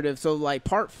the narrative. So, like,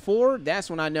 part 4, that's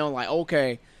when I know, like,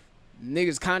 okay,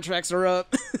 niggas' contracts are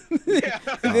up.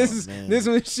 This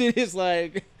when shit is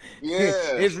like... Yeah,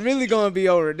 it's really gonna be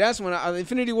over. That's when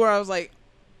Infinity War. I was like,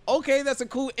 okay, that's a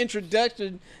cool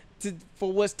introduction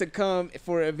for what's to come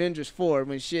for Avengers 4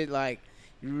 when shit like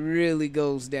really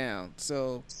goes down.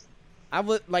 So I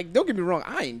would like. Don't get me wrong.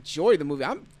 I enjoy the movie.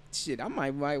 I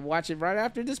might watch it right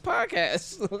after this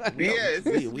podcast.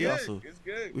 It's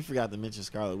good. We forgot to mention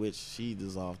Scarlet Witch. She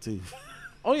dissolved too.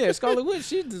 Oh yeah, Scarlet Witch.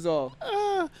 She dissolved.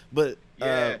 But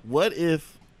what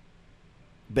if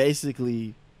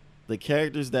basically the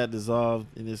characters that dissolved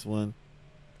in this one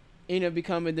end up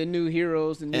becoming the new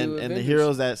heroes and the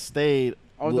heroes that stayed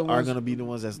are going to be the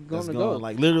ones that's going go.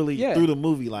 like literally through the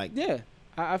movie, like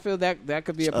I feel that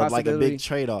could be a possibility, like a big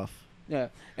trade-off.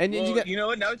 And you know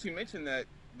what, now that you mentioned that,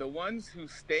 the ones who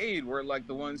stayed were like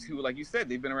the ones who, like you said,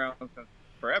 they've been around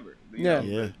forever. You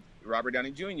know, Robert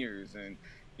Downey Jr.'s and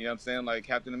you know what I'm saying, like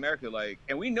Captain America, like,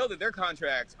 and we know that their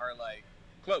contracts are like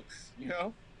close,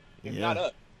 and not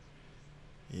up.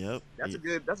 Yep. That's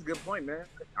a good point, man.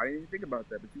 I didn't even think about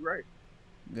that, but you're right.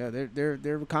 Yeah,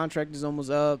 their contract is almost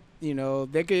up.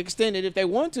 They could extend it if they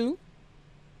want to.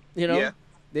 They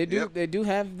do. Yep. They do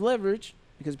have leverage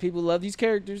because people love these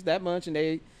characters that much, and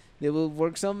they will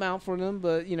work something out for them.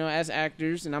 But as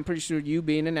actors, and I'm pretty sure you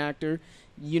being an actor,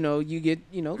 you get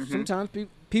sometimes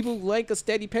people like a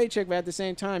steady paycheck, but at the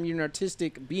same time you're an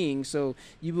artistic being, so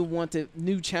you would want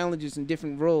new challenges and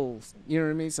different roles. You know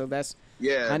what I mean? So that's.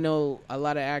 Yeah, I know a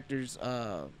lot of actors.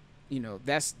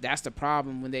 That's the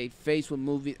problem when they face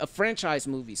with franchise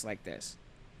movies like this.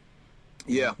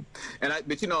 Yeah,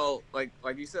 but like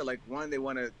you said, like one, they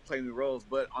want to play new roles,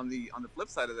 but on the flip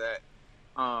side of that,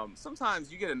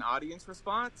 sometimes you get an audience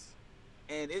response,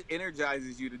 and it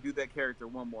energizes you to do that character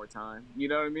one more time. You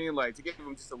know what I mean? Like to give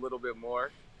them just a little bit more.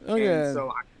 Oh yeah.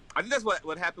 So I think that's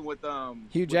what happened with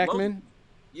Hugh Jackman.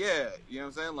 Yeah, you know what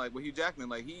I'm saying? Like with Hugh Jackman,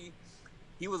 like he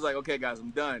was like, okay, guys, I'm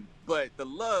done. But the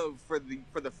love for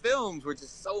the films were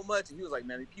just so much, and he was like,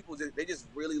 man, people they just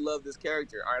really love this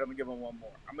character. All right, I'm gonna give him one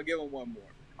more. I'm gonna give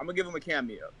him a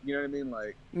cameo. You know what I mean?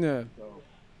 Like, yeah. So,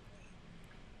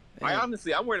 I'm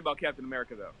worried about Captain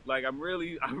America though. Like, I'm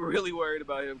really worried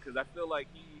about him because I feel like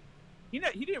he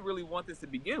didn't really want this to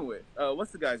begin with. What's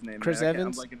the guy's name? Chris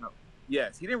Evans. I'm blanking out.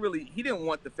 Yes, he didn't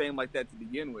want the fame like that to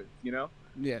begin with. Yeah.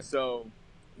 So.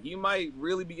 He might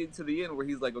really be getting to the end where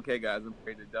he's like, "Okay, guys, I'm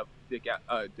ready to duck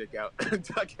out."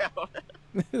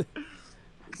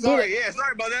 Sorry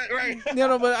about that. Right?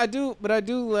 But I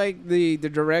do like the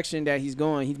direction that he's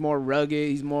going. He's more rugged.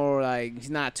 He's more like he's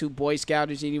not too Boy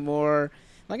Scoutish anymore.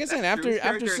 Like I said, after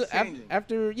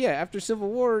Civil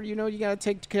War, you gotta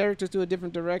take characters to a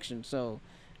different direction. So,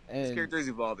 his character is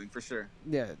evolving for sure.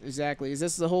 Yeah, exactly. This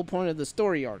is the whole point of the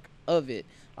story arc of it.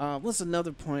 What's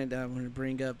another point that I want to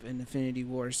bring up in Infinity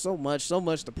War? So much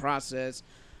to process.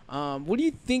 What do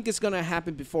you think is gonna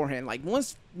happen beforehand? Like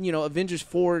once Avengers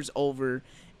 4 is over,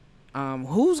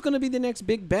 who's gonna be the next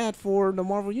big bad for the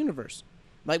Marvel universe?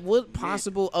 Like what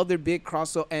possible other big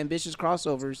ambitious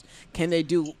crossovers can they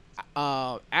do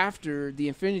after the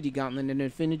Infinity Gauntlet and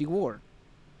Infinity War?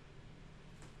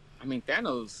 I mean,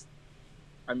 Thanos.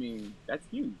 I mean, that's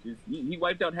huge. He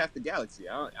wiped out half the galaxy.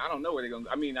 I don't know where they're going.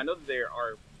 I mean, I know that there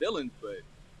are villains, but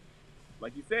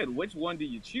like you said, which one do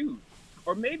you choose?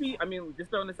 Or maybe, I mean,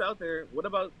 just throwing this out there, what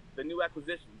about the new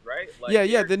acquisitions, right? Like,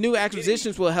 yeah, the new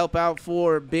acquisitions will help out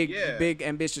for big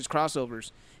ambitious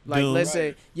crossovers. Like, Doom. let's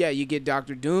say, you get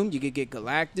Doctor Doom, you could get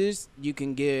Galactus, you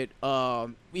can get,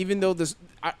 even though the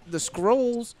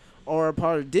Skrulls are a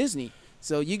part of Disney,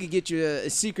 so you could get you a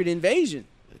Secret Invasion.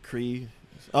 Kree.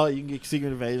 Oh, you can get Secret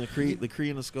Invasion, the Kree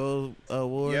and the Skull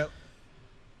War. Yep.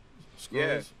 Skrulls.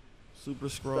 Yeah. Super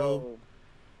Skrull. So,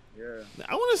 yeah.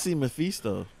 I want to see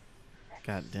Mephisto.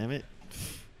 God damn it.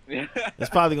 Yeah. It's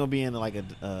probably going to be in like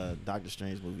a Doctor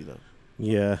Strange movie, though.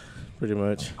 Yeah, pretty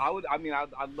much.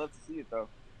 I'd love to see it, though.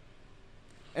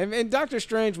 And Doctor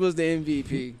Strange was the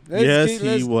MVP. Yes,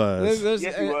 he was.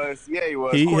 Yes, he was. Yeah, he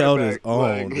was. He held his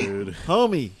Quarterback, own, like- dude.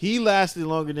 Homie, he lasted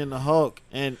longer than the Hulk,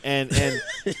 and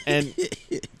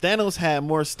Thanos had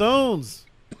more stones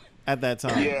at that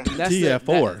time. Yeah. He had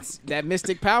 4. That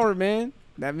mystic power, man.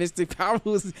 That mystic power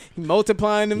was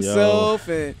multiplying himself,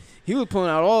 and he was pulling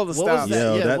out all the What was stuff.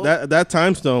 that? Yo, that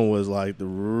time stone was like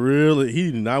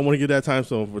he did not want to get that time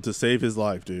stone to save his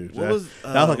life, dude. What That was,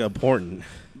 was like important.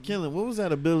 Killing, what was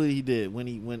that ability he did when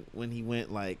he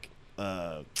went like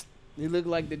He looked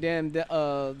like the damn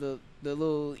the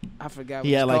little, I forgot what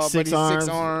he had it's like called, but 6 he's arms, 6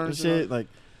 arms and shit. Like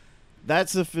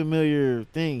that's a familiar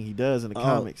thing he does in the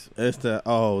comics. It's the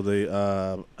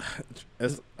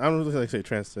it's, I don't really like to say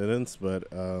transcendence, but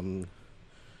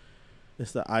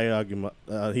it's the Iaguma.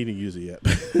 He didn't use it yet.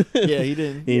 Yeah, he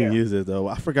didn't. He didn't use it though.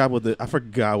 I forgot what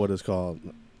it's called.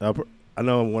 I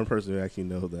know one person who actually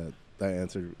knows that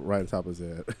answer right on top of his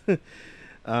head.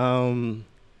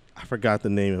 I forgot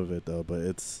the name of it though, but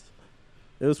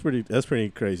that's pretty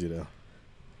crazy though.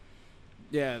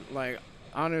 Yeah, like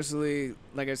honestly,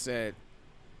 like I said,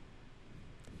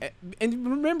 and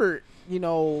remember,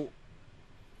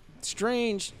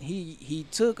 Strange, he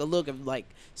took a look at like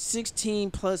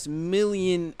 16 plus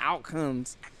million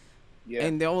outcomes,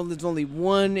 and there's only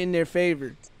one in their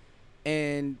favor,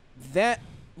 and that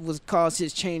was caused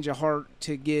his change of heart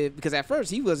to give, because at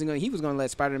first he was gonna let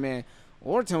Spider-Man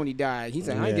or Tony die. He's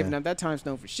like, I ain't giving up that time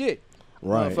stone for shit.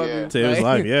 Right. Motherfucker. Save his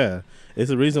life, yeah. It's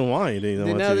the reason why he didn't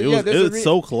want to. It was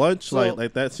so clutch,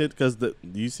 like that shit, because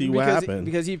you see what happened.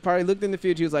 Because he probably looked in the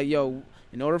future, he was like, yo,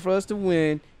 in order for us to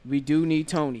win, we do need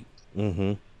Tony.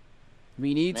 Mm-hmm.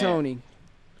 We need Tony.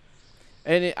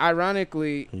 And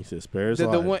ironically, he said spare his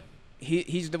life.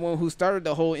 He's the one who started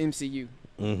the whole MCU.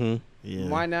 Mm-hmm. Yeah.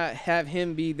 Why not have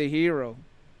him be the hero?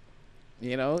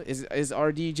 It's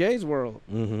RDJ's world.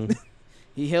 Mm-hmm.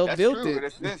 He helped build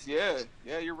it.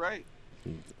 Yeah, you're right.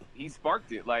 He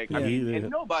sparked it. Like, Yeah. I mean,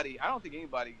 and I don't think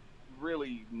anybody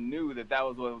really knew that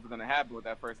was what was going to happen with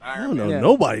that first Iron Man. I don't know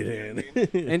nobody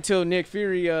then. Until Nick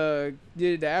Fury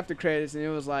did the after credits, and it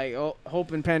was like,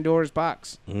 open Pandora's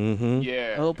box. Mm-hmm.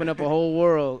 Yeah. Open up a whole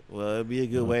world. Well, it'd be a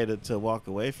good way to walk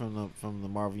away from the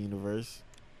Marvel universe.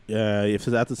 Yeah, if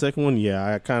it's at the second one,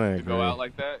 I kind of agree. Go out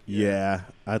like that? Yeah,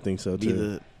 I think so Be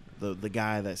too. the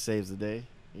guy that saves the day,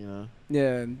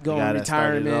 Yeah, go the guy on that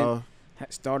started it retirement, all.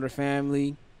 start a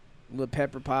family with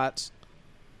Pepper Potts.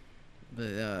 But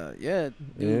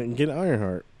And get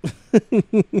Ironheart.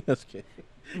 That's okay.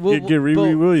 Well, get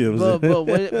Riri Williams.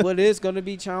 But what is going to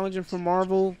be challenging for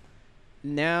Marvel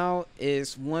now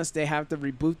is once they have to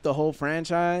reboot the whole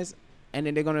franchise, and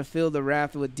then they're going to feel the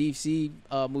wrath of what DC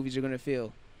movies are going to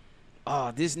feel.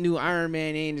 Oh, this new Iron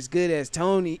Man ain't as good as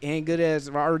Tony, ain't good as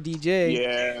RDJ.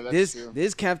 Yeah, that's true.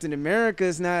 This Captain America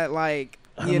is not like,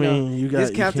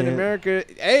 this Captain America.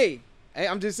 Hey,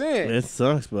 I'm just saying. It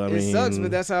sucks, but it sucks,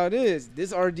 but that's how it is.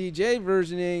 This RDJ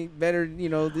version ain't better,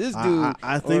 this dude.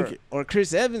 I think or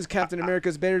Chris Evans Captain America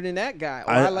is better than that guy.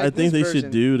 I think they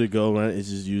should do to go around is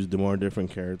just use the more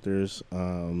different characters,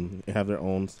 and have their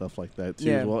own stuff like that too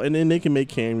as well. And then they can make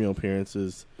cameo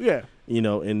appearances. Yeah.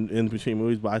 In between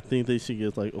movies, but I think they should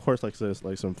get of course, like this,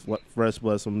 like some fresh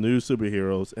blood, some new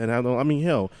superheroes, and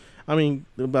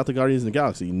about the Guardians of the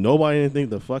Galaxy. Nobody didn't think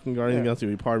the fucking Guardians of the Galaxy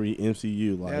would be part of the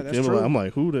MCU. Like, that's true. I'm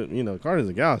like, who the Guardians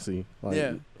of the Galaxy?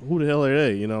 Like, who the hell are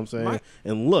they? You know what I'm saying?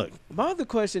 And look, my other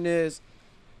question is,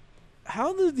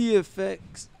 how this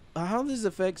affects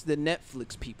the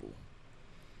Netflix people?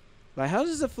 Like, how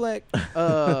does it affect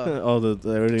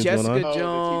everything's Jessica going on?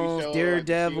 Jones, the TV show,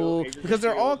 Daredevil, like the because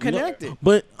they're all connected.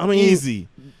 But Easy.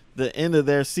 the end of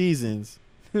their seasons,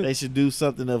 they should do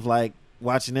something of like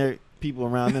watching their people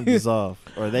around them dissolve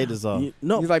or they dissolve.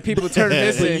 No, He's like people turning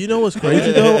this but in. you know what's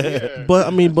crazy though? Yeah. But I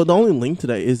mean, but the only link to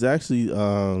that is actually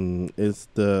it's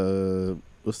the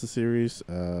what's the series?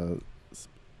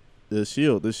 The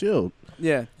Shield.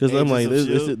 Yeah. Because I'm like, Agents of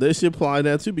S.H.I.E.L.D. they should apply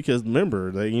that too. Because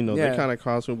remember, they Yeah. they kind of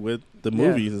cross with the Yeah.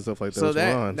 movies and stuff like that. So was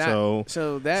that- on. that- So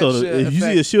So that so should if you see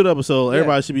a affect- Shield episode, Yeah.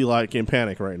 everybody should be like in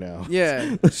panic right now.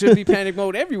 yeah, should be panic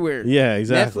mode everywhere. Yeah,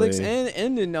 exactly. Netflix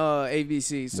and in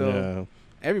ABC. So yeah.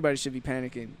 everybody should be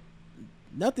panicking.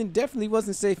 Nothing definitely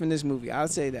wasn't safe in this movie. I'll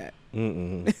say that.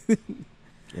 Mm-mm.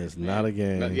 It's not a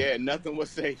game. Yeah, nothing was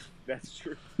safe. That's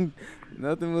true.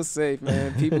 Nothing was safe,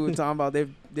 man. People were talking about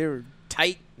they were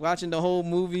tight watching the whole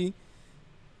movie.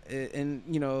 And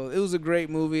you know, it was a great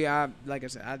movie. Like I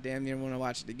said, I damn near want to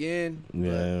watch it again.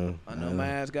 Yeah. I know my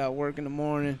ass got work in the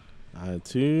morning. I had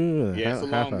 2 Yeah, it's a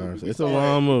half long hours. movie. We It's a saw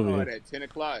long We saw movie. it at 10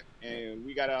 o'clock, and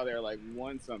we got out there like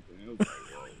 1 something. It was like,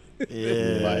 whoa.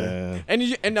 Yeah.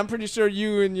 And I'm pretty sure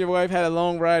you and your wife had a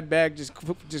long ride back, just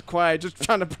quiet, just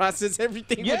trying to process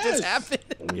everything that just Yes.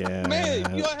 happened. Yeah.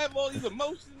 Man, you all have all these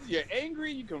emotions. You're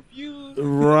angry. You're confused.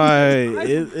 Right. I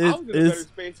It, was in a better it's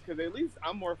space because at least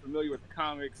I'm more familiar with the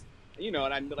comics. You know,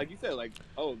 and I like you said, like,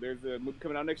 oh, there's a movie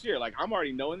coming out next year. Like, I'm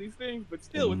already knowing these things, but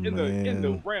still within in the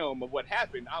Man. realm of what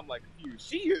happened, I'm like confused.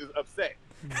 She is upset.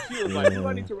 She was like, who do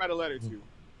I need to write a letter to?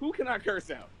 Who can I curse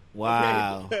out?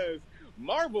 Wow. Because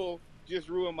Marvel just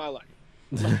ruined my life.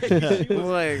 She was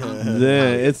Like, yeah,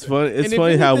 it's funny. It's And if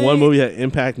funny how one anything- movie had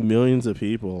impacted millions of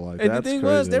people. Like and that's the thing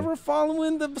crazy. was, they were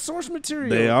following the source material.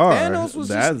 They are. Thanos was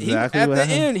That's just, exactly at what the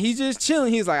happened. end. He's just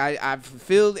chilling. He's like, I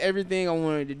fulfilled everything I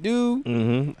wanted to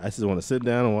do. I just want to sit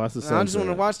down and watch the sunset. I just want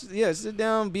to watch. Yeah, sit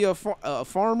down, be a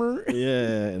farmer.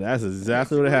 Yeah, and that's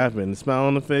exactly what happened. Smile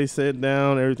on the face, sit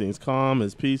down, everything's calm,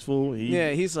 it's peaceful.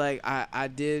 Yeah, he's like,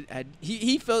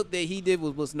 he felt that he did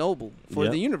what was noble for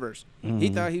Yep. the universe. He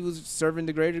thought he was serving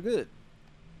the greater good.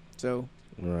 So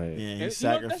Right. Yeah, And, he you know,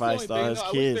 sacrificed that's the all only his thing, though.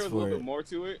 I wish kids there was a for little it. bit more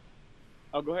to it.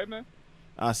 Oh, go ahead, man.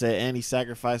 I said, and he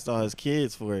sacrificed all his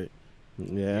kids for it.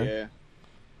 Yeah.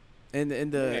 and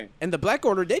Yeah. the Black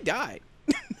Order, they died.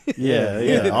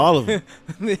 Yeah, all of them.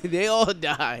 They all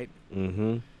died.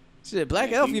 Mm-hmm. Shit,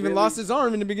 Black Man, Elf he even really- lost his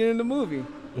arm in the beginning of the movie.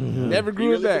 Never He grew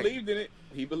really it back. believed in it.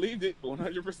 He believed it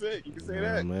 100%. You can say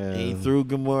that. Oh, man. And he threw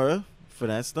Gamora for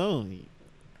that stone.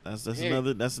 That's Yeah.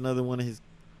 another one of his.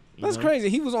 you That's know? crazy.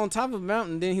 He was on top of a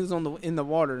mountain, then he was in the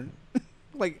water.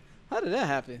 Like, how did that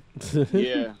happen?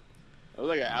 Yeah. It was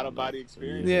like an out of body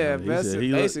experience. Yeah, he that's said it,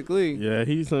 he basically. Yeah,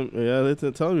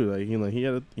 they tell you like he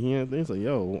had things like,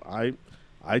 yo,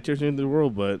 I church into the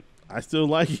world, but I still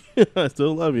like you. I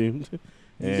still love you.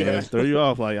 And Yeah. throw you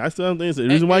off. Like I still have things. The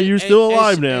reason why you're still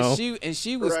alive now. And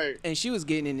she was Right. and she was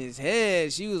getting in his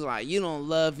head. She was like, "You don't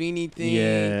love anything.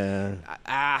 Yeah.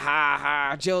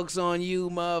 Ha. Jokes on you,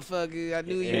 motherfucker. I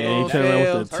knew you And gonna he turned around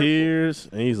fail." with the tears,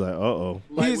 and he's like, "Uh-oh."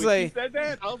 Like, He's when like- she said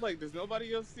that, I was like, does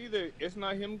nobody else see that it's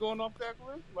not him going off that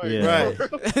cliff? Like,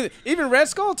 Yeah. Right. Even Red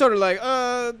Skull told her like,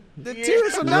 the Yeah.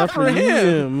 tears are not for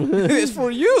him. It's for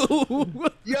you.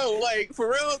 Yo, like, for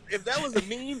real, if that was a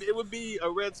meme, it would be a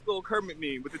Red Skull Kermit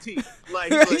meme with the teeth.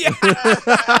 Like, actually.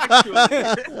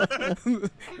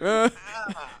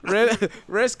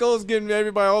 Red Skull's giving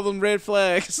everybody all them red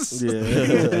flags.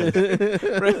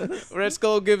 Yeah. Red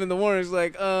Skull giving the warnings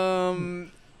like,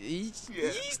 it's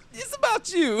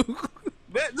about you.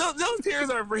 Those tears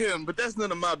are for him, but that's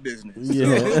none of my business.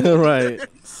 Yeah. Right.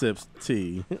 Sips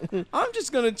tea. I'm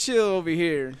just gonna chill over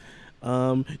here.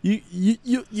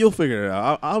 You'll figure it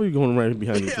out. I'll be going right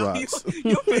behind these rocks.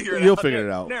 You'll figure it You'll out. figure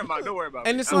it out. Never mind. Don't worry about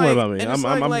And it. it's Don't like, worry about me. and it's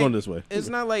I'm like- going this way. It's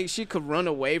not like she could run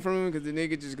away from him because the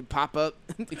nigga just could pop up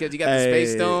because he got the space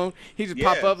Hey. stone. He just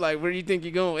pop Yeah. up like, where do you think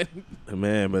you're going?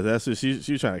 Man, but that's what she was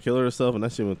trying to kill herself, and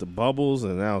that shit went to bubbles,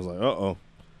 and I was like, uh-oh.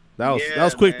 That Yeah,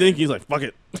 was quick man. thinking. He's like, fuck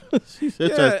it. She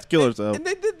said trying to kill herself. And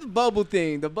they did the bubble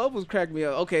thing. The bubbles cracked me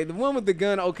up. Okay, the one with the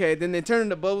gun, okay. Then they turned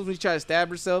into bubbles when she tried to stab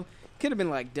herself. Could have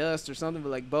been like dust or something, but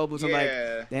like bubbles. I'm like,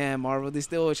 Yeah. damn, Marvel, they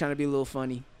still always trying to be a little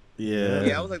funny. Yeah.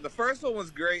 Yeah, I was like, the first one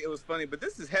was great. It was funny, but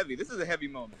this is heavy. This is a heavy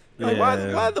moment. Like,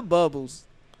 Yeah. why the bubbles?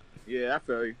 Yeah, I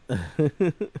feel you.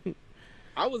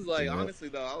 I was like, honestly,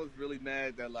 though, I was really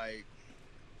mad that, like,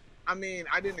 I mean,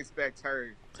 I didn't expect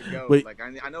her to go. Wait. Like,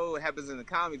 I know what happens in the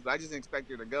comics, but I just didn't expect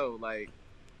her to go. Like,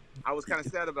 I was kind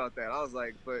of sad about that. I was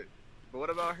like, but what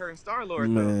about her and Star-Lord,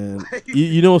 Man. though? Like,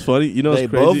 You know what's funny? You know They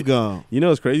what's crazy? both gone. You know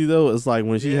what's crazy, though? It's like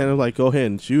when she Yeah. had him, like, go ahead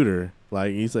and shoot her.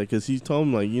 Like, he's like, because he told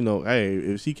him, like, you know, hey,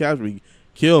 if she captures me,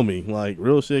 kill me. Like,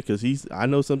 real shit, because I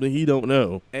know something he don't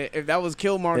know. If that was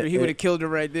Killmonger, he would have killed her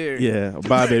right there. Yeah.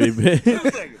 Bye, baby. 2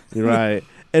 seconds. Right.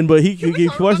 but he Can we keep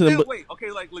talk about questioning. that? But Wait,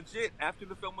 okay, like legit. After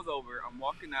the film was over, I'm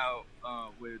walking out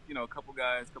with a couple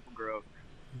guys, couple girls,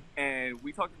 and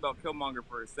we talked about Killmonger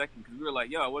for a second because we were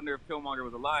like, "Yo, I wonder if Killmonger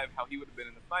was alive, how he would have been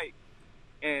in the fight."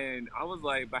 And I was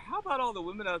like, "But how about all the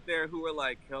women out there who were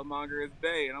like, Killmonger is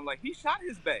bae?" And I'm like, "He shot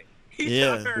his bae. He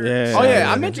shot her." Yeah. Oh yeah,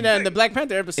 Yeah. I mentioned that in the Black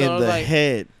Panther episode. I In was the like,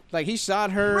 head. like he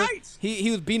shot her. Right. He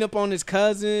was beating up on his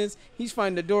cousins. He's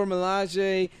fighting the Dora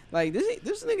Milaje. Like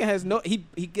this nigga has no. He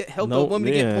helped No, a woman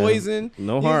to get yeah. poisoned.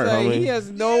 No He's heart, like, homie. he has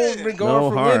no Yeah. regard No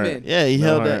for heart. women. Yeah, he No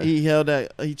held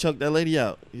heart. that. He choked that lady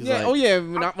out. He's Yeah. like, Oh yeah.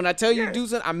 When I tell you Yeah. do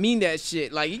something, I mean that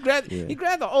shit. Like he grabbed Yeah.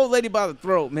 the old lady by the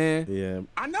throat, man. yeah,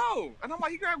 I know, and I'm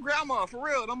like, "He grabbed grandma for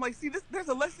real." And I'm like, "See, there's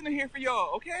a lesson in here for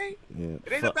y'all, okay? yeah.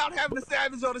 It ain't about having a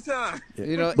savage all the time."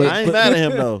 You know. But- I ain't mad at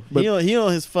him though. He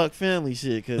on his fuck family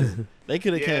shit because they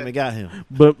could have Yeah. came and got him.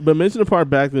 But mention the part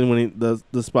back then when he does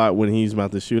the spot when he's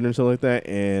about to shoot her and stuff like that,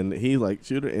 and he like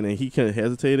shoot her, and then he kind of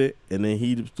hesitated, and then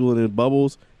he doing in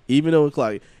bubbles, even though it's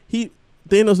like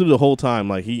Thanos knew the whole time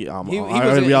like I heard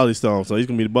wasn't- reality stone, so he's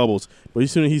gonna be the bubbles. But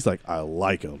as soon as he's like, I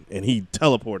like him, and he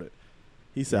teleported.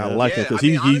 He said, I Yeah. like him Yeah, because I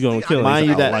mean, he's gonna honestly, kill him. Mind He's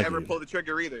you like, I that- like never him. pulled the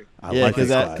trigger either. I Yeah, like because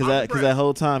this that guy. because that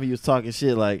whole time he was talking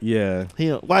shit like, Yeah,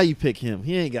 why you pick him?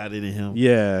 He ain't got it in him.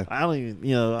 yeah. I don't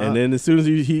even And then as soon as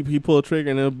he pulled a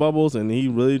trigger and it bubbles, and he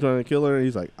really trying to kill her,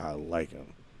 he's like, I like him.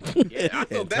 Yeah, I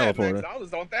feel And bad, man. teleporter. 'Cause I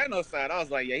was on Thanos' side. I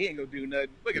was like, "Yeah, he ain't gonna do nothing.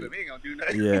 Look at him, he ain't gonna do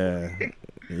nothing." Yeah,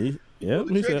 yeah. Pull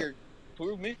the he said- trigger.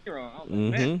 Prove me wrong. I was like,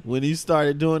 Mhm. "Man, when he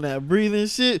started doing that breathing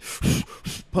shit,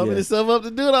 pumping Yeah. himself up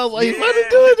to do it, I was like, yeah, he about to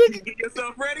do it. Get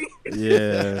yourself ready."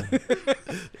 Yeah,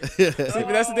 Nigga. See, but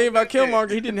that's the thing about okay.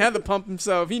 Killmonger. He didn't have to pump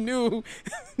himself. He knew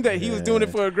that he was doing it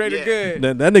for a greater Yeah. good.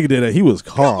 that nigga did that. He was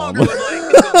calm. Killmonger was like,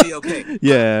 "It's gonna be okay."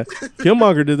 Yeah,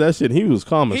 Killmonger did that shit. He was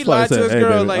calm as He fuck. lied to Said, his hey,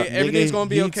 girl baby, like everything's Nigga, gonna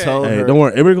be he okay. told hey, her- don't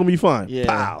worry, everything's gonna be fine. Yeah,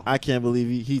 Pow. I can't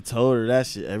believe he told her that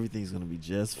shit. Everything's gonna be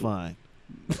just fine,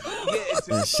 Yeah, it's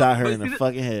and just- shot her but in the see,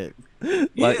 fucking head. Like,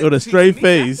 yeah, with a see, straight to me,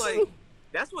 face.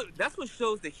 That's what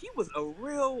shows that he was a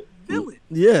real villain.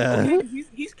 Yeah, Okay?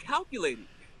 He's calculated.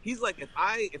 He's like, if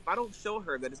I don't show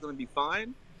her that it's gonna be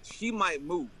fine, she might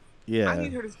move. I yeah,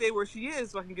 need her to stay where she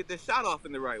is so I can get this shot off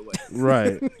in the right way.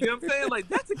 right. You know what I'm saying? Like,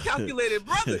 that's a calculated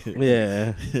brother.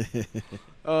 Yeah,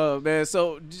 Man,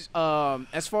 so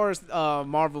as far as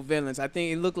Marvel villains, I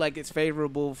think it looked like it's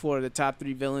favorable for the top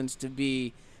 3 villains to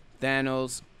be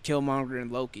Thanos, Killmonger,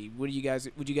 and Loki. Would you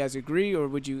guys agree, or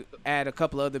would you add a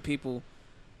couple other people?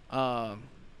 Two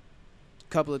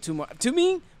more. To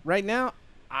me, right now,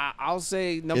 I'll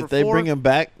say number If they 4. bring him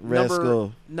back, Red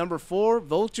Skull. Number 4,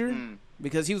 Vulture, Mm.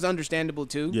 because he was understandable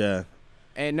too. yeah.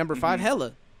 And number 5,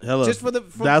 Hela. Hella. Just for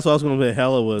That's what I was gonna say.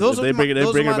 Hella was. If they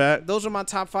bring her back. Those are my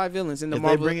top 5 villains in the If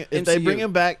Marvel they bring MCU.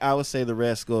 him back, I would say the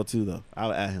Red Skull too. Though I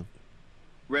would add him.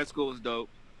 Red Skull is dope.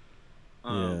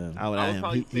 I would I add would him.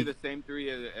 probably say the same 3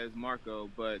 as Marco,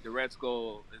 but the Red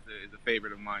Skull is a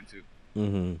favorite of mine too.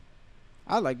 Mm-hmm.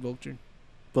 I like Vulture.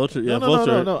 Vulture. Yeah, No,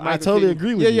 Vulture. I Michael totally Keaton.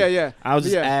 agree with you. Yeah. I would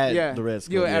just Yeah, add yeah. the Red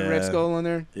Skull. You'll add Red Yeah. Skull on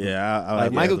there. Yeah, I Like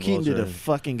like Michael the Keaton did a Vulture.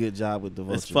 fucking good job with the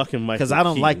Vulture. It's fucking Michael because I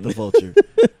don't like the Keaton. Vulture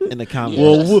in the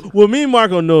comics. Well, me and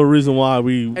Marco know the reason why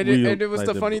we. And it was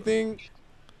the funny thing.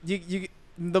 The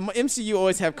MCU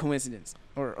always have coincidence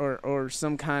or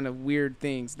some kind of weird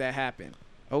things that happen.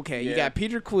 Okay, you Yeah. got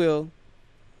Peter Quill,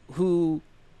 who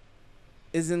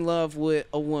is in love with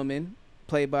a woman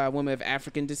played by a woman of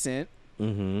African descent,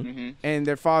 Mm-hmm. Mm-hmm. and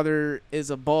their father is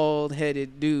a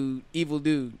bald-headed dude, evil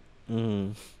dude.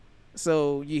 Mm-hmm.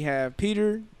 So you have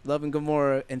Peter loving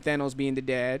Gamora and Thanos being the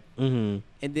dad, Mm-hmm.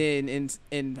 and then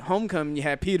in Homecoming you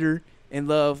have Peter in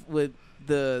love with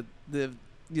the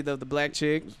black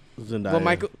chick. Zendaya. Well,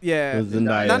 Michael, yeah, It was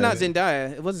Zendaya. not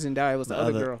Zendaya. It wasn't Zendaya. It was the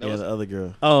other girl. Yeah, the other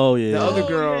girl. Oh yeah. The other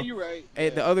girl. Yeah, you're right.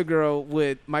 And the other girl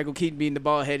with Michael Keaton being the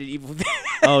bald-headed evil dad.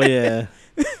 Oh yeah.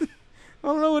 I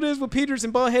don't know what it is with Peters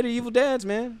and bald-headed evil dads,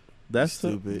 man. That's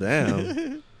Stupid.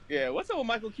 Damn. Yeah, what's up with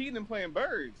Michael Keaton and playing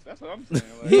birds? That's what I'm saying.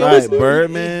 Like, He Right, always-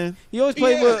 Birdman. He always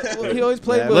played Yeah. with. He always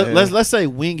played Let- with Let's say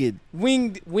winged.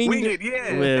 winged. Winged, yeah. Yeah,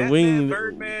 Batman, wing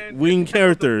Birdman.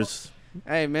 characters.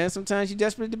 Hey man, sometimes you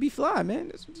desperate to be fly, man.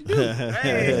 That's what you do.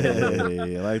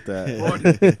 Hey, I like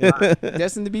that.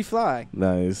 Destined to be fly.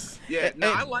 Nice. Yeah,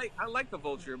 no, And- I like the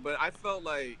Vulture, but I felt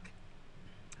like,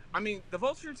 I mean, the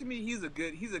Vulture to me, he's a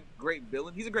great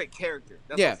villain. He's a great character.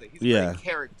 That's Yeah. what I'm saying. He's a Yeah. great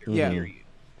character. Yeah. Period.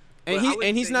 And But I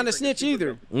wouldn't he's say not a like snitch super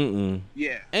either. villain. Mm-mm.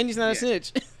 Yeah. And he's not a Yeah.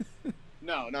 snitch.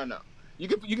 No. You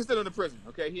can send him to prison,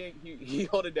 okay? He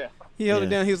hold it down. He held it Yeah.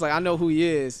 down. He was like, I know who he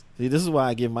is. See, this is why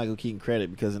I give Michael Keaton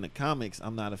credit, because in the comics,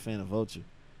 I'm not a fan of Vulture.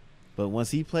 But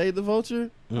once he played the Vulture,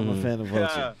 I'm a Mhm. fan of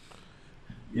Vulture.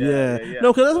 Yeah. yeah.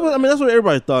 No, because that's what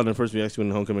everybody thought in the first reaction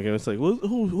when Homecoming came. It's like,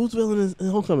 who's villain in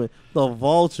Homecoming? The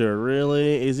Vulture,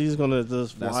 really? Is he just gonna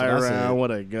just fly around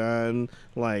with a gun?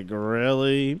 Like,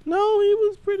 really? No, he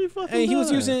was pretty fucking. And he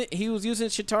was good. using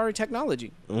Chitauri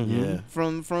technology Yeah.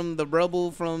 from the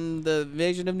Rebel, from the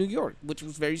Invasion of New York, which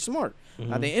was very smart.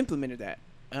 How they implemented that.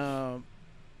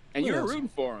 And you were else? rooting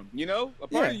for him, you know? A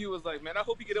part of you was like, man, I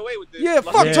hope he get away with this. Yeah,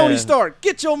 fuck Tony Stark.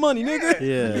 Get your money, nigga.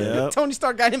 Yeah. Tony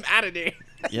Stark got him out of there.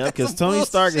 Yeah, because Some Tony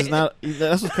Stark is bullshit. not.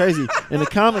 That's what's crazy. In the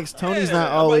comics, Tony's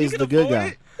not always the good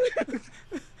guy.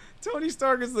 Tony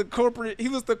Stark is the corporate. He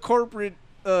was the corporate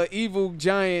evil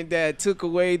giant that took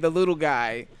away the little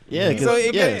guy. Yeah, So because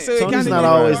it Tony's kinda not gives-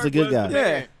 always the good guy.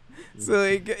 Yeah. So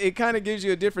it kind of gives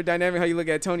you a different dynamic how you look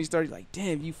at Tony Stark. You're like,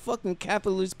 damn, you fucking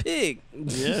capitalist pig.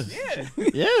 Yeah. Yeah.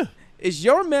 Yeah. It's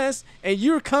your mess, and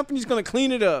your company's gonna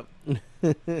clean it up.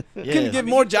 Yeah. Can get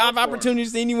more he job fought for him.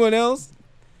 opportunities than anyone else.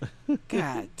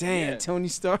 God damn, Yeah. Tony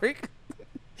Stark.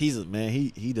 He's a man.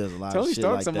 He does a lot Tony of shit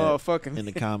Stark's like a that motherfucking in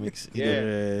the comics. He Yeah.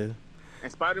 does. Yeah.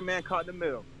 And Spider-Man caught in the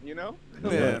middle, you know?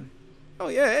 Yeah. Oh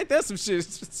yeah, ain't that some shit?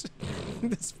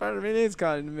 Spider-Man is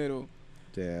caught in the middle.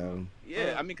 Damn.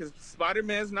 Yeah, I mean, because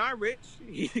Spider-Man's not rich.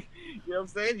 You know what I'm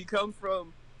saying? He comes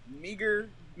from meager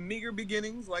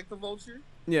beginnings like the Vulture.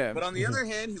 Yeah. But on the other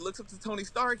hand, he looks up to Tony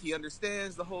Stark. He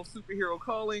understands the whole superhero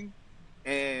calling.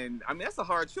 And, I mean, that's a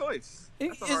hard choice.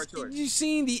 That's a hard choice. You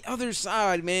seen the other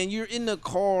side, man. You're in the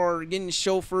car getting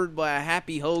chauffeured by a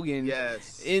Happy Hogan.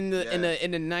 Yes. In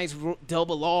the nice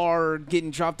double R,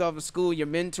 getting dropped off of school. Your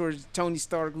mentor's Tony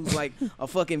Stark, who's like a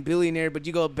fucking billionaire, but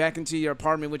you go back into your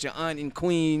apartment with your aunt in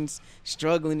Queens,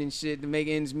 struggling and shit to make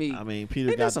ends meet. I mean, Peter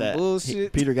Ain't that got some that.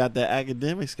 bullshit? Peter got that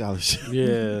academic scholarship.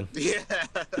 Yeah. Yeah.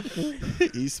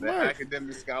 He's The smart.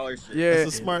 academic scholarship. Yeah,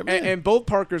 That's a smart man. and both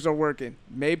Parkers are working.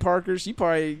 May Parker, she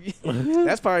probably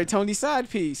that's probably Tony's side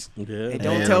piece. Yeah. And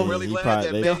don't And tell I'm really he glad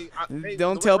probably- that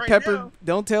Don't the tell right Pepper. now,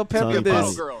 Don't tell Pepper Tony this.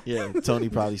 probably, girl. yeah, Tony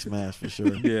probably smashed for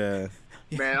sure. Yeah.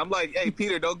 man, I'm like, hey,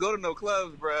 Peter, don't go to no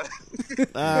clubs, bro.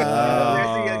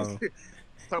 Ah.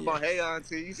 Talking about, hey,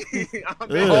 auntie. I'm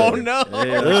Ugh. Oh no!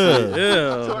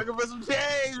 Yeah. talking for some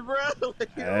change, bro. Like,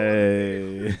 you know,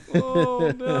 Hey.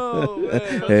 Oh no!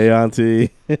 Man. Hey,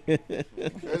 auntie.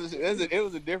 it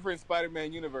was a different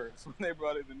Spider-Man universe when they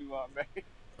brought in the new Aunt May.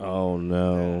 Oh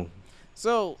no.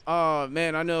 So,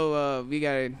 man, I know we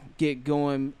gotta get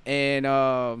going, and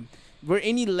were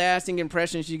any lasting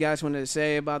impressions you guys wanted to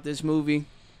say about this movie?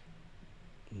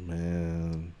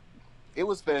 Man. It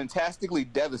was fantastically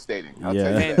devastating. I'll Yeah.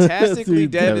 tell you that. Fantastically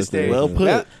devastating. Well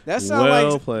put. That sound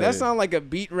Well like played. that sound like a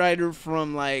beat writer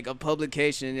from like a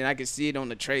publication, and I could see it on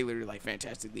the trailer, like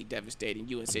fantastically devastating.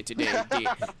 USA Today,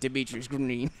 Demetrius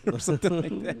Greene, or something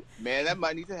like that. Man, that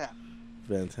might need to happen.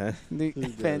 Fantastic.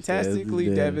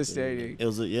 Fantastically devastating. It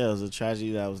was a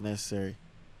tragedy that was necessary.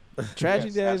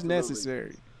 Tragedy Yes, that is absolutely.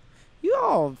 necessary. You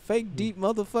all fake deep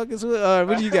motherfuckers.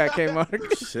 What do you got, K Mark?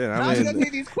 Shit, Now I you gotta mean,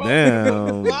 take these quotes,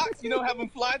 damn. blocks, you know, have them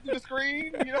fly through the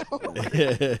screen, you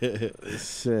know.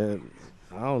 shit.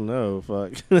 I don't know.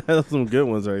 Fuck. That's some good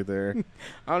ones right there.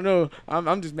 I don't know.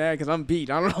 I'm just mad because I'm beat.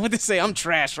 I don't know what to say. I'm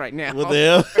trash right now. What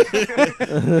the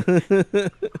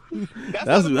hell?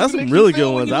 That's some really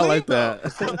good ones. I like that.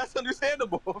 That's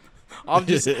understandable. I'll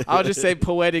just say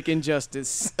poetic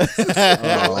injustice.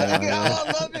 I like it.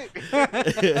 I love it.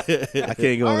 I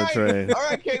can't go on the train. All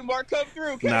right, Kmart, come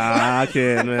through. Kmart. Nah, I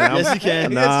can't, man. Yes, you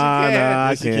can. Nah, Yes, you can. I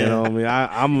Yes, you can't, can. homie.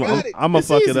 Got it. I'm a It's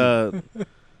fuck it easy. up.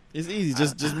 It's easy.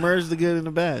 Just merge the good and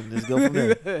the bad and just go from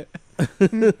there.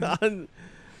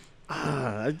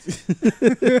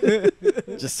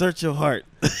 Just search your heart.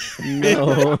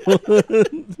 No.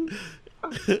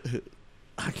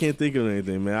 I can't think of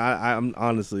anything, man. I'm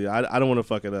honestly, I don't want to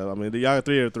fuck it up. I mean, y'all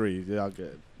 3 or 3. Y'all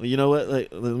good. Well, you know what?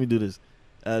 Let me do this.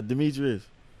 Demetrius,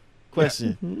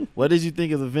 question. What did you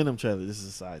think of the Venom trailer? This is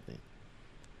a side thing.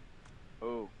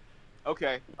 Oh,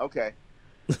 okay.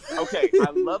 I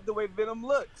love the way Venom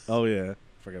looks, Oh yeah,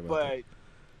 forget about but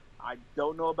I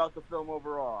don't know about the film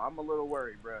overall. I'm a little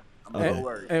worried, bro. I'm a Okay. little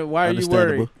worried. And why are you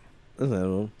worried? that. That's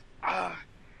not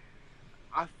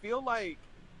I feel like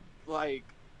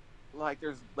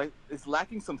there's like it's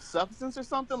lacking some substance or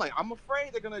something. Like I'm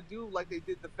afraid they're gonna do like they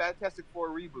did the Fantastic Four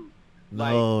reboot.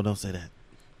 No, don't say that.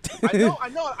 I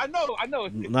know.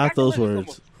 It's Not those sacrilegious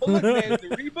words. almost. But look, man,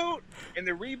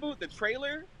 the reboot, the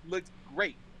trailer looked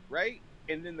great, right?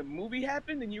 And then the movie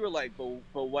happened, and you were like,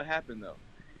 but what happened though?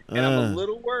 And I'm a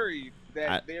little worried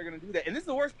that they're gonna do that. And this is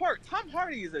the worst part. Tom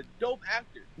Hardy is a dope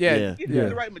actor. Yeah. If he has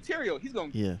the right material, he's gonna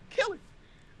Yeah. kill it.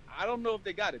 I don't know if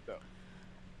they got it though.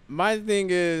 My thing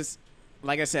is,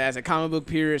 like I said, as a comic book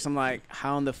purist, I'm like,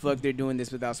 how in the fuck they're doing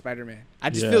this without Spider-Man? I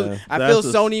just Yeah, feel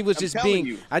Sony was I'm just telling being.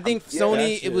 you. I think Yeah,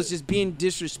 Sony that it was shit. just being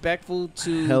disrespectful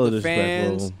to Hella the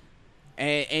fans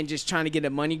disrespectful. and just trying to get a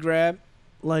money grab.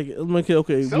 Like,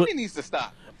 okay, Sony needs to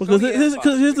stop. because Sony and Fox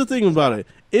here's the need thing to about stop. it.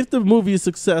 If the movie is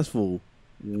successful,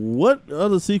 what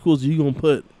other sequels are you gonna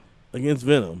put against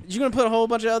Venom? You're gonna put a whole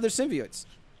bunch of other symbiotes,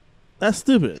 That's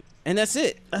stupid. and that's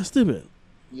it. That's stupid.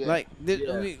 Yeah. Like, Yeah.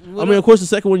 I mean, of course, the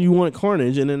second one you want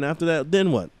Carnage, and then after that,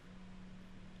 then what?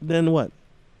 Then what?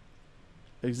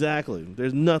 Exactly.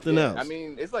 There's nothing Yeah, else. I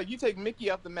mean, it's like you take Mickey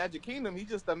out the Magic Kingdom. He's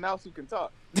just a mouse who can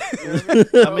talk. You know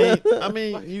what I mean? I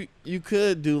mean, you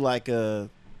could do like a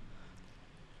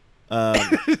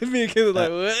me and Kid was like,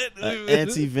 what?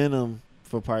 anti-Venom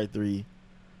for part 3,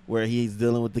 where he's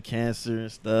dealing with the cancer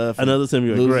and stuff. and another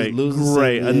symbiote. loses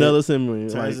Great. symbiote, Another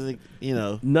symbiote. turns Like, into, you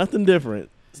know. nothing different.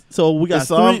 So we got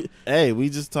It's all, three hey, we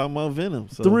just talking about Venom.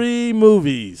 So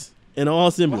movies and all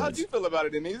Well, symbiotes. how'd you feel about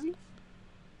it, Easy?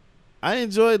 I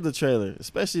enjoyed the trailer,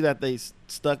 especially that they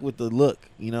stuck with the look.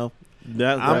 You know,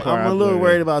 That I'm part a I little played.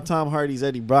 worried about Tom Hardy's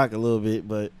Eddie Brock a little bit,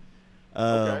 but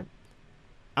Okay.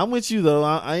 I'm with you though.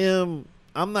 I am.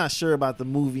 I'm not sure about the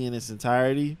movie in its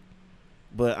entirety,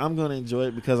 but I'm gonna enjoy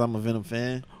it because I'm a Venom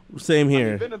fan. Same I mean,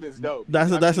 here. Venom is dope.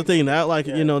 That's I the mean, thing. That like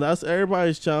yeah. that's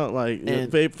everybody's child like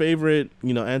And- favorite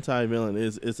anti-villain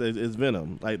is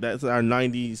Venom. Like that's our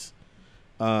 '90s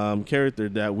character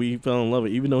that we fell in love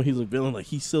with. Even though he's a villain, like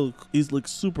he's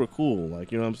looks super cool.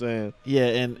 Like, you know what I'm saying?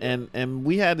 Yeah, and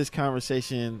we had this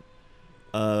conversation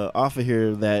off of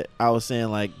here that I was saying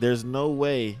like there's no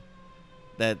way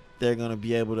that they're gonna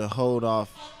be able to hold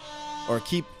off or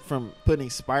keep from putting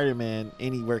Spider-Man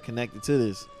anywhere connected to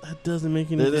this. That doesn't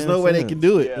make any. There's damn no way they sense. can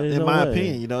do it, Yeah. There's in no my way.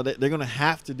 opinion. You know, they're gonna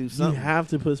have to do You something. have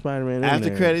to put Spider-Man in After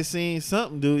there. credit scene,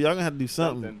 something, dude. Y'all gonna have to do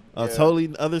something. A Yeah.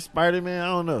 totally other Spider-Man. I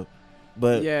don't know,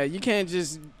 but Yeah, you can't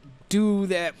just do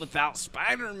that without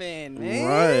Spider-Man, man.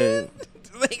 Right.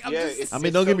 Like, I'm Yeah, just, it's- I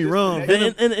mean, don't get me wrong.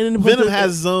 disconnected. Venom, Venom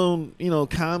has his own,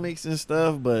 comics and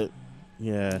stuff, but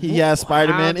yeah. he has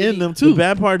Spider-Man did in he- them The too.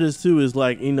 bad part is too is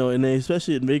like and they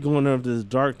especially they going over this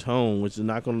dark tone, which is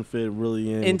not going to fit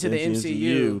really Into with the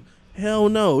MCU. Hell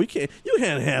no, you can't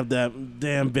have that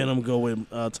damn Venom go with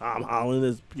Tom Holland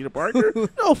as Peter Parker.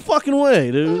 No fucking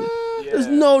way, dude.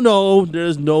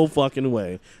 There's no fucking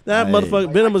way. That Hey.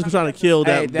 motherfucker Venom was trying to kill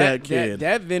hey, that kid.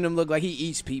 That Venom look like he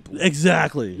eats people.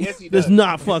 Exactly. Yes, he There's does.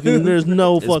 not fucking. There's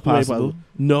no It's fucking way. possible. Possible.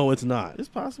 No, it's not. It's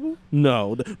possible.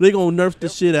 No, they gonna nerf the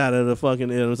shit out of the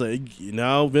fucking. And it's like,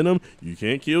 Venom, you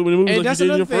can't kill me in the movie And like that's you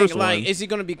did in another your thing. first Like, one. is he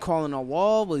gonna be crawling on a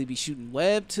wall? Will he be shooting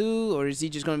web too, or is he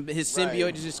just gonna his symbiote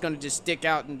Right. is just gonna just stick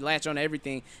out and latch on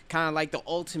everything, kind of like the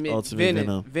ultimate, Ultimate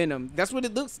Venom. Venom. That's what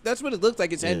it looks. That's what it looks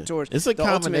like. It's heading towards. It's a the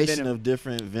ultimate combination Venom. of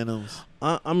different Venoms.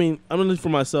 I mean, I'm just for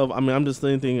myself. I mean, I'm just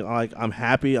thinking like I'm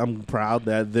happy, I'm proud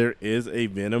that there is a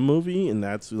Venom movie, and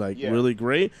that's like Yeah. really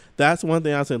great. That's one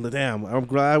thing I said. Damn, I'm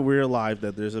glad we're alive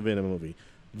that there's a Venom movie.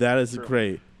 That is True.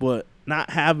 great, but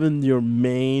not having your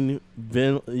main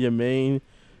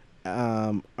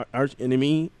arch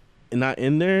enemy not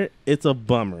in there, it's a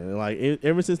bummer. Like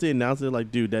ever since they announced it, like,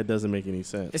 dude, that doesn't make any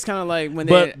sense. It's kind of like when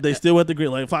But they still went the great.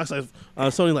 Like Fox, like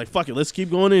Sony, like fuck it, let's keep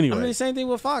going anyway. I mean, the same thing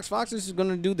with Fox. Fox is going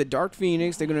to do the Dark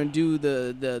Phoenix. They're going to do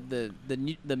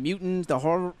the mutants, the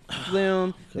horror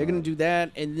film. They're going to do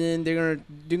that, and then they're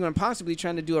going to possibly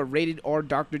trying to do a rated R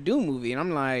Doctor Doom movie. And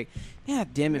I'm like, yeah,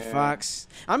 damn it, Man. Fox.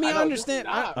 I mean, I know, understand.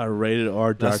 stop. A rated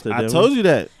R Doctor. I told you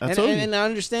that. I told you. And I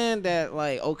understand that,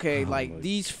 like, okay, Oh like my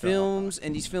these films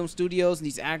and these film studios and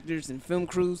these actors and film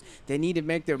crews, they need to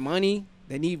make their money.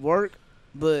 They need work,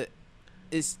 but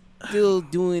it's still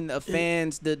doing the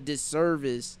fans the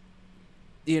disservice,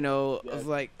 of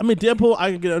like I mean, Deadpool.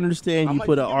 I can understand I'm you like,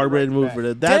 put an give it R-rated right movie back.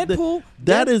 for that. Deadpool.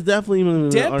 That is definitely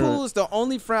Deadpool is the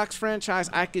only Fox franchise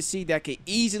I could see that could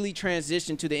easily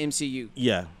transition to the MCU.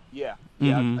 Yeah, Yeah,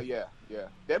 Mhm. yeah.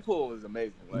 Deadpool is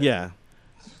amazing. Like, yeah.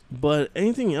 But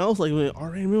anything else like with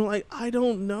R-rated movie, like I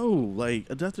don't know, like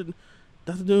Doctor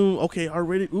Doom. Okay,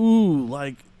 R-rated. Ooh,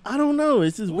 like I don't know.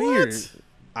 It's just weird.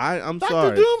 I'm Doctor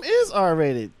sorry. Doom is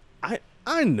R-rated.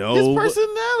 I know. His but-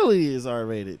 personality is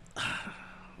R-rated.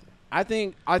 I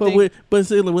think But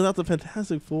say like, without the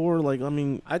Fantastic Four, like I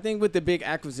mean, I think with the big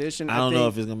acquisition, I don't think, know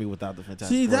if it's gonna be without the Fantastic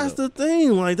see, Four, that's though. the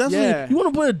thing. Like that's Yeah. you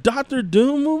want to put a Doctor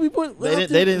Doom movie, but They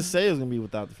didn't say it was gonna be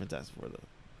without the Fantastic Four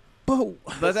though.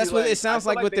 But that's see, what like, it sounds I feel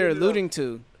like like what they they're ended up- alluding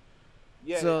to.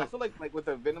 Yeah, So- I feel like with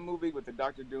the Venom movie, with the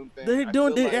Doctor Doom thing, They're I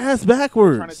doing feel their like ass they're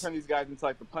backwards. trying to turn these guys into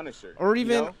like the Punisher, or you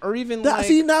even know? or even That, like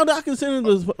see, now that I consider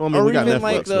this. I mean, or we got even Netflix.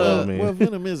 like so, I the- mean. Well,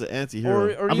 Venom is an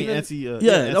anti-hero. Or I mean, even- yeah,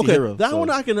 okay, anti-hero, that so. one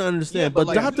I can understand, Yeah, but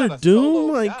like, he's Doctor not a Doom,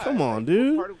 solo like, guy. come on, Like,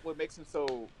 dude. Part of what makes him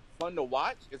so fun to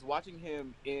watch is watching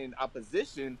him in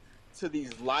opposition to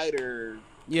these lighter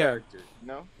characters, you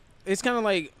know? it's kind of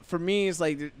like, for me, it's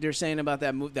like they're saying about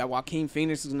that movie that Joaquin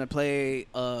Phoenix is gonna play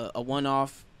a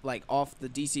one-off, like off the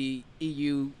DC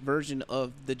EU version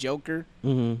of the Joker,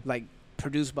 Mm-hmm. like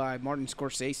produced by Martin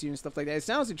Scorsese and stuff like that. It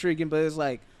sounds intriguing, but it's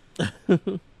like,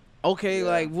 okay, Yeah.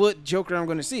 like what Joker I'm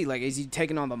gonna see? Like, is he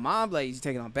taking on the mob? Like, is he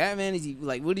taking on Batman? Is he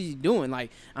like, what is he doing? Like,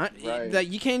 Right.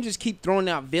 like you can't just keep throwing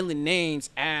out villain names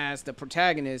as the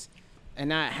protagonist and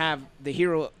not have the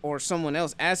hero or someone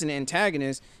else as an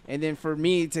antagonist. And then for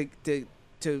me to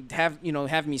have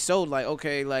have me sold like,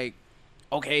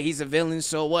 okay, he's a villain,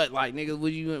 so what? Like, nigga,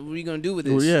 what you gonna do with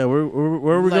this? Well, yeah, where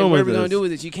are we Like, going what with are we this? gonna do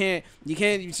with this? You can't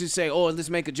just say, oh, let's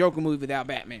make a Joker movie without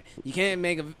Batman. You can't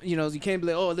make you can't be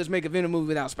like, oh, let's make a Venom movie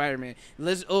without Spider-Man.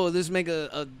 Let's make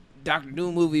a Doctor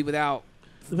Doom movie without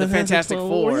the Fantastic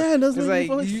Four. Yeah, it doesn't 'Cause, make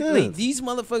like, sense. like, these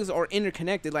motherfuckers are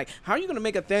interconnected. Like, how are you gonna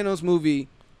make a Thanos movie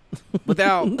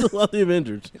without Love the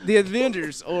Avengers. the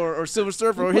Avengers or Silver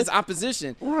Surfer or his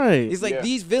opposition? Right. It's like Yeah.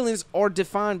 these villains are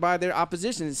defined by their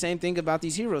opposition. The same thing about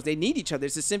these heroes. They need each other.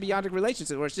 It's a symbiotic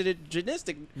relationship or a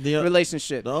synergistic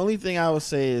relationship. The only thing I would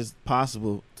say is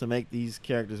possible to make these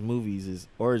characters movies is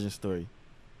origin story.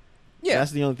 Yeah.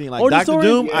 That's the only thing. Like Origin Doctor story?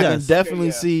 Doom, I can Yes. definitely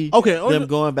Okay, yeah. see Okay, them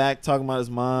going back talking about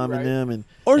his mom Right. and them and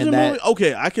Origin and that- movie.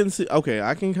 Okay, I can see. Okay,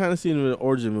 I can kind of see it in the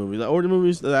origin movies. Like origin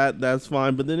movies, that's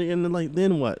fine. But then again, like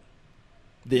then what?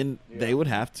 then they would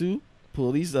have to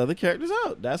pull these other characters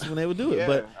out. That's when they would do it. Yeah,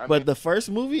 but I but mean- the first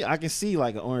movie, I can see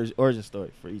like an origin story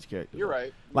for each character. You're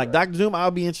right. Like Doctor Doom, I'll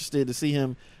be interested to see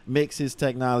him mix his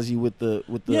technology with the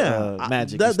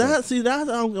magic. and stuff. That's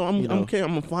I'm You know? okay.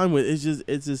 I'm fine with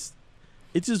it.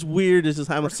 It's just weird. It's just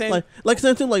having We're saying- like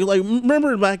same thing. Like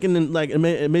remember back in like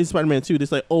Amazing Spider-Man 2,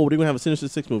 it's like, oh, they're gonna have a Sinister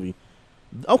Six movie.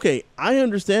 Okay, I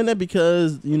understand that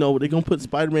because they're gonna put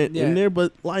Spider-Man Yeah. in there,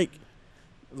 but like.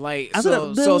 Like, I so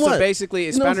thought, then so what? basically,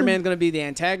 is You know what I'm Spider-Man going to be the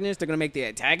antagonist? They're going to make the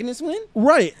antagonist win?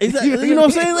 Right, exactly. You know what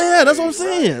I'm saying? Yeah, that's what I'm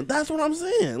saying. That's what I'm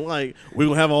saying. Like we're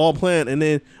gonna have it all planned, and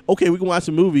then okay, we can watch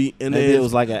a movie, and Maybe then it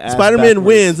was like a ass Spider-Man backwards.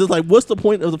 wins. It's like, what's the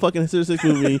point of the fucking Sinister Six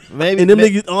movie? Maybe and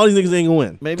then all these niggas ain't gonna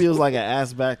win. maybe it was like an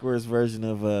ass backwards version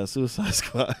of Suicide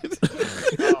Squad.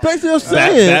 Basically, I'm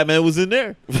saying. Batman was in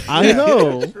there. I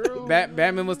know. True.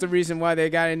 Batman was the reason why they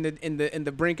got in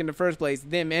the brink in the first place.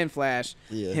 Them and Flash.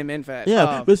 Yeah. Him and Flash.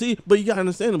 Yeah, but you gotta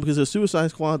understand them because the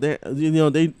Suicide Squad, they're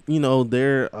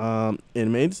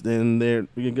inmates and they're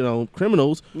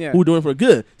criminals Yeah. who are doing it for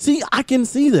good. See, I can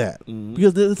see that Mhm.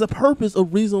 because there's a purpose, a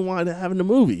reason why they're having the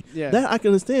movie. Yeah. That I can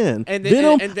understand. And the-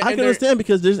 Venom, and I can they're- understand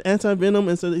because there's anti-Venom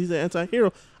and so he's an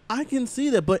anti-hero. I can see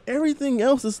that, but everything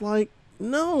else is like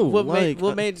no. what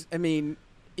made I mean,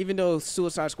 even though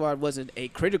Suicide Squad wasn't a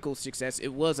critical success, it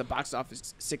was a box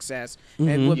office success. And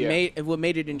Mhm. what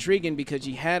made it intriguing because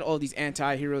you had all these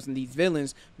anti-heroes and these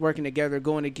villains working together,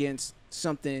 going against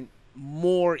something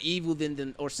more evil than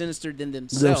them or sinister than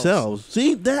themselves.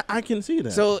 See that I can see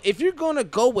that. So if you're gonna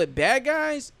go with bad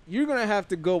guys, you're gonna have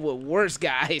to go with worse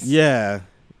guys. yeah,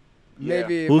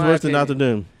 Maybe. in who's my worse than opinion. Doctor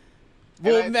Doom?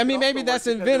 Well, And I I mean, think maybe also that's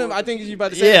worse in because Venom. it I think you're about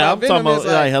to say Yeah, about I'm Venom talking is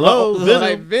about, like, hello,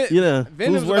 Venom. Yeah.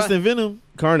 Venom's Who's worse about than Venom?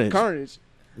 Carnage. Carnage.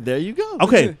 There you go.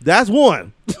 Okay, that's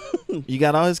one. You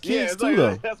got all his Yeah, kids it's too, like,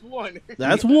 though. that's one.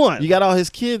 That's one. You got all his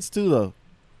kids too, though.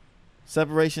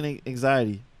 Separation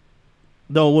anxiety.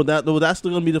 No, that's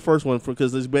still gonna be the first one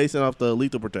because it's based off the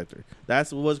Lethal Protector.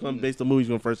 That's what's gonna base the movie's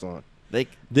going first on. They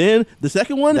Then the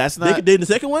second one, That's they not- could, then the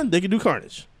second one they could do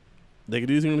Carnage. They could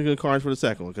do Carnage for the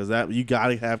second one because that you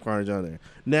gotta have Carnage on there.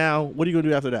 Now, what are you gonna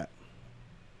do after that?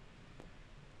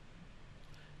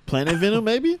 Planet Venom,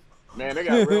 maybe. Man, they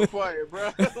got real quiet,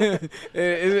 bro.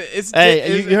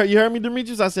 Hey, you heard me,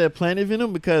 Demetrius? I said Planet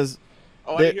Venom because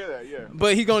Oh, I didn't hear that. Yeah.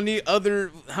 But he gonna need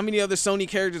how many other Sony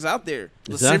characters out there?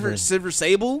 Exactly. Silver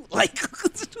Sable? Like,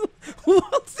 who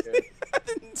else than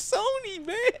Sony,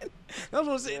 man? That's what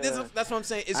I'm saying. Yeah. That's what I'm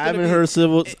saying. It's I gonna haven't be, heard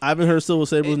Silver. it- I haven't heard Silver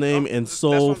Sable's name in that's so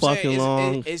what I'm saying. fucking It's-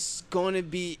 long. It's going to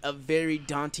be a very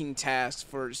daunting task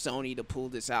for Sony to pull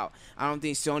this out. I don't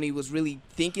think Sony was really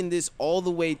thinking this all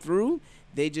the way through.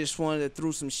 They just wanted to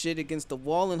throw some shit against the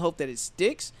wall and hope that it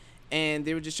sticks. And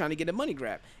they were just trying to get a money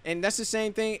grab. And that's the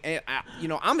same thing. And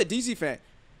I'm a DC fan.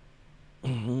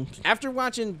 Mm-hmm. After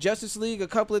watching Justice League a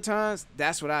couple of times,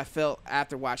 that's what I felt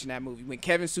after watching that movie. When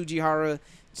Kevin Sujihara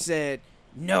said,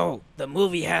 no, the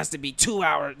movie has to be 2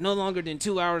 hours, no longer than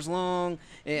 2 hours long,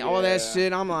 and all that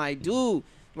shit. I'm like, dude,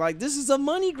 like, this is a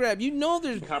money grab. You know,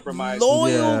 there's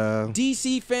loyal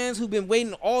DC fans who've been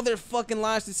waiting all their fucking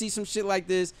lives to see some shit like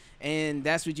this, and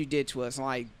that's what you did to us.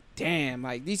 Like, damn,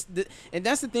 like and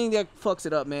that's the thing that fucks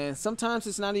it up, man. Sometimes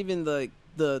it's not even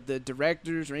the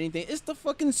directors or anything. It's the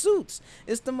fucking suits.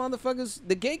 It's the motherfuckers,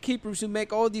 the gatekeepers who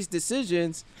make all these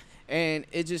decisions, and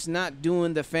it's just not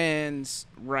doing the fans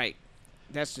right.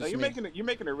 That's just you're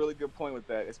making a really good point with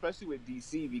that, especially with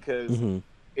DC, because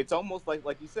it's almost like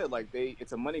you said, like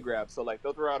it's a money grab. So like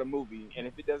they'll throw out a movie, and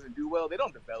if it doesn't do well, they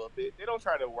don't develop it. They don't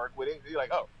try to work with it. They're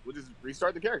like, oh, we'll just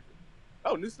restart the character.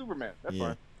 Oh, new Superman, that's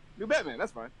fine. New Batman,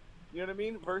 that's fine. You know what I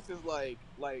mean? Versus like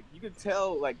you could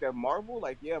tell like that Marvel,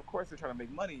 like of course they're trying to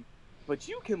make money, but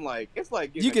you can like it's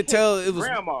like you could tell it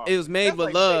was made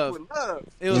with love.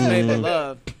 It was made with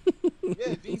love.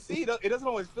 Yeah, DC, it doesn't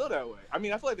always feel that way. I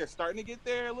mean, I feel like they're starting to get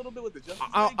there a little bit with the Justice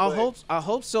League. I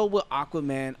hope so with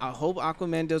Aquaman. I hope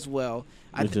Aquaman does well.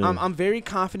 I'm very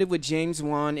confident with James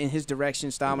Wan and his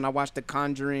direction style when I watched The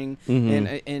Conjuring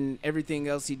and everything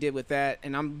else he did with that.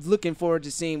 And I'm looking forward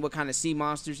to seeing what kind of sea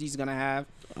monsters he's going to have.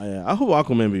 I hope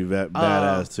Aquaman be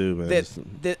badass too, man.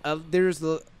 There's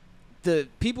the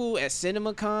people at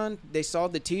CinemaCon, they saw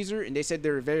the teaser and they said they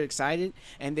were very excited.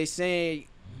 And they say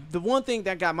the one thing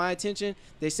that got my attention,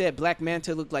 they said Black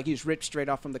Manta looked like he was ripped straight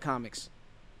off from the comics.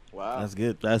 Wow, that's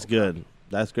good. That's good.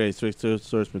 That's great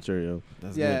source material.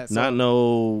 That's good. So, not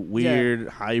no weird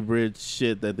hybrid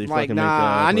shit that they fucking make up.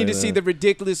 I need to see the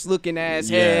ridiculous looking ass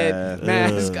head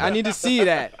mask. I need to see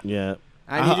that. Yeah.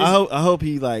 I hope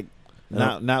he like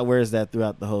not wears that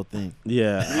throughout the whole thing.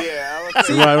 Yeah.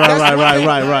 See, right.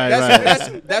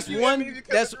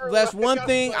 That's one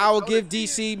thing I will give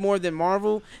DC more than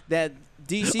Marvel. That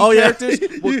DC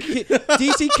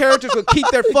characters will keep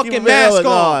their fucking mask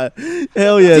on.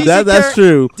 Hell yeah, that's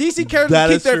true. DC characters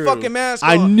will keep their fucking mask on.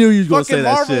 I knew you was gonna say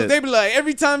that Marvel, shit. They be like,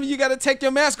 every time you gotta take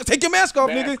your mask off,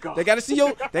 nigga. They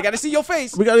gotta see your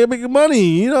face. We gotta make money.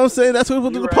 You know what I'm saying? That's what we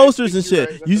do the posters and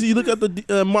shit. You look at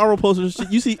the Marvel posters and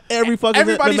shit. You see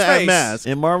everybody's face. Mask.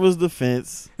 In Marvel's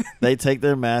defense, they take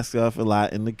their mask off a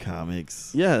lot in the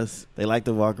comics. Yes, they like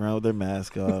to walk around with their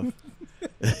mask off.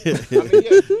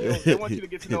 They want you to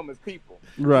get to know them as people.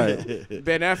 Right.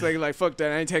 Ben Affleck like, fuck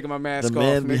that, I ain't taking my mask off. The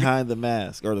man behind the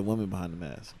mask or the woman behind the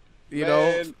mask. You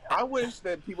know, I wish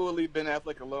that people would leave Ben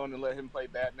Affleck alone and let him play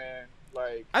Batman.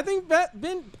 Like, I think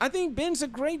Ben's a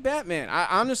great Batman. I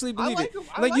honestly believe it.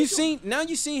 Like you seen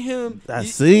him. That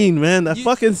scene, man. That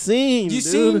fucking scene.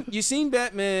 You seen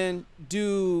Batman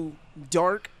do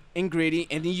dark and gritty,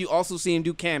 and then you also see him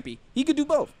do campy. He could do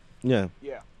both. Yeah.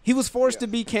 Yeah. He was forced to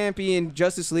be campy in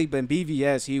Justice League, but in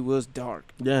BVS he was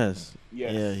dark. Yes.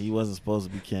 Yeah, he wasn't supposed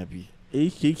to be campy.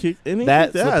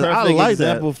 That's a perfect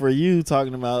example for you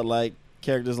talking about like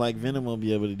characters like Venom will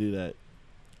be able to do that.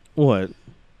 What?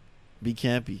 Be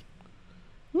campy.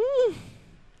 You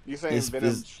saying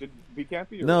Venom should be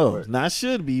campy? Or no, what? not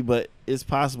should be, but it's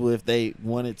possible if they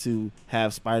wanted to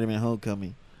have Spider-Man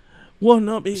Homecoming. Well,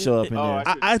 no, show up in there.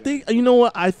 I think you know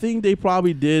what? I think they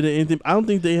probably did anything. I don't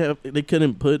think they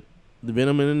couldn't put the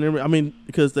Venom in there. I mean,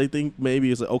 because they think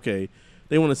maybe it's like, okay,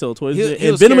 they want to sell toys.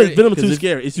 And Venom too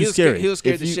scary. It's too scary. He was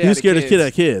scared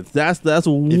of kids. That's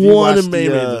one of the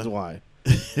main reasons why.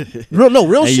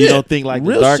 Real shit. You don't think like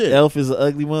real the Dark shit. Elf is an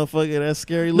ugly motherfucker that's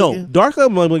scary looking? No, Dark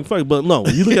Elf looking fuck, but no,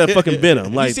 you look at fucking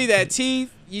Venom. Like you see that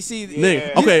teeth. You see.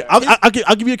 Nigga, okay,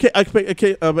 I'll give you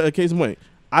a case in point.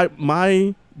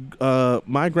 My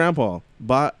grandpa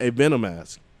bought a Venom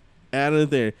mask, added it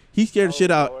there. He scared the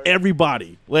shit out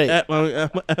everybody. Wait, at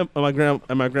my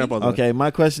grandpa's. Okay,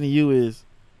 my question to you is: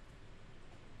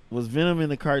 was Venom in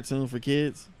the cartoon for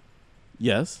kids?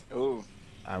 Yes. Ooh.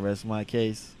 I rest my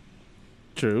case.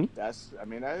 True. That is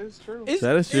true.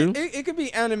 That is true. It could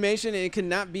be animation and it could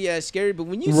not be as scary, but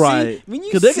when you see,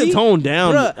 because they could tone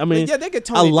down. Bruh, I mean, they could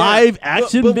tone a it live down.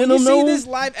 action but Venom. When you see this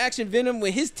live action Venom,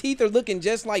 when his teeth are looking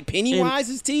just like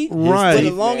Pennywise's teeth, right?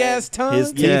 With a long ass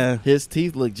tongue. His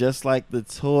teeth look just like the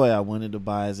toy I wanted to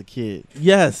buy as a kid.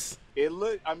 Yes. It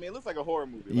looks like a horror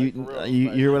movie.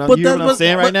 You hear what I'm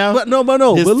saying right now? But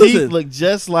no. His teeth look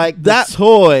just like that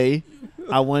toy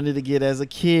I wanted to get as a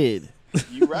kid.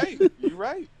 You're right.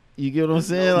 You get what I'm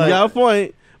saying? You got a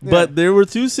point. Yeah. But there were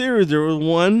two series. There was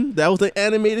one that was an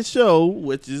animated show,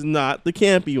 which is not the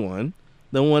campy one,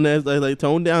 the one that's like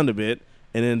toned down a bit,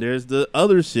 and then there's the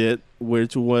other shit,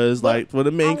 which was like for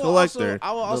the main collector.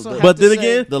 I will also but then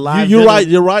again, you're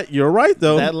right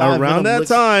though. Around that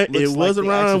time, it was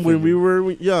around when we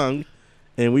were young,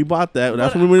 and we bought that.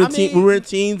 That's But, when we were, I mean, we were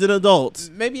teens and adults.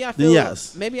 Maybe I Then feel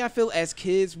yes. maybe I feel as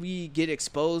kids we get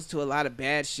exposed to a lot of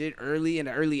bad shit early in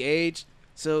an early age,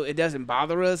 so it doesn't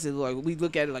bother us. It's like we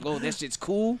look at it like, oh, that shit's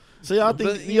cool. So y'all think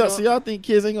But, you know- so y'all think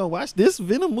kids ain't gonna watch this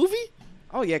Venom movie?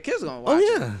 Oh yeah, kids gonna watch. Oh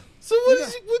it. yeah. So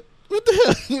what the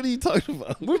hell? What are you talking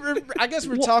about? I guess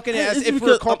we're Well, talking as it's if we're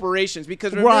because- corporations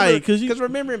because Right, remember, 'cause you- because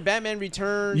remember in Batman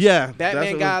Returns, Yeah, Batman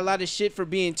that's got a lot of shit for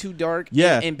being too dark.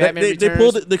 Yeah, in Batman they Returns,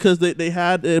 pulled it because they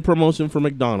had a promotion for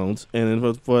McDonald's and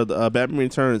then for the Batman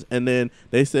Returns, and then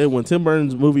they said when Tim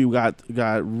Burton's movie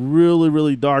got really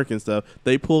really dark and stuff,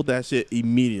 they pulled that shit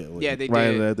immediately. Yeah, they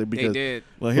right did. After, because, They did.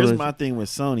 Well, here's my thing with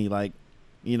Sony. Like,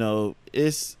 you know,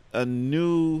 it's a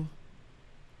new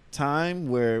time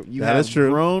where you That have is true.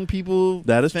 grown people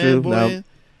That is true. fanboying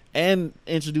and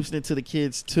introducing it to the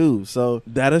kids too. So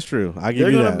That is true. I give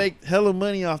they're you gonna that. make hella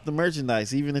money off the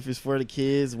merchandise, even if it's for the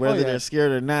kids, whether yeah. they're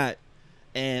scared or not.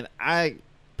 And I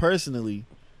personally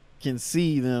can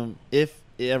see them, if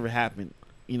it ever happened,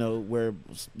 you know, where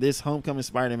this Homecoming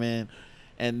Spider-Man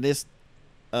and this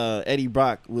Eddie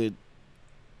Brock would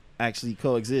actually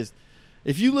coexist.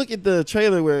 If you look at the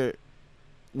trailer where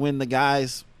when the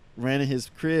guys ran in his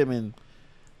crib and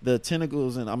the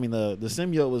tentacles and the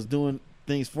symbiote was doing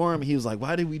things for him, he was like,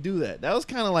 why did we do that? That was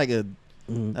kind of like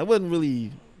that wasn't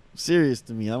really serious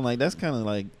to me. I'm like, that's kind of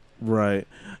like right.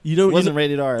 You know, wasn't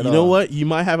rated R at all. You know what? You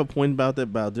might have a point about that,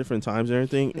 about different times and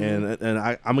everything, and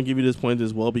I'm gonna give you this point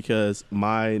as well because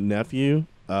my nephew,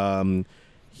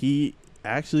 he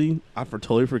actually I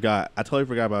totally forgot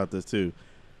about this too.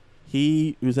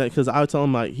 He was because I would tell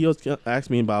him like he was ask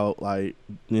me about like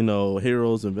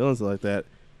heroes and villains and like that.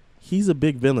 He's a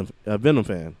big Venom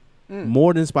fan,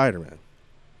 more than Spider-Man.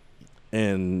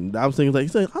 And I was thinking like,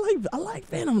 he's like I like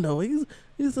Venom though. He's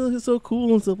so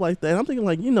cool and stuff like that. And I'm thinking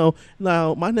like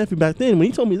now my nephew back then when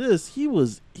he told me this he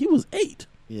was 8.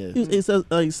 Yeah. He was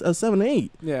like 7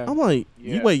 8. Yeah. I'm like,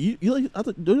 Yeah. you like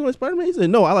do you like Spider-Man? He said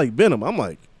no, I like Venom. I'm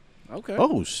like, Okay.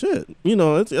 oh shit,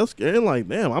 it's scary. Like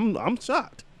damn, I'm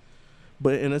shocked.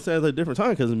 But and it's at a different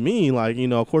time because me, like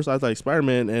of course I was like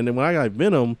Spider-Man, and then when I got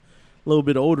Venom, a little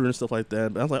bit older and stuff like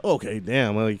that, I was like, okay,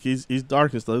 damn, like he's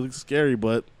dark and stuff, it looks scary,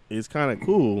 but it's kind of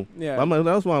cool. Yeah. I'm like,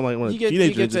 that's why I'm like when a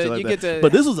teenager and shit like that. to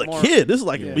But this was a more- kid. This is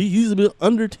like Yeah. he's a bit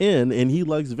under 10 and he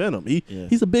likes Venom.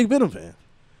 He's a big Venom fan.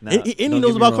 Now, And he don't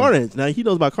knows get me about wrong. Carnage. Now he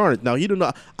knows about Carnage. Now he don't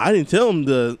know. I didn't tell him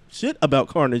the shit about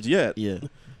Carnage yet. Yeah.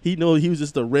 He knows he was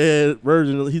just a red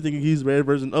version. He thinking he's a red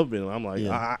version of Venom. I'm like,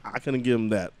 Yeah. I couldn't give him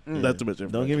that. That's too much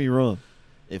information. Don't get me wrong.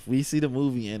 If we see the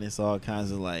movie and it's all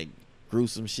kinds of like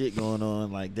gruesome shit going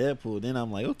on like Deadpool, then I'm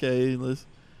like, okay, let's.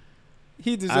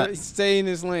 He deserves stay in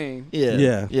his lane.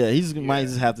 Yeah. He just might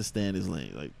just have to stay in his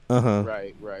lane.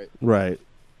 Like, Right.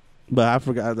 But I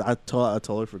forgot. I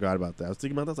totally forgot about that. I was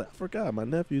thinking about that. I was like, I forgot. My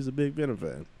nephew's a big Venom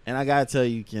fan. and I gotta tell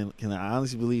you, can I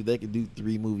honestly believe they could do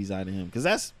 3 movies out of him? Because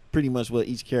that's pretty much what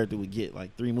each character would get,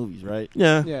 like 3 movies, right?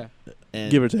 Yeah. Yeah.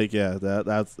 And Give or take. Yeah.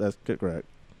 That's correct.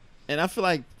 and I feel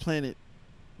like Planet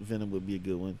Venom would be a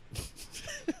good one.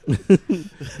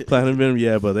 Platinum Venom,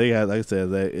 yeah, but they got, like I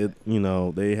said,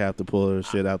 they have to pull their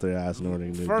shit out their ass in order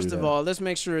to First do of that. all, let's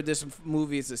make sure this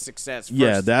movie is a success. First,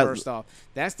 Yeah, first off,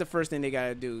 that's the first thing they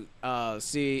gotta do.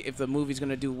 See if the movie's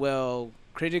gonna do well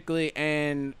critically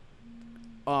and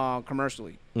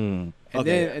commercially. And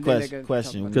then they can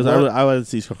question. talk about Because it. I want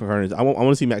to see Carnage. I want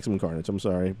to see Maximum Carnage. I'm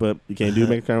sorry, but you can't do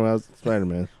Maximum Carnage without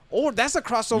Spider-Man. Or that's a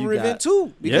crossover You got- event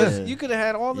too, because Yeah. you could have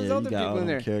had all these Yeah, other you got people all in them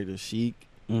there. characters, Sheik,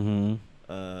 Mm-hmm.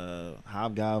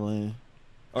 Hobgoblin,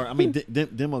 or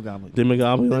Demogoblin.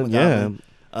 Demogoblin,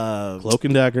 yeah. Cloak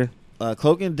and Dagger.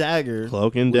 Cloak and Dagger.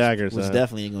 Cloak and Dagger, which son.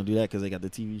 definitely ain't gonna do that because they got the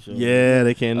TV show. Yeah,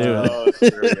 they can't do it. Oh,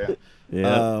 true, yeah.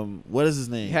 Yeah. What is his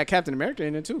name? You had Captain America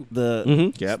in it too.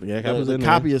 The Cap was the in there.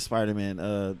 copy of Spider-Man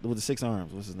with the 6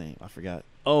 arms. What's his name? I forgot.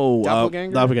 Oh,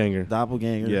 Doppelganger? Doppelganger.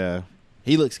 Doppelganger. Yeah.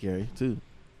 He looks scary too.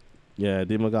 Yeah,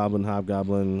 Demogoblin,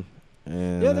 Hobgoblin,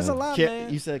 and Yeah, there's a lot,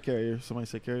 man. You said Carrier. Somebody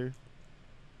said Carrier.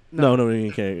 No,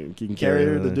 you can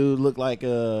Carrier. The dude looked like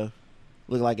a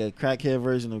crackhead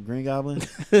version of Green Goblin. He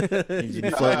just be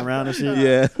floating around and shit.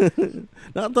 Yeah.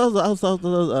 No, I thought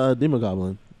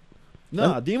Demogoblin.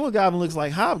 No, Demogoblin looks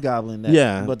like Hobgoblin.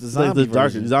 Yeah, but the it's like zombie the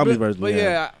dark version. zombie version. But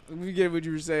yeah, we get what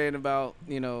you were saying about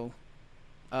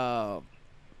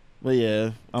But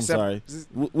yeah, I'm Except- sorry.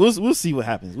 We'll see what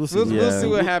happens. We'll see. We'll, what we'll happens. see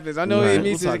what happens. I know Right. it makes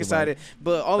We'll us talk about excited,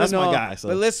 but all That's in my all, guy, so.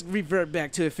 but let's revert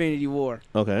back to Infinity War.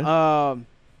 Okay.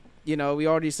 We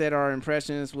already said our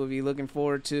impressions. We'll be looking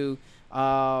forward to.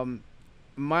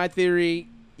 My theory,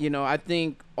 I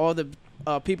think all the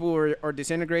people who are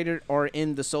disintegrated are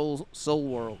in the soul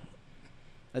world.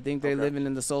 I think they're living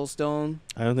in the Soul Stone.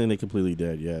 I don't think they're completely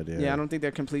dead yet. Yeah, I don't think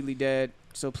they're completely dead.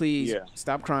 So please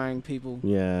stop crying, people.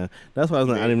 Yeah, that's why I was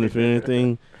like, I didn't even feel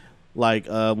anything. Like,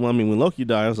 when Loki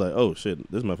died, I was like, oh shit,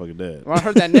 this motherfucker dead. Well, I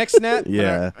heard that neck snap.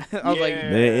 Yeah. I was like,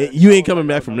 man, you ain't coming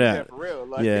back from that. For real,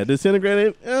 like, Yeah,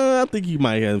 disintegrated. I think you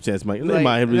might have a chance. They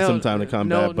might have some time to come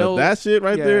back, but that shit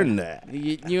right there, nah.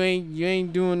 You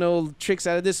ain't doing no tricks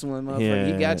out of this one, motherfucker. Yeah.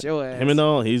 You got your ass. Him and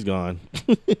all, he's gone.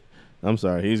 I'm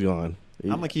sorry, he's gone. I'm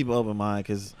gonna keep an open mind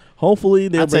because hopefully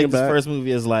they'll bring take this back. first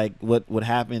movie as like what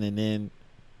happened, and then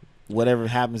whatever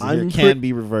happens here can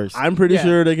be reversed. I'm pretty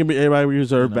sure they can be everybody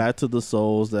reserved back to the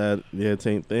souls that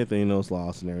Thanos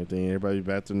lost and everything. Everybody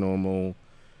back to normal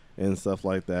and stuff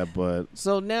like that. But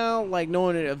so now, like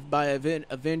knowing it by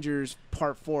Avengers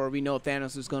Part 4, we know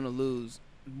Thanos is gonna lose.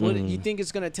 What you think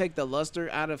it's gonna take the luster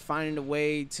out of finding a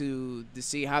way to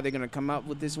see how they're gonna come out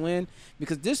with this win?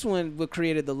 Because this one, what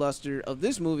created the luster of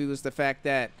this movie was the fact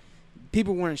that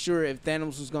people weren't sure if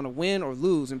Thanos was gonna win or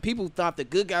lose, and people thought the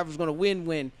good guy was gonna win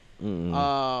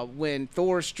when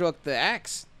Thor struck the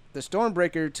axe, the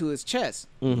Stormbreaker, to his chest,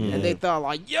 and they thought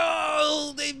like,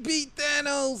 "Yo, they beat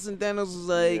Thanos," and Thanos was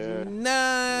like,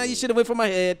 "Nah, you should have went for my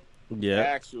head." Yeah,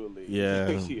 actually,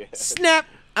 yeah. Snap.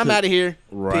 I'm out of here.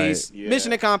 Right. Peace. Yeah.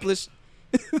 Mission accomplished.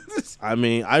 I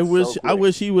mean, I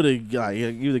wish he would have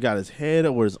either got his head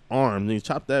or his arm and he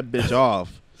chopped that bitch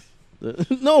off.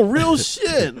 No, real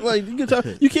shit. Like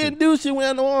you can't do shit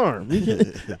without no arm.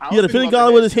 You got a Finny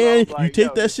Gauntlet with his hand. You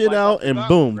take that shit out and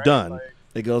boom, done.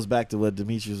 It goes back to what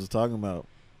Demetrius was talking about.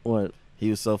 What? He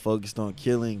was so focused on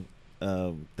killing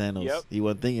Thanos, he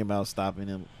wasn't thinking about stopping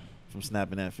him from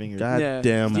snapping that finger. God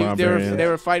damn barbarians. They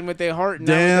were fighting with their heart. And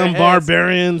damn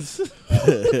barbarians.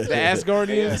 The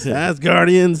Asgardians.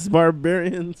 Asgardians,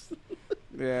 barbarians.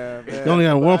 Yeah, man. They only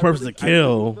got one purpose to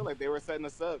kill. I feel like they were setting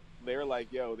us up. They were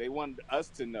like, yo, they wanted us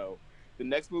to know the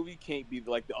next movie can't be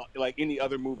like any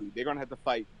other movie. They're gonna have to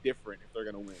fight different if they're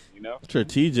gonna win. You know,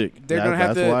 strategic. They're gonna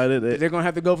have to. They're gonna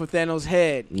have to go for Thanos'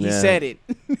 head. He said it.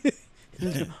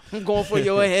 I'm going for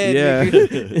your head,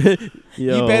 nigga.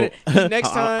 Yo, you better next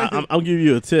time. I'll give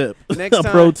you a tip. Next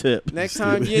time, pro tip. Next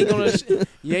time you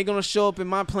ain't gonna show up in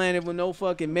my planet with no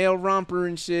fucking male romper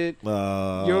and shit.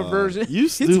 Your version. You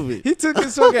stupid. He took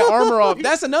his fucking armor off.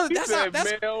 That's another. That's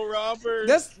male romper.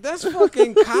 That's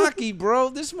fucking cocky, bro.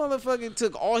 This motherfucker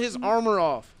took all his armor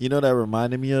off. You know what that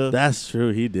reminded me of? That's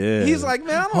true. He did. He's like,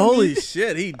 man, I don't holy need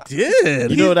shit, he did.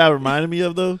 You know what that reminded me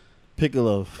of though?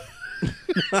 Piccolo.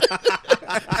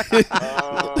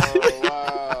 Oh,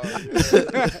 wow.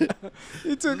 Yeah.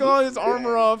 He took all his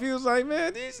armor off. He was like,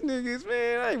 man, these niggas,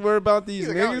 man, I ain't worried about these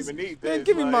Like, I don't niggas. even need Man, this.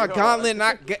 give me Like, my hold gauntlet.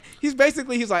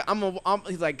 on.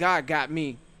 He's like, God got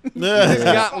me. This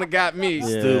gauntlet got me.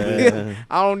 Stupid.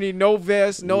 I don't need no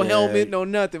vest, no helmet, no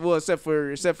nothing. Well, except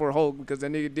for Hulk, because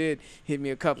that nigga did hit me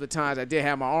a couple of times. I did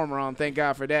have my armor on. Thank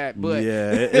God for that. But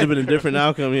yeah, it'd have been a different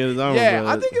outcome. He had his armor. yeah, but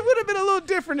I think it would have been a little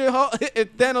different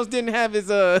if Thanos didn't have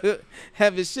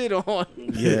his shit on.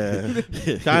 Yeah,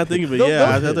 kind of think of it.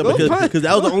 Yeah, because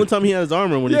that was the only time he had his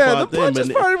armor when he fought the them.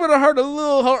 punches probably would have hurt a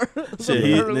little hard.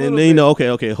 Shit, then you know,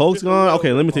 okay, Hulk's gone.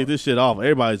 Okay, let me take this shit off.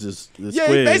 Everybody's just squids.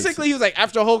 Basically he was like,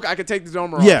 after Hulk, I could take this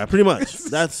armor off. Yeah, pretty much.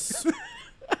 That's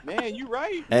Man, you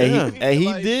right. Hey,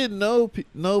 he did know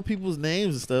people's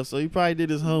names and stuff, so he probably did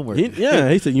his homework.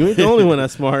 he said you ain't the only one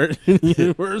that's smart in the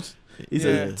universe. He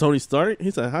said Tony Stark. He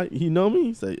said, "How you know me?"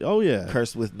 He said, "Oh yeah,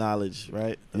 Cursed with knowledge,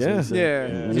 right?" That's what he said. Yeah.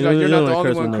 He's like, you're not the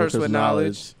only one cursed with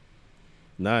knowledge.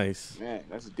 Nice. Man,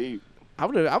 that's deep. I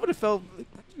would have felt.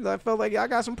 I felt like I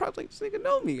got some props. Like, this nigga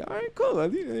know me. All right,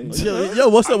 cool. Yo,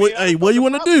 what's up? Hey, what you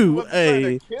want to do?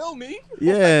 Hey, kill me.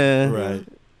 Yeah, right.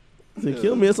 To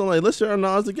kill me, it's like let's share our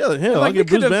knowledge together. Hell, like, I'll get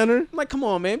Bruce Banner. I'm like, come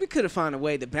on, man, we could have found a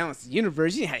way to balance the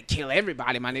universe. You didn't have to kill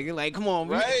everybody, my nigga. Like, come on,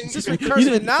 right? Since we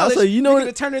cursed with knowledge, you know, we could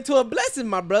have turned it into a blessing,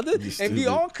 my brother, and we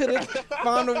all could have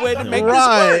found a way to make this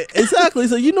right. work. Exactly.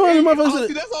 So you know how many motherfuckers.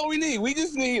 Honestly, that's all we need. We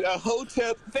just need a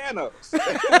Hotep Thanos.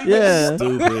 Yeah.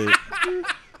 Stupid.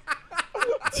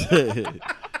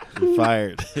 You're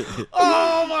fired.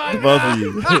 Oh my Both of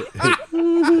you.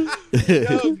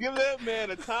 Yo, give that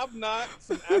man a top knot,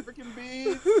 some African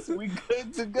beads. We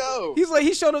good to go. He's like,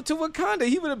 he showed up to Wakanda.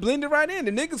 He would have blended right in.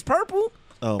 The nigga's purple.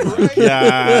 Oh my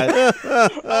God.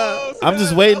 I'm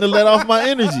just waiting to let off my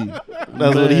energy.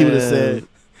 That's what he would have said.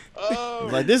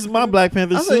 Like, this is my Black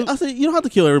Panther suit. I say, you don't have to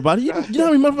kill everybody. You know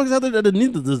how many motherfuckers out there that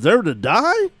need to deserve to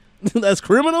die? That's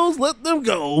criminals. Let them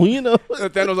go. You know.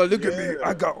 Thanos like, look at me.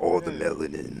 I got all the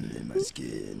melanin in my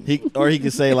skin. He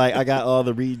could say like, I got all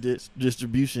the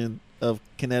redistribution of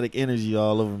kinetic energy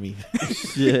all over me.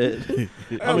 Shit.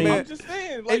 I mean, I'm just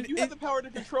saying, like, you have and- the power to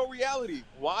control reality.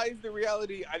 Why is the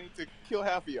reality I need to kill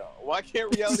half of y'all? Why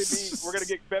can't reality be we're gonna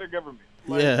get better government?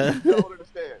 Like, Yeah. I don't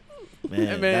understand.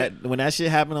 Man, Man. when that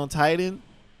shit happened on Titan,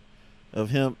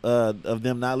 of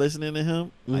them not listening to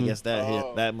him, I guess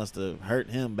that must have hurt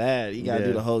him bad. He got to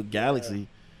do the whole galaxy.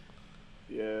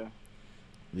 Yeah.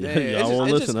 Yeah, Yeah, y'all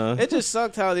won't listen, huh? It just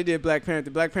sucked how they did Black Panther.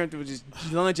 Black Panther was just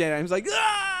lunge at him. He was like,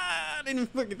 Then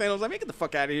fucking Thanos was like, get the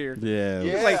fuck out of here. Yeah.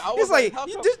 Yeah. It's like how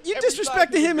you, come you every side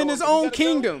disrespected dude him in goes, his "We own gotta go"?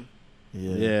 kingdom.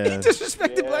 Yeah. Yeah. He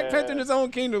disrespected Black Yeah. Panther in his own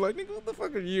kingdom. Like, nigga, what the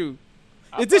fuck are you?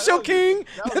 I Is this thought your that was-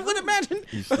 king? that was But imagine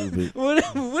You stupid.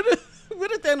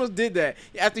 what if Thanos did that?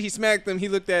 After he smacked him, he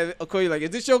looked at Okoye like, is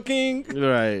this your king?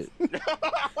 Right.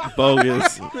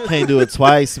 Bogus. Can't do it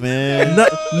twice, man.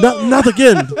 Not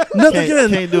again. Not again.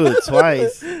 Can't do it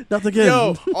twice. Not again.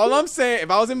 Yo, all I'm saying,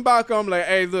 if I was in Baco, I'm like,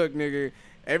 hey, look, nigga.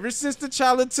 Ever since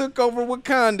T'Challa took over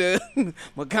Wakanda,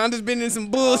 Wakanda's been in some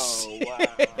bullshit.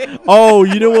 Oh, wow. Oh,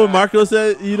 you know what Marco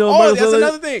said? You know, Oh, Marco that's said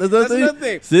another thing. That's another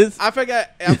thing. Since I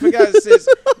forgot. Since this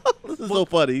is so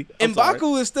funny. I'm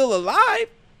M'Baku is still alive,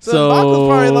 so So M'Baku's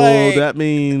probably like, that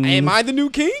means am I the new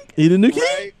king? he the new king?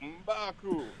 Right?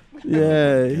 M'Baku.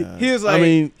 Yeah. God. He was like,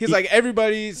 he's like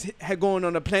everybody's going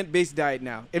on a plant-based diet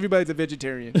now. Everybody's a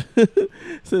vegetarian.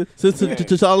 Since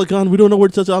T'Challa gone, we don't know where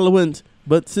T'Challa went.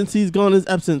 But since he's gone in his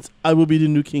absence, I will be the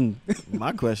new king.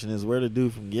 My question is, where the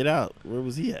dude from Get Out? Where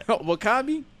was he at?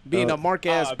 Wakabi being a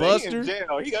mark-ass He in buster.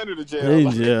 jail. He under the jail.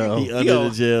 In jail. He under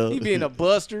the jail. He being a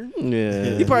buster.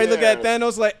 Yeah. He probably look at Yeah.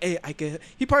 Thanos like, hey, I can.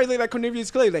 He probably look like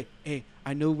Cornelius Clay, like, hey,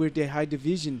 I know where they hide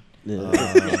division. Yeah.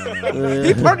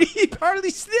 He probably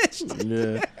snitched.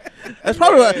 Yeah. That's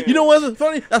probably what, you know what's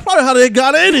funny? That's probably how they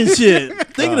got in and shit.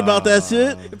 Thinking about that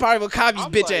shit. He probably Wakabi's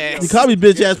I'm bitch like, ass. The Cabo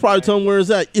bitch ass probably told him where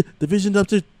it's at. Yeah, division up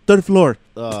to third floor.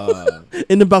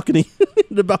 In the balcony.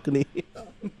 In the balcony.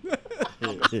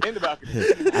 In the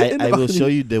balcony. I will show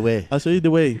you the way. I'll show you the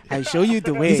way. I show you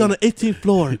the way. He's on the 18th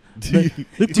floor. Do you-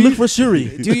 Look for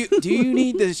Shuri. do you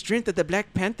need the strength of the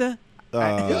Black Panther?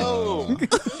 Yo.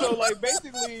 So, like,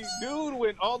 basically, dude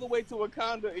went all the way to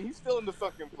Wakanda, and he's still in the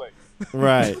sunken place.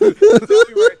 Right. Tell me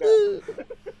right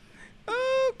now.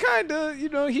 Kinda. You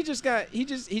know, he just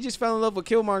fell in love with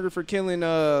Killmonger for killing,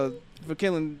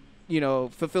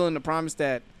 fulfilling the promise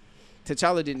that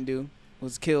T'Challa didn't do,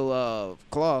 was kill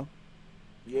Claw.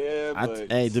 Yeah,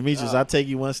 but Hey, Demetrius, I'll take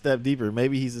you one step deeper.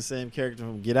 Maybe he's the same character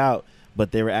from Get Out,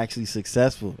 but they were actually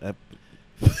successful.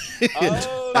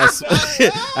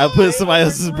 I put somebody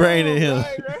else's brain in him.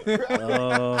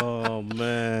 Oh,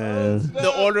 man.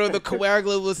 The Order of the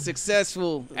Coagula was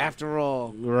successful after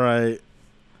all. Right.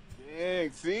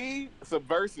 Dang, see?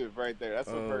 Subversive right there. That's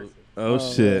subversive. Oh,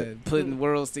 shit. Man, putting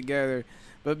worlds together.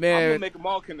 But I'm going to man, make them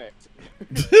all connect.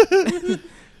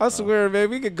 I swear,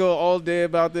 man, we could go all day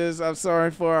about this. I'm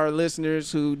sorry for our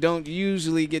listeners who don't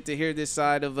usually get to hear this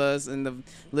side of us, and the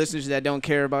listeners that don't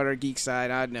care about our geek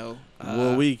side. I know.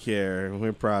 Well, we care.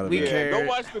 We're proud of we it. care. Go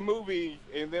watch the movie,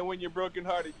 and then when you're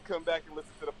brokenhearted, you come back and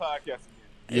listen to the podcast again.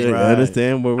 Yeah, Right. I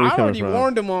understand where we're I coming already from.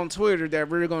 warned them on Twitter that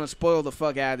we're going to spoil the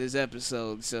fuck out of this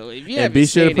episode. So if you And haven't be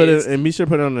sure to seen put it, it. And be sure to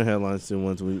put it on the headlines too.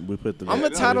 Once we put the. I'm Yeah,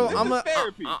 gonna title. this is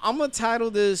therapy. I'm gonna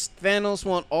title this "Thanos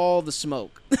Want All the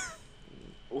Smoke."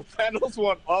 Well, Thanos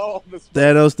want all the smoke.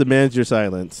 Thanos demands your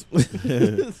silence.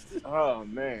 Oh,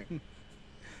 man.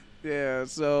 Yeah.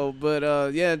 So,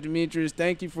 but yeah, Demetrius,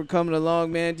 thank you for coming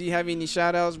along, man. Do you have any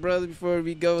shout outs, brother, before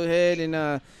we go ahead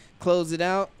and close it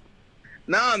out?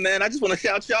 Nah, man, I just want to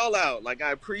shout y'all out. Like,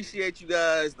 I appreciate you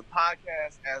guys. The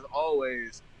podcast, as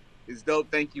always, is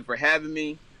dope. Thank you for having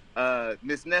me.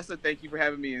 Miss Nessa, thank you for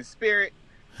having me in spirit.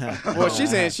 Well,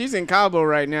 she's in Cabo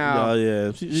right now. Oh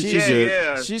yeah, she's Yeah, good.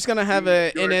 yeah. She's gonna have You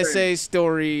a were NSA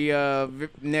story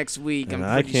next week. And I'm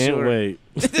I pretty can't sure. wait.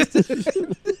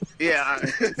 Yeah.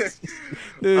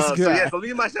 This So guy. yeah, so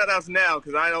leave my shout outs now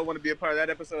because I don't want to be a part of that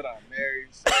episode. I'm married.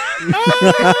 So.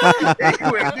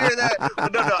 Anyway, hear that?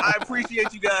 But no, I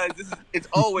appreciate you guys. It's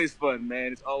always fun,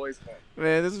 man. It's always fun.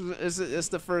 Man, it's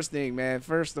the first thing, man.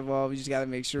 First of all, we just gotta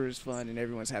make sure it's fun and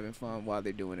everyone's having fun while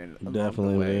they're doing it. Along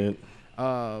Definitely, the way.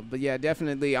 man. But yeah,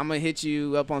 definitely, I'm gonna hit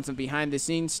you up on some behind the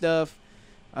scenes stuff.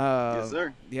 Yes,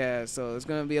 sir. Yeah, so it's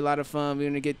gonna be a lot of fun. We're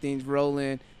gonna get things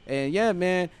rolling, and yeah,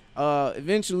 man.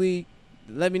 Eventually,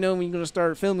 let me know when you're gonna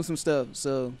start filming some stuff.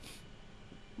 So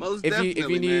Most if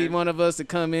definitely, you need man. one of us to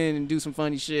come in and do some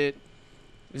funny shit,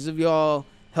 this will be all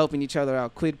helping each other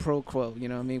out, quid pro quo. You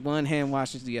know what I mean? One hand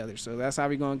washes the other. So that's how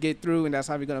we're going to get through, and that's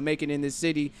how we're going to make it in this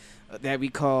city that we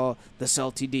call the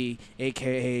Salty D,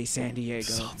 a.k.a. San Diego.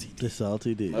 The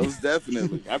Salty D. Most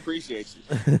definitely. I appreciate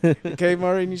you. Okay,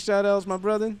 Murray, any shout-outs, my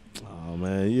brother? Oh,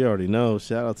 man, you already know.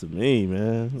 Shout out to me,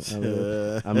 man.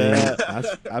 I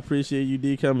appreciate you,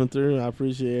 D, coming through. I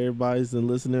appreciate everybody's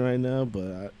listening right now,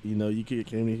 but, you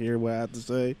came to hear what I have to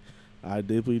say. I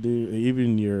deeply do.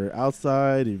 Even you're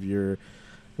outside, if you're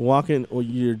walking or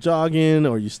you're jogging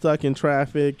or you're stuck in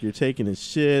traffic, you're taking a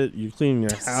shit, you're cleaning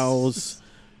your house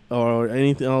or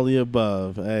anything, all the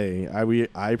above. Hey,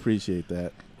 I appreciate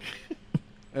that.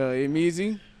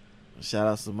 Easy. Shout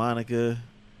outs to Monica.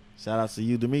 Shout outs to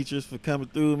you, Demetrius, for coming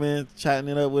through, man, chatting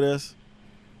it up with us.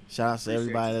 Shout outs to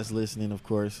everybody that's listening, of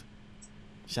course.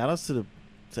 Shout outs to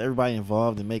everybody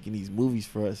involved in making these movies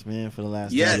for us, man, for the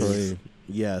last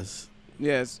Yes.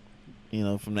 Yes.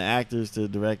 From the actors to the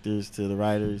directors to the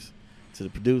writers to the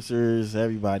producers,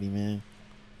 everybody, man.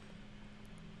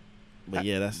 But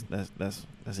yeah, that's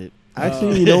it.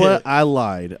 Actually, you know what? I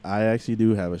lied. I actually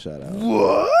do have a shout out.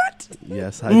 What?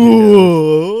 Yes, I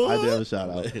do. I do have a shout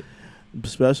out.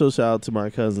 Special shout out to my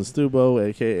cousin Stubo,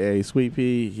 aka Sweet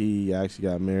Pea. He actually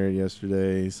got married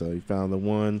yesterday, so he found the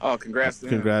one. Oh, congrats to him.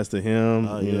 Congrats to him.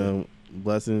 Oh, you yeah. know,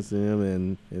 blessings to him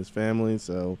and his family.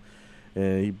 So,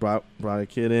 and he brought a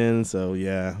kid in. So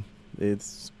yeah,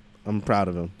 I'm proud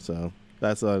of him. So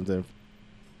that's all I'm saying.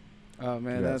 Oh,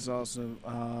 man, Congrats. that's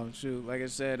awesome. Shoot, like I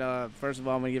said, first of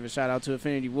all, I'm going to give a shout-out to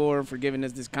Infinity War for giving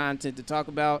us this content to talk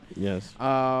about. Yes.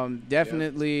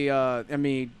 Definitely, I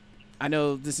mean, I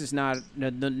know this is not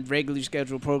the regularly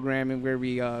scheduled programming where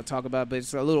we talk about, but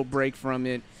it's a little break from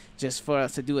it just for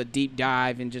us to do a deep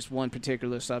dive in just one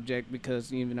particular subject because,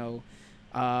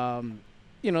 sometimes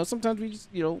we just,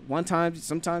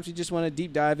 sometimes you just want to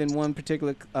deep dive in one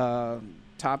particular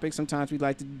topic. Sometimes we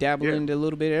like to dabble into a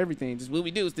little bit of everything. Just what we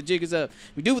do is the jig is up.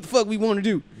 We do what the fuck we want to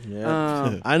do.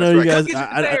 Yeah. I know you guys. Come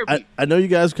get your therapy. I know you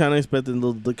guys kind of expecting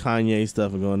the Kanye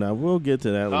stuff and going down. We'll get to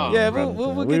that. Oh. Yeah, later.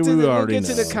 we'll get to the know.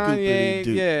 Kanye.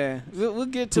 Scoopity-doo. Yeah, we'll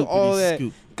get to all that.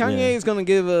 Scoop. Kanye is gonna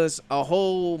give us a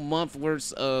whole month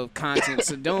worth of content,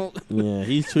 so don't. Yeah,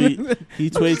 he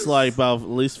tweets like about at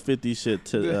least 50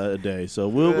 shit a day. So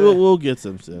we'll get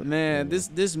some shit. Man,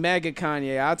 this MAGA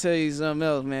Kanye, I'll tell you something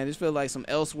else, man. This feels like some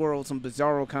Elseworld, some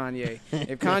Bizarro Kanye.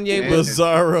 If Kanye was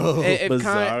Bizarro. if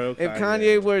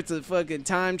Kanye were to fucking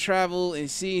time travel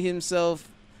and see himself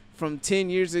from 10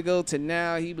 years ago to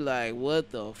now, he'd be like, "What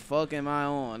the fuck am I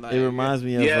on?" Like, It reminds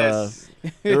me of Yes.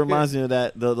 it reminds me of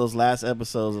those last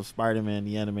episodes of Spider-Man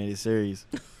the animated series.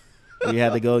 Where he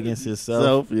had to go against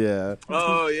himself. Yeah.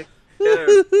 Oh, yeah.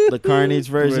 The Carnage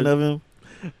version of him.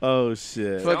 Oh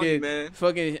shit.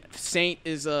 Fucking Saint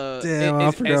is Damn,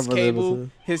 I forgot as about that Cable.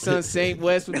 episode. His son Saint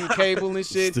West would be Cable and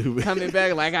shit. Stupid. Coming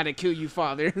back like, I gotta kill you,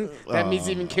 father. That means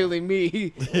even killing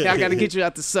me. I gotta get you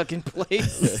out the sucking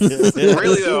place.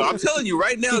 Really, though, I'm telling you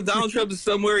right now, Donald Trump is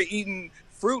somewhere eating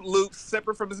Fruit Loops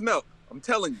separate from his milk. I'm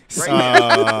telling you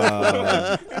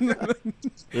right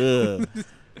Ugh.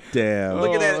 Damn. now.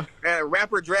 Looking at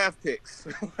rapper draft picks.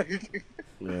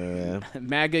 Yeah.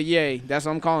 MAGA yay. That's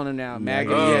what I'm calling him now.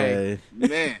 MAGA Oh. yay.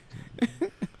 Man.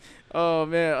 Oh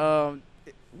man.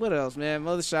 What else, man?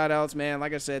 Other shout outs, man.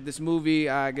 Like I said, this movie,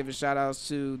 I give a shout outs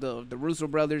to the Russo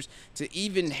brothers to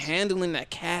even handling a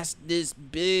cast this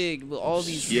big with all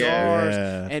these stars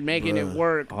and making it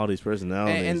work. All these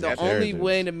personalities. And the and only characters.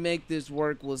 way to make this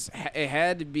work was it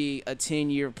had to be a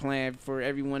 10-year plan for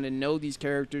everyone to know these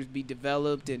characters, be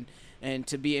developed, and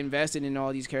to be invested in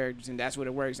all these characters, and that's what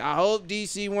it works. I hope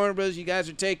DC Warner Bros. You guys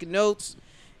are taking notes.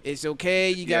 It's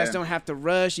okay. You guys don't have to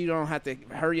rush. You don't have to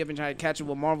hurry up and try to catch up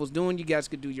what Marvel's doing. You guys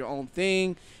could do your own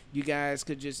thing. You guys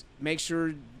could just make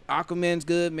sure Aquaman's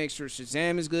good, make sure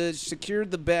Shazam is good, secure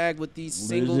the bag with these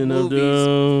single Legion of movies,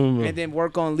 Doom. and then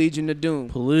work on Legion of Doom.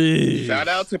 Please. Shout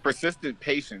out to persistent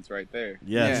patience right there.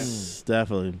 Yes,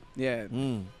 definitely. Yeah.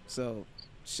 So,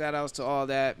 shout outs to all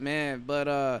that, man. But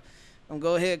I'm going to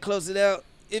go ahead and close it out.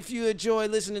 If you enjoy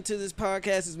listening to this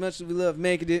podcast as much as we love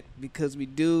making it, because we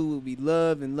do what we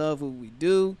love and love what we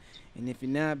do, and if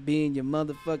you're not being your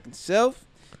motherfucking self,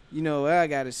 you know what I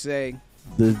got to say.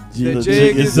 The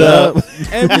jig is up.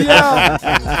 And we out.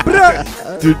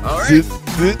 Bruh. All right.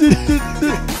 The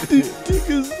jig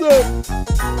is up.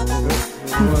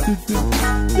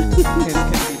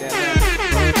 Can